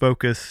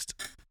focused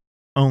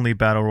only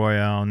battle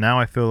royale. Now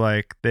I feel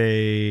like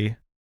they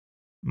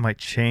might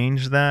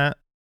change that,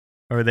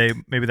 or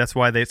maybe that's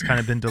why it's kind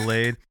of been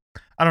delayed.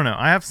 I don't know.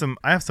 I have some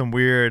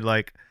weird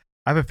I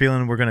have a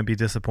feeling we're going to be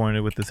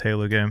disappointed with this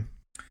Halo game.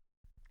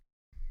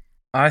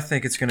 I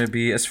think it's going to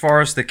be, as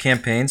far as the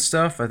campaign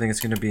stuff, I think it's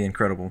going to be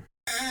incredible.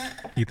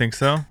 You think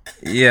so?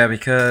 Yeah,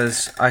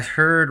 because I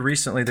heard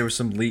recently there were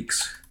some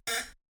leaks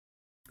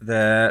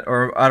I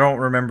don't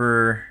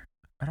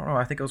know,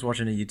 I think I was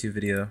watching a YouTube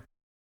video,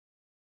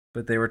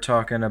 but they were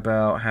talking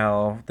about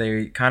how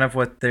they kind of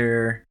what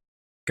they're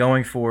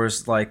going for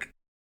is like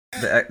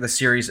the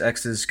Series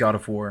X's God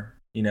of War,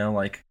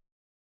 like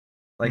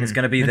it's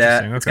going to be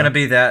that, Okay. it's going to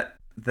be that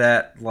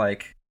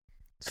like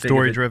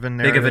Story driven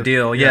big of a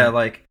deal. Yeah,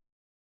 like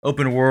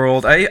open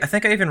world. I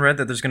think I even read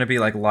that there's going to be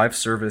like live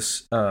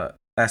service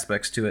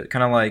aspects to it,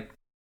 kind of like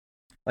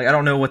I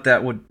don't know what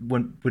that would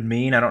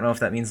mean. I don't know if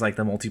that means like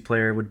the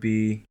multiplayer would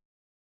be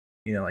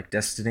like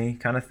Destiny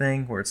kind of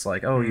thing, where it's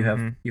like, oh, you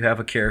have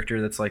a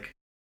character that's like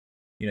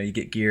you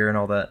get gear and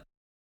all that.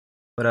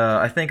 But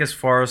I think as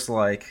far as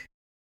like,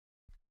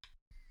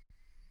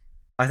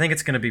 I think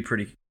it's going to be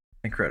pretty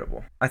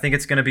incredible. I think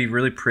it's going to be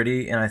really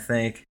pretty, and I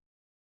think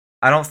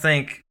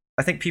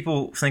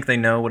people think they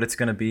know what it's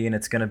going to be, and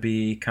it's going to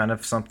be kind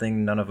of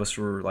something none of us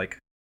were like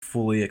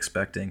fully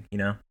expecting,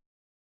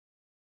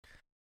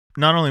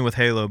 Not only with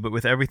Halo, but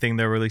with everything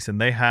they're releasing,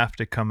 they have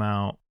to come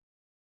out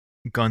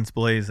guns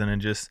blazing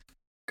and just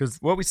because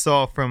what we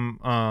saw from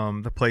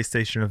the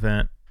PlayStation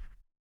event,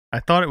 I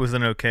thought it was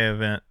an okay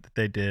event that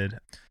they did,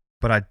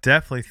 but I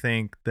definitely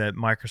think that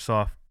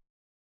Microsoft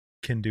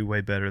can do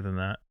way better than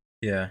that.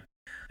 Yeah.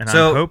 And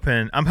So-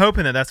 I'm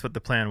hoping that that's what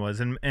the plan was.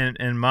 And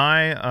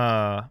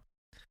my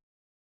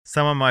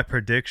some of my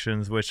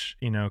predictions, which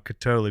could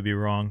totally be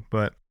wrong,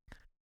 but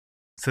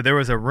so there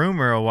was a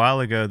rumor a while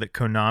ago that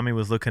Konami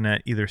was looking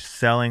at either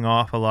selling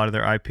off a lot of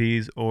their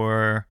IPs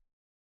or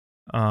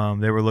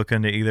they were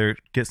looking to either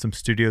get some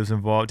studios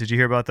involved. Did you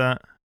hear about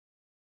that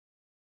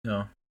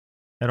No,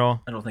 at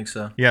all? I don't think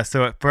so. Yeah.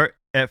 So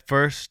at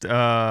first,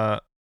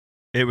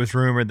 it was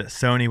rumored that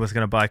Sony was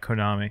going to buy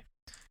Konami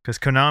because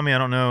Konami, I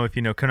don't know if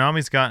you know,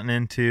 Konami's gotten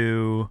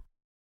into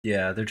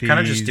Yeah, they're kind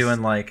of just These-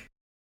 doing like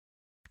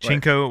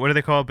Chinko. What are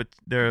they called? But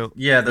they're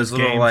those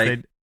little games,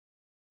 like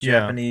yeah.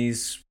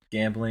 Japanese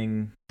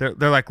gambling. They're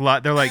like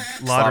lottery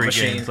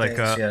machine games, like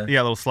things,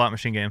 yeah. little slot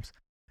machine games.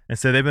 And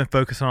so they've been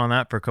focusing on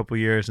that for a couple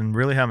years and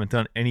really haven't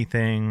done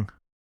anything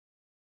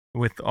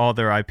with all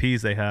their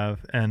IPs they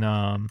have. And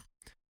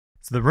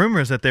so the rumor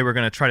is that they were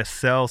going to try to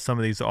sell some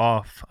of these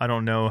off. I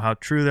don't know how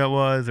true that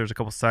was. There's a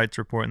couple sites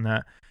reporting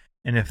that.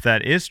 And if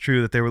that is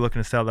true, that they were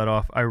looking to sell that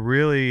off, I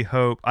really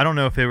hope. I don't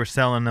know if they were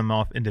selling them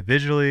off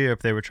individually or if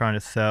they were trying to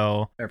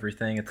sell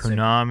Everything at the same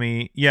time.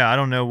 Konami. Yeah, I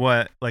don't know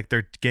what, like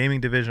their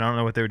gaming division, I don't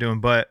know what they were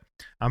doing, but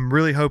I'm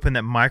really hoping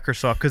that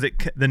Microsoft, because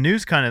the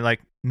news kind of like,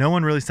 no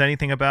one really said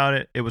anything about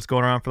it. It was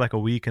going around for like a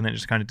week and then it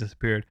just kind of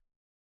disappeared.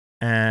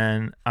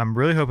 And I'm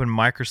really hoping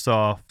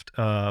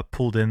Microsoft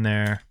pulled in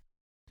there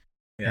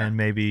Yeah. and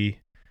maybe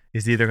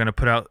is either going to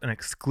put out an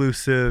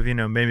exclusive,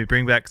 maybe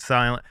bring back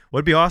Silent.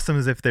 What'd be awesome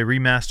is if they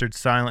remastered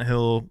Silent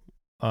Hill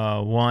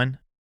 1.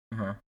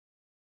 Uh-huh.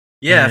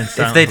 Yeah, then if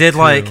Silent they Hill did 2.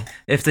 like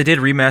if they did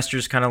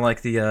remasters, kind of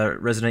like the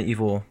Resident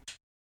Evil.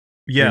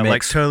 Yeah, remakes.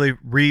 like totally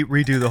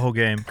redo the whole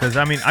game. Because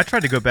I mean, I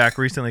tried to go back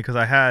recently because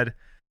I had,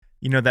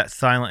 that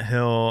Silent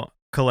Hill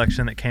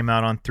collection that came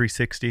out on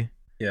 360.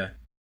 Yeah.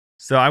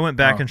 So I went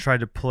back Oh. and tried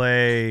to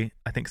play,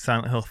 I think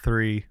Silent Hill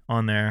 3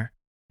 on there,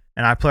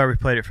 and I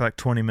replayed it for like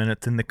 20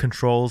 minutes, and the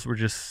controls were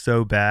just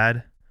so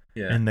bad.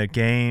 Yeah. And the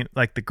game,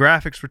 like the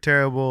graphics were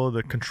terrible.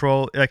 The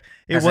control, like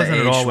it Hasn't wasn't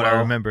at all aged what I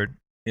well. remembered.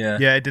 Yeah.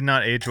 Yeah, it did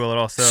not age well at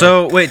all.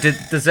 So wait,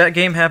 does that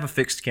game have a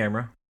fixed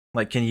camera?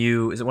 Like,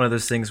 is it one of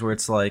those things where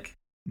it's like,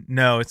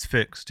 no, it's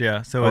fixed.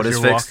 Yeah. So Oh, as it is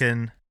you're fixed?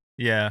 walking,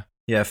 yeah,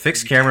 yeah,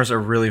 fixed cameras are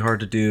really hard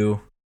to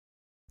do.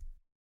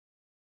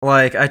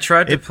 Like, I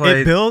tried to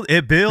play.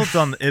 it builds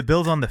on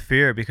the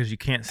fear because you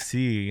can't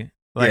see.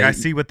 Like Yeah, I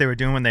see what they were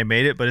doing when they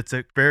made it, but it's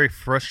very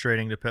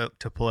frustrating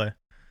to play.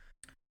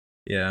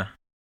 Yeah.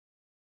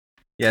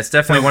 Yeah, it's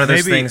definitely So one of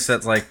those maybe- things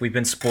that's like we've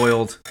been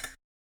spoiled.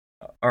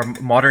 Our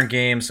modern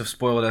games have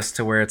spoiled us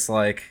to where it's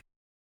like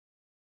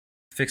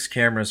fixed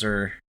cameras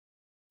are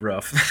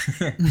rough.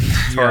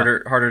 It's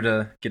harder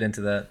to get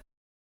into that.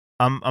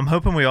 I'm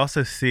hoping we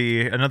also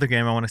see another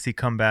game I want to see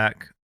come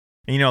back.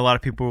 And, a lot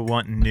of people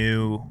want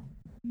new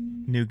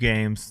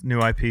games,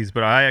 new IPs,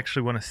 but I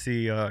actually want to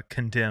see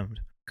Condemned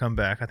come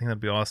back. I think that'd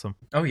be awesome.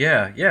 Oh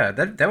yeah, yeah.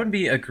 That would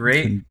be a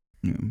great.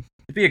 Yeah.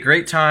 It'd be a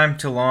great time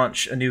to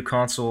launch a new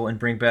console and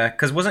bring back,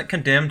 because wasn't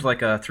Condemned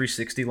like a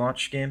 360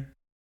 launch game?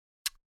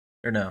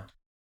 Or no,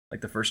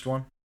 like the first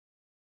one.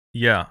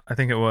 Yeah, I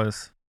think it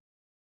was.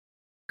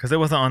 Because it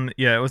wasn't on.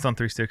 Yeah, it was on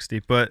 360.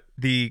 But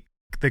the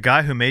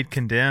guy who made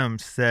Condemned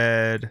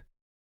said, I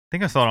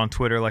think I saw it on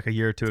Twitter like a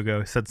year or two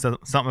ago. Said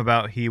something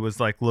about he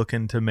was like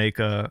looking to make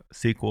a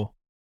sequel.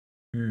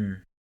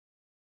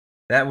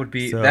 That would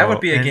be So- a and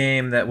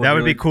game that would That would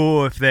really, be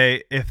cool if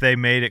they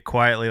made it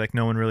quietly, like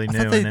no one really I knew,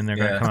 thought they- and then they're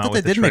gonna yeah. come I out thought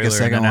with they the did make a trailer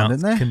and second one,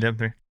 announce didn't they? Condemned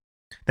 3.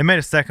 They made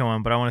a second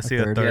one, but I want to see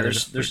a third. third.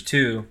 Yeah, there's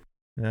two,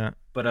 Yeah.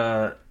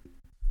 but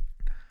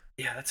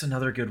yeah, that's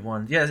another good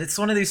one. Yeah, it's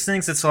one of these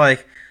things that's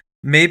like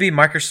maybe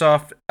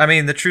Microsoft. I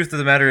mean, the truth of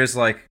the matter is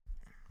like,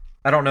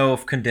 I don't know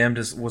if Condemned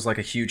was like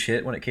a huge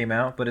hit when it came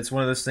out, but it's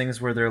one of those things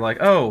where they're like,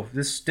 oh,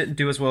 this didn't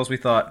do as well as we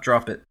thought.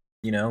 Drop it.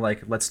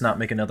 Like let's not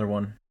make another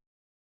one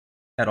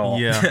at all.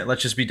 Yeah.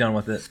 Let's just be done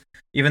with it.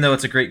 Even though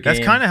it's a great game.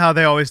 That's kind of how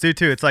they always do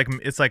too. It's like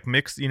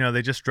Mix.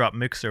 They just dropped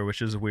Mixer,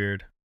 which is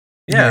weird.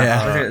 yeah.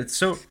 Yeah. It's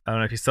so I don't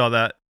know if you saw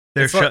that.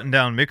 They're It's like- shutting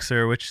down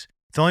Mixer, which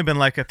it's only been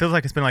like, it feels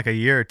like it's been like a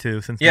year or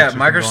two since. yeah.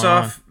 Mixer's been going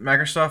on.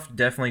 Microsoft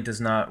definitely does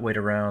not wait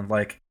around.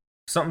 Like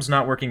something's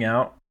not working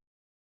out,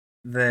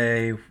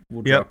 they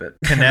will Yep. drop it.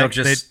 They'll Connect.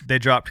 just They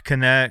dropped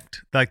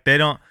Connect. Like they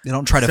don't. They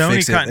don't try to Sony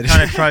fix it. They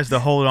kind of just- tries to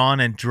hold on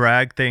and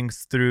drag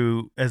things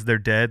through as they're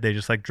dead. They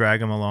just like drag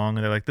them along,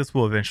 and they're like, this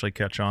will eventually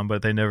catch on,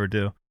 but they never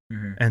do.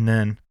 Mhm. And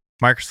then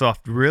Microsoft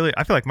really,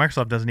 I feel like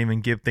Microsoft doesn't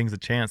even give things a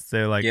chance.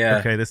 They're like, Yeah.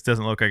 okay, this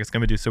doesn't look like it's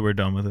gonna do, so we're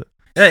done with it.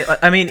 Hey,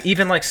 I mean,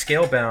 even like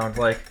Scalebound,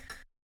 like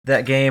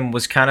that game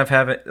was kind of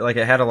having like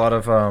it had a lot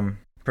of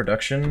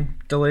production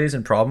delays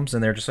and problems,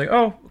 and they're just like,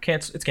 oh,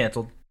 it's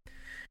canceled.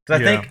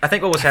 Because Yeah. I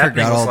think what was I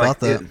happening forgot was all like about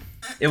that.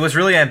 it was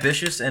really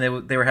ambitious,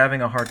 and they were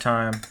having a hard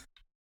time.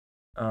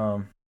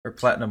 Or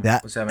Platinum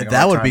That was having a that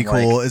hard would time, be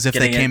cool. like, Is if they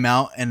getting it came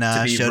out and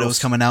to be showed it real was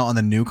coming out on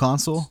the new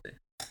console.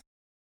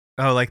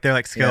 Oh, like they're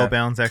like Yeah.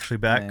 Scalebound's actually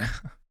back. Yeah.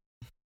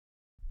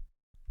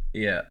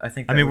 Yeah, I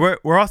think. I that mean, would-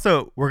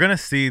 we're gonna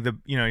see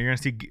you're gonna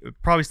see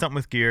probably something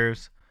with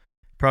Gears,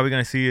 Probably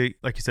going to see,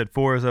 like you said,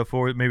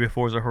 maybe a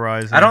Forza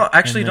Horizon. I don't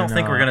And then,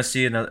 think we're gonna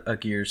see a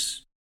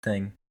Gears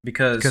thing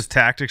because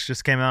Tactics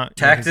just came out.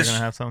 Tactics- They're going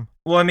to have some.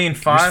 well, I mean,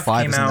 5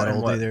 5 came isn't out that in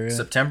old what, either, yeah.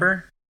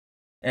 September,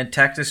 and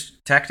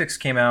Tactics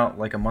came out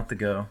like a month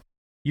ago.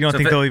 You don't So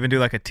think if it- they'll even do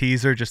like a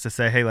teaser just to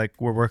say, hey, like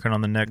we're working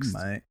on the next?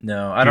 Might.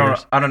 No, I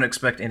Gears. don't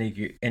expect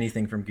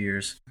anything from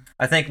Gears.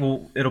 I think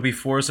it'll be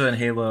Forza and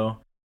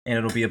Halo, and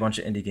it'll be a bunch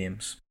of indie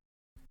games.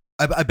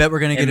 I bet we're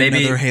gonna get And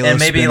maybe- another Halo and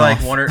maybe, like,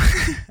 spin-off. one or-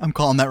 I'm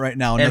calling that right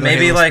now. And another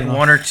maybe Halo like spin-off.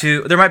 one or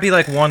two. There might be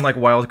like one like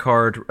wild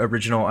card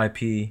original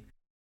IP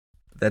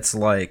that's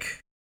like,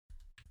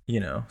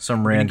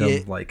 some We're gonna random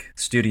get- like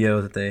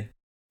studio that they.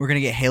 We're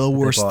gonna get Halo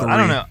Wars bought. 3. I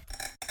don't know.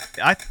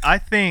 I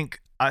think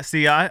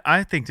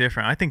I think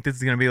different. I think this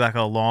is gonna be like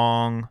a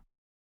long.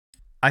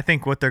 I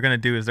think what they're gonna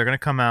do is they're gonna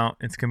come out.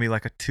 It's gonna be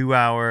like a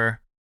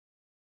 2-hour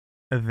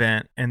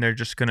event, and they're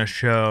just gonna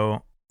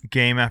show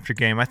game after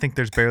game. I think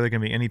there's barely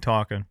gonna be any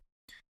talking,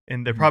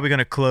 and they're probably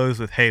gonna close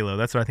with Halo.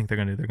 That's what I think they're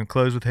gonna do. They're gonna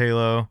close with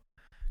Halo,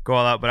 go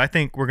all out. But I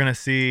think we're gonna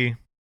see.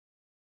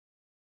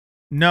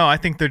 No, I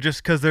think they're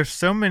just because there's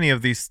so many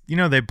of these.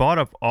 They bought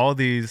up all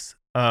these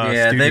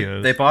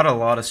studios. they bought a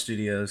lot of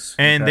studios,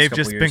 in the And past they've couple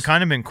just years.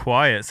 been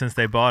quiet since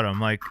they bought them.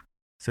 Like,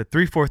 so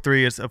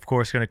 343 is of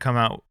course going to come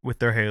out with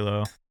their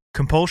Halo.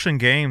 Compulsion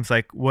Games,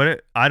 like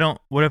what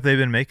have they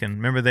been making?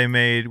 Remember they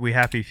made We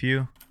Happy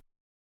Few?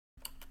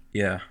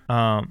 Yeah,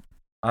 I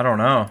don't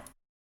know.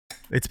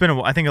 It's been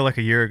I think like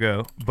a year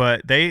ago,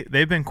 but they've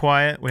been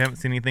quiet. We haven't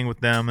seen anything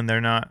with them, and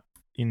they're not.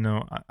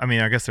 I mean,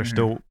 I guess they're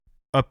still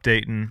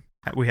updating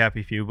We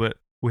Happy Few, but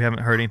we haven't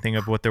heard anything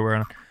of what they were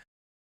on.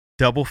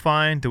 Double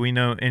Fine, do we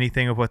know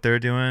anything of what they're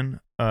doing?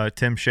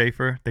 Tim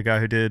Schafer, the guy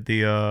who did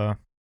the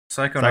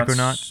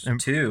Psychonauts and-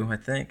 2, I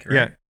think. yeah.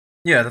 Right?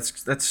 Yeah,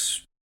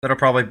 that'll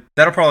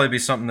probably be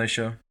something they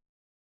show.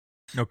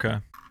 Okay.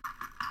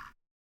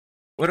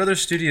 What other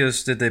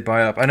studios did they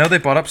buy up? I know they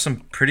bought up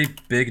some pretty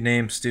big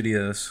name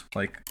studios,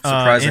 like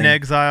surprising. In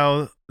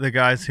Exile, the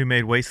guys who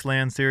made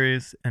Wasteland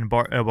series and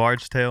A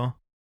Bard's Tale.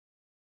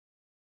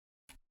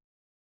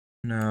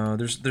 No,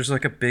 there's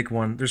like a big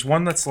one. There's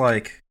one that's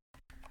like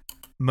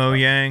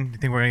Mojang. Do you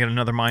think we're gonna get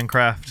another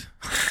Minecraft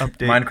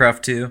update?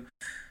 Minecraft 2,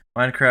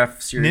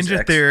 Minecraft Series Ninja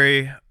X.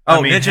 Theory. Oh,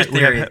 I mean, Ninja we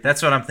have Theory.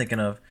 That's what I'm thinking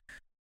of.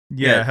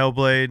 yeah, yeah.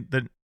 Hellblade.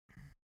 The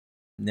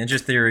Ninja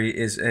Theory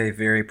is a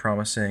very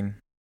promising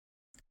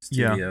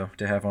studio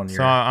to have on your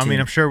so I mean, team.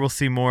 I'm sure we'll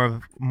see more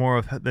of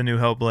the new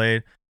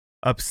Hellblade.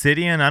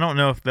 Obsidian. I don't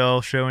know if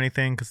they'll show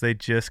anything because they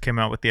just came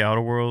out with the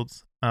Outer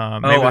Worlds. Maybe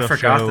I they'll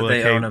forgot show, that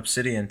they like, own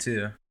Obsidian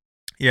too.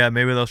 Yeah,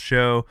 maybe they'll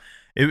show.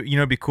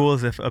 It'd be cool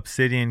as if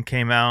Obsidian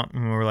came out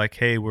and we're like,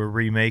 hey, we're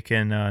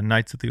remaking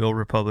Knights of the Old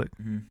Republic.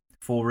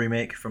 Full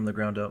remake from the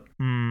ground up.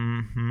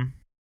 Mm-hmm.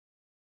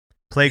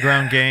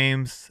 Playground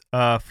Games,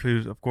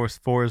 who's of course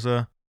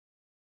Forza.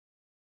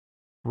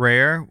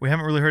 Rare. We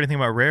haven't really heard anything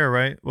about Rare,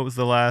 right? What was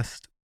the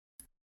last?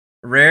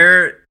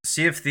 Rare,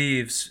 Sea of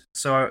Thieves.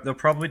 So they'll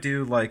probably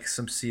do like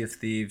some Sea of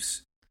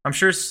Thieves. I'm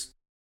sure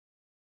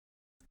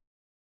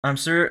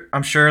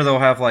they'll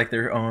have like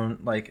their own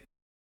like.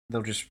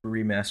 They'll just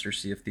remaster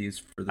Sea of Thieves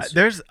for this.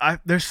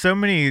 There's so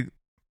many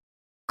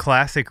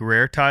classic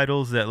Rare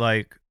titles that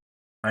like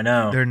I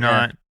know they're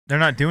not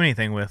doing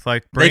anything with.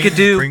 Like They could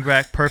bring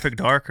back Perfect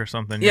Dark or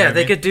something. you know Yeah, what I they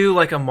mean? could do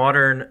like a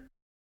modern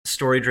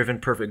story-driven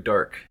Perfect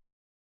Dark,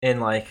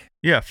 and like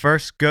Yeah,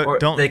 first go. Or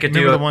Don't they could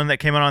remember do the one that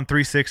came out on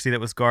 360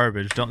 that was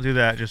garbage. Don't do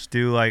that. Just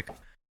do like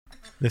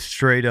the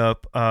straight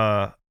up,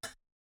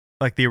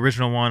 like the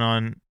original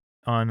one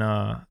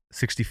on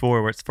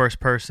 64 where it's first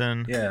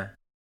person. yeah,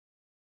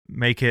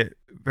 Make it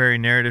very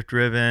narrative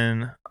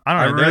driven. I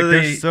I don't know.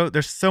 really-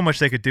 There's so much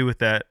they could do with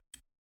that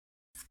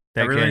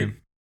game.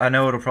 I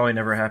know it'll probably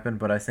never happen,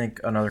 but I think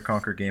another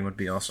Conquer game would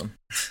be awesome.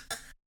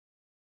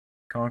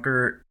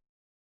 Conquer,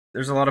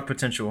 there's a lot of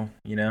potential.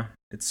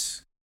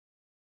 It's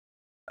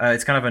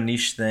kind of a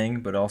niche thing,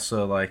 but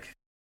also like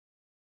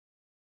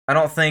I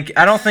don't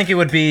think it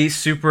would be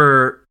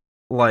super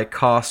like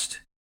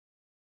cost.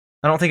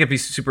 I don't think it'd be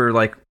super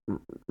like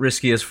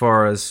risky as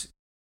far as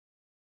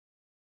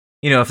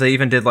if they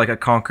even did like a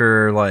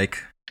Conquer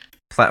like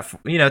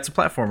platform. It's a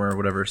platformer or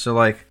whatever. So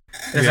like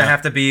it doesn't Yeah.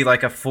 have to be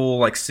like a full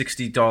like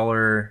 $60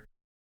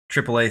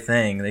 AAA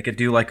thing. They could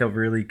do like a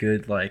really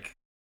good like,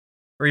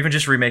 or even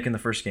just remaking the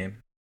first game.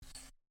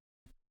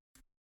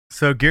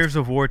 So Gears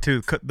of War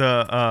 2,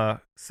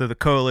 the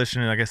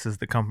Coalition, I guess, is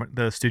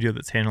the studio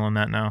that's handling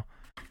that now.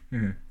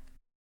 Mhm.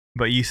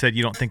 But you said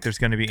you don't think there's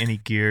going to be any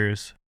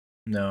Gears.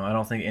 No, I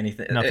don't think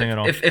anything. Nothing at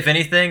all. If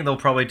anything, they'll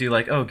probably do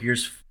like, oh,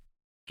 Gears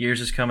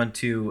is coming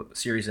to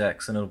Series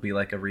X, and it'll be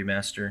like a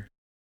remaster.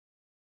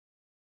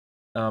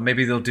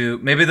 Maybe they'll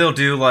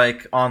do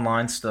like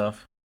online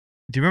stuff.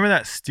 Do you remember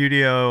that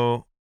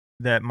studio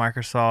that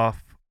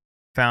Microsoft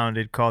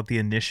founded called The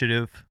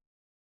Initiative?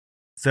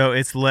 So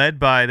it's led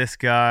by this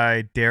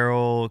guy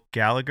Daryl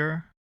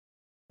Gallagher,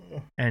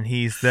 and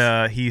he used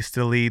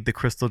to lead the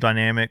Crystal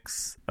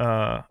Dynamics,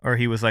 or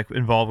he was like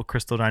involved with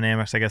Crystal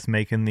Dynamics, I guess,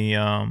 making the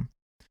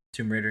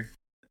Tomb Raider.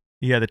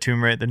 Yeah,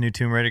 the new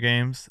Tomb Raider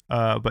games.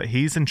 But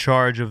he's in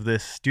charge of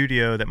this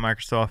studio that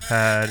Microsoft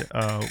had,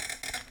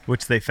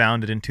 which they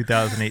founded in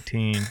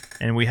 2018,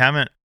 and we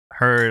haven't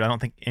heard, I don't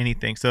think,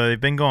 anything. So they've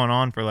been going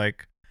on for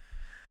like,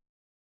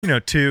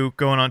 two,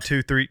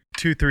 3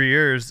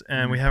 years,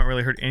 and we haven't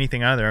really heard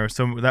anything out of there.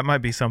 So that might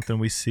be something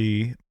we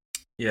see.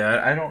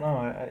 Yeah, I don't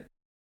know.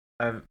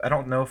 I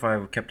don't know if I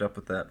kept up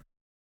with that.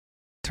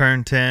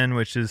 Turn 10,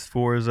 which is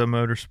Forza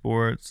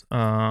Motorsports.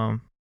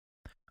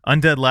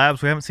 Undead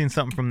Labs, we haven't seen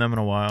something from them in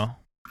a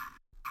while.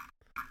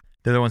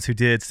 They're the ones who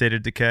did State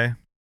of Decay.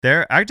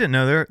 I didn't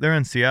know they're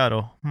in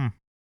Seattle. I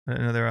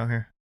didn't know they're out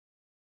here.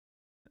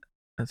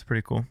 That's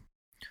pretty cool.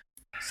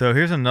 So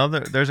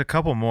there's a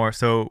couple more.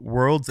 So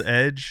World's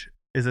Edge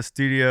is a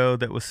studio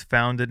that was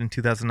founded in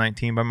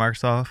 2019 by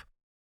Microsoft.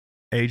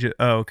 Age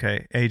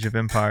of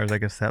Empires, I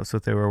guess that's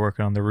what they were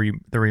working on, the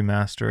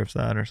remaster of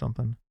that or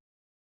something.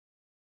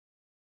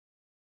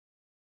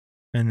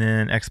 And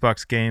then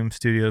Xbox Game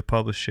Studio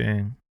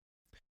Publishing.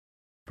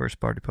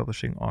 First party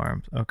publishing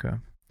ARMS. Okay.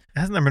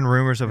 Hasn't there been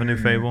rumors of a new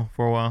Fable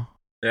for a while?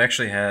 There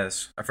actually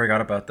has. I forgot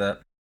about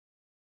that.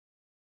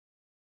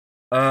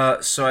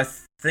 So I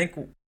think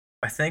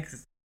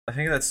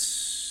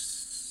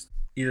that's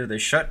either they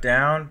shut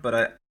down,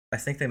 but I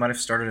think they might have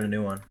started a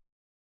new one,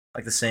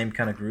 like the same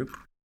kind of group.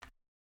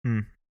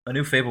 A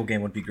new Fable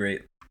game would be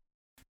great.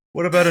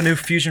 What about a new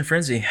Fusion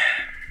Frenzy?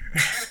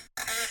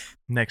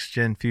 Next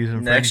gen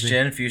Fusion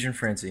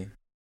Frenzy.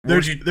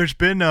 There's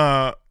been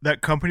that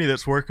company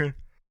that's working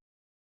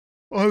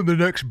on the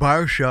next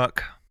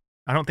BioShock.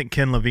 I don't think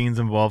Ken Levine's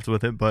involved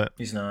with it, but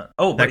he's not.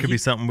 Oh, that could be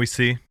something we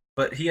see.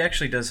 But he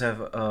actually does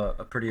have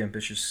a pretty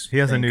ambitious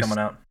thing coming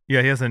out.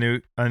 Yeah, he has a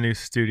new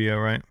studio,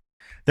 right?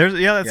 That's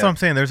what I'm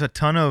saying. There's a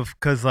ton of,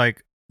 because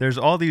like there's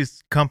all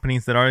these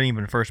companies that aren't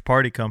even first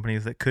party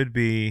companies that could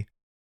be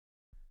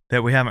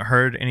that we haven't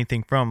heard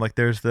anything from. Like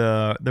there's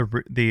the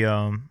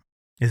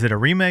is it a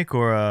remake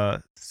or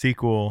a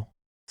sequel?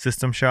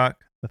 System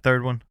Shock, the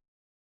third one.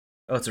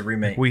 Oh, it's a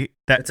remake.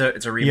 It's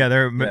a remake. Yeah,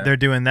 they're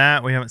doing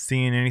that. We haven't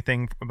seen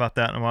anything about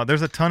that in a while.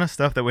 There's a ton of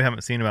stuff that we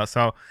haven't seen about.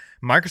 So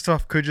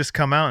Microsoft could just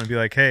come out and be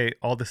like, "Hey,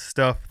 all this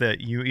stuff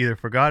that you either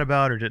forgot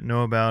about or didn't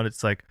know about,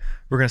 it's like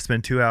we're gonna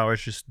spend 2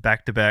 hours just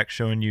back to back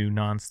showing you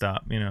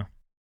nonstop."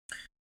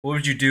 What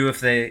would you do if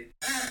they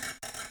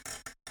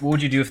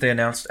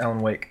announced Alan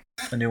Wake,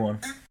 a new one?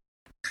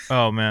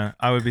 Oh man,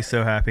 I would be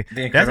so happy.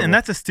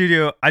 That's a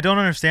studio. I don't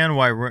understand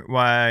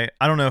why.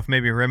 I don't know if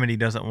maybe Remedy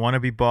doesn't want to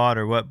be bought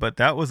or what, but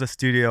that was a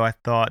studio I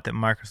thought that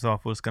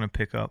Microsoft was going to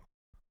pick up.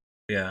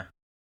 Yeah,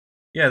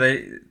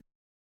 it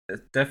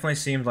definitely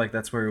seemed like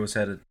that's where it was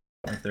headed.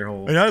 Like their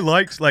whole. And I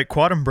liked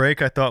Quantum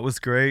Break. I thought was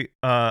great.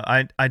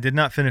 I did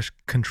not finish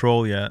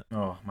Control yet.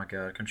 Oh my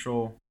god,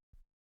 Control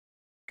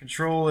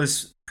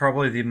is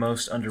probably the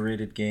most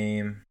underrated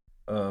game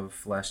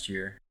of last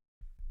year,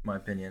 in my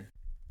opinion.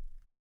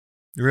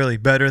 Really?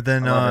 Better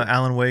than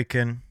Alan Wake?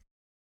 And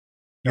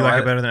you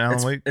like it better than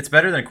Alan Wake? It's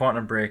better than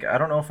Quantum Break. I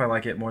don't know if I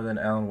like it more than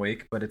Alan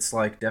Wake, but it's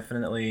like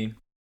definitely...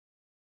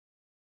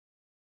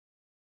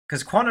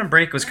 Because Quantum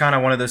Break was kind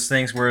of one of those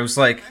things where it was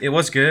like, it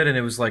was good and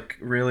it was like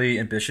really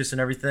ambitious and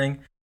everything,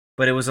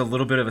 but it was a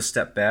little bit of a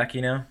step back,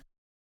 Kinda.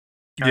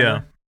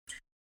 Yeah.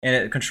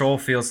 And Control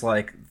feels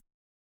like...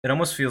 It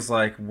almost feels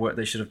like what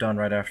they should have done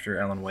right after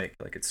Alan Wake.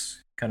 Like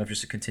it's kind of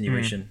just a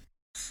continuation.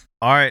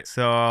 All right,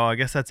 so I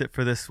guess that's it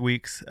for this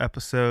week's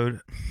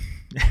episode.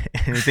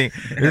 This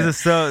is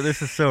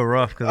so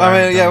rough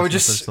because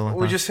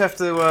we just have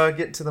to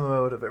get into the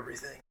mode of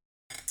everything.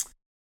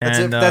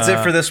 That's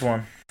it for this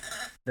one.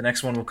 The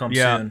next one will come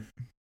soon.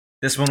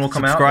 This one will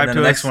come out, and then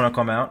the next one will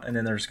come out, and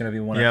then there's going to be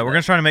one. Yeah, we're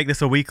gonna try to make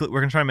this a weekly. We're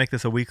gonna try to make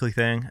this a weekly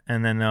thing,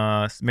 and then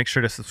make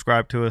sure to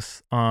subscribe to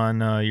us on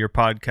your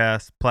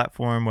podcast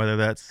platform, whether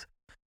that's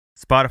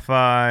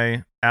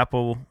Spotify,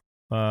 Apple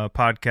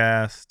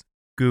Podcast,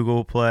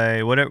 Google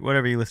Play,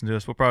 whatever you listen to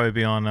us. We'll probably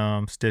be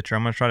on Stitcher.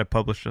 I'm gonna try to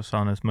publish this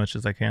on as much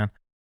as I can,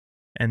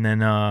 and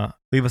then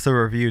leave us a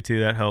review too.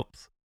 That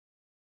helps.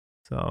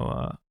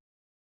 So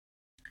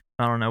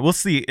I don't know. We'll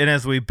see. And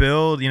as we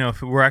build,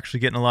 if we're actually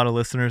getting a lot of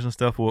listeners and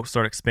stuff, we'll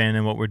start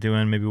expanding what we're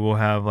doing. Maybe we'll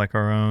have like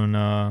our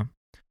own,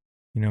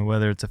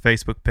 whether it's a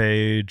Facebook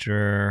page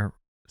or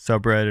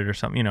subreddit or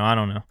something. I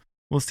don't know.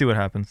 We'll see what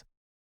happens.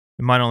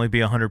 It might only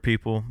be 100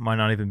 people. Might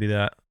not even be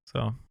that.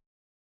 So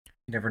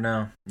you never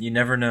know. You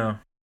never know.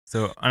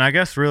 So, and I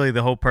guess really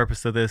the whole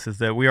purpose of this is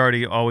that we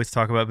already always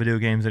talk about video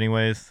games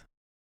anyways.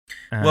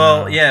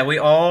 Well, yeah, we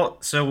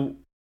all. So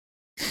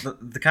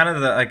the kind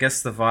of I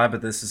guess the vibe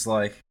of this is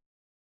like,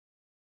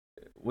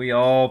 we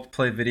all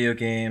play video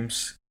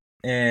games,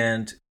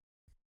 and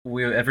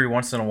we every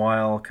once in a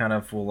while kind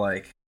of will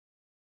like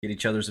get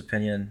each other's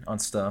opinion on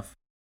stuff.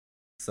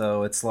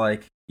 So it's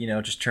like,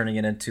 just turning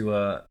it into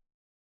a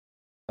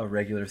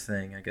regular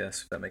thing, I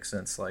guess, if that makes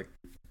sense. Like,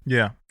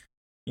 yeah,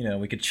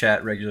 we could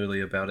chat regularly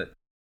about it.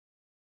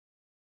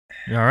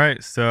 All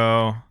right,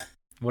 so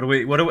how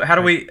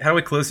do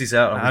we close these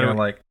out?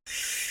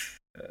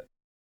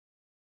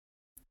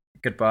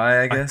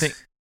 Goodbye, I guess.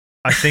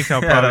 I think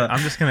I'll probably. I'm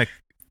just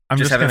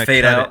gonna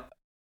fade out.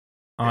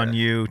 on Yeah.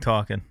 you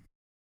talking.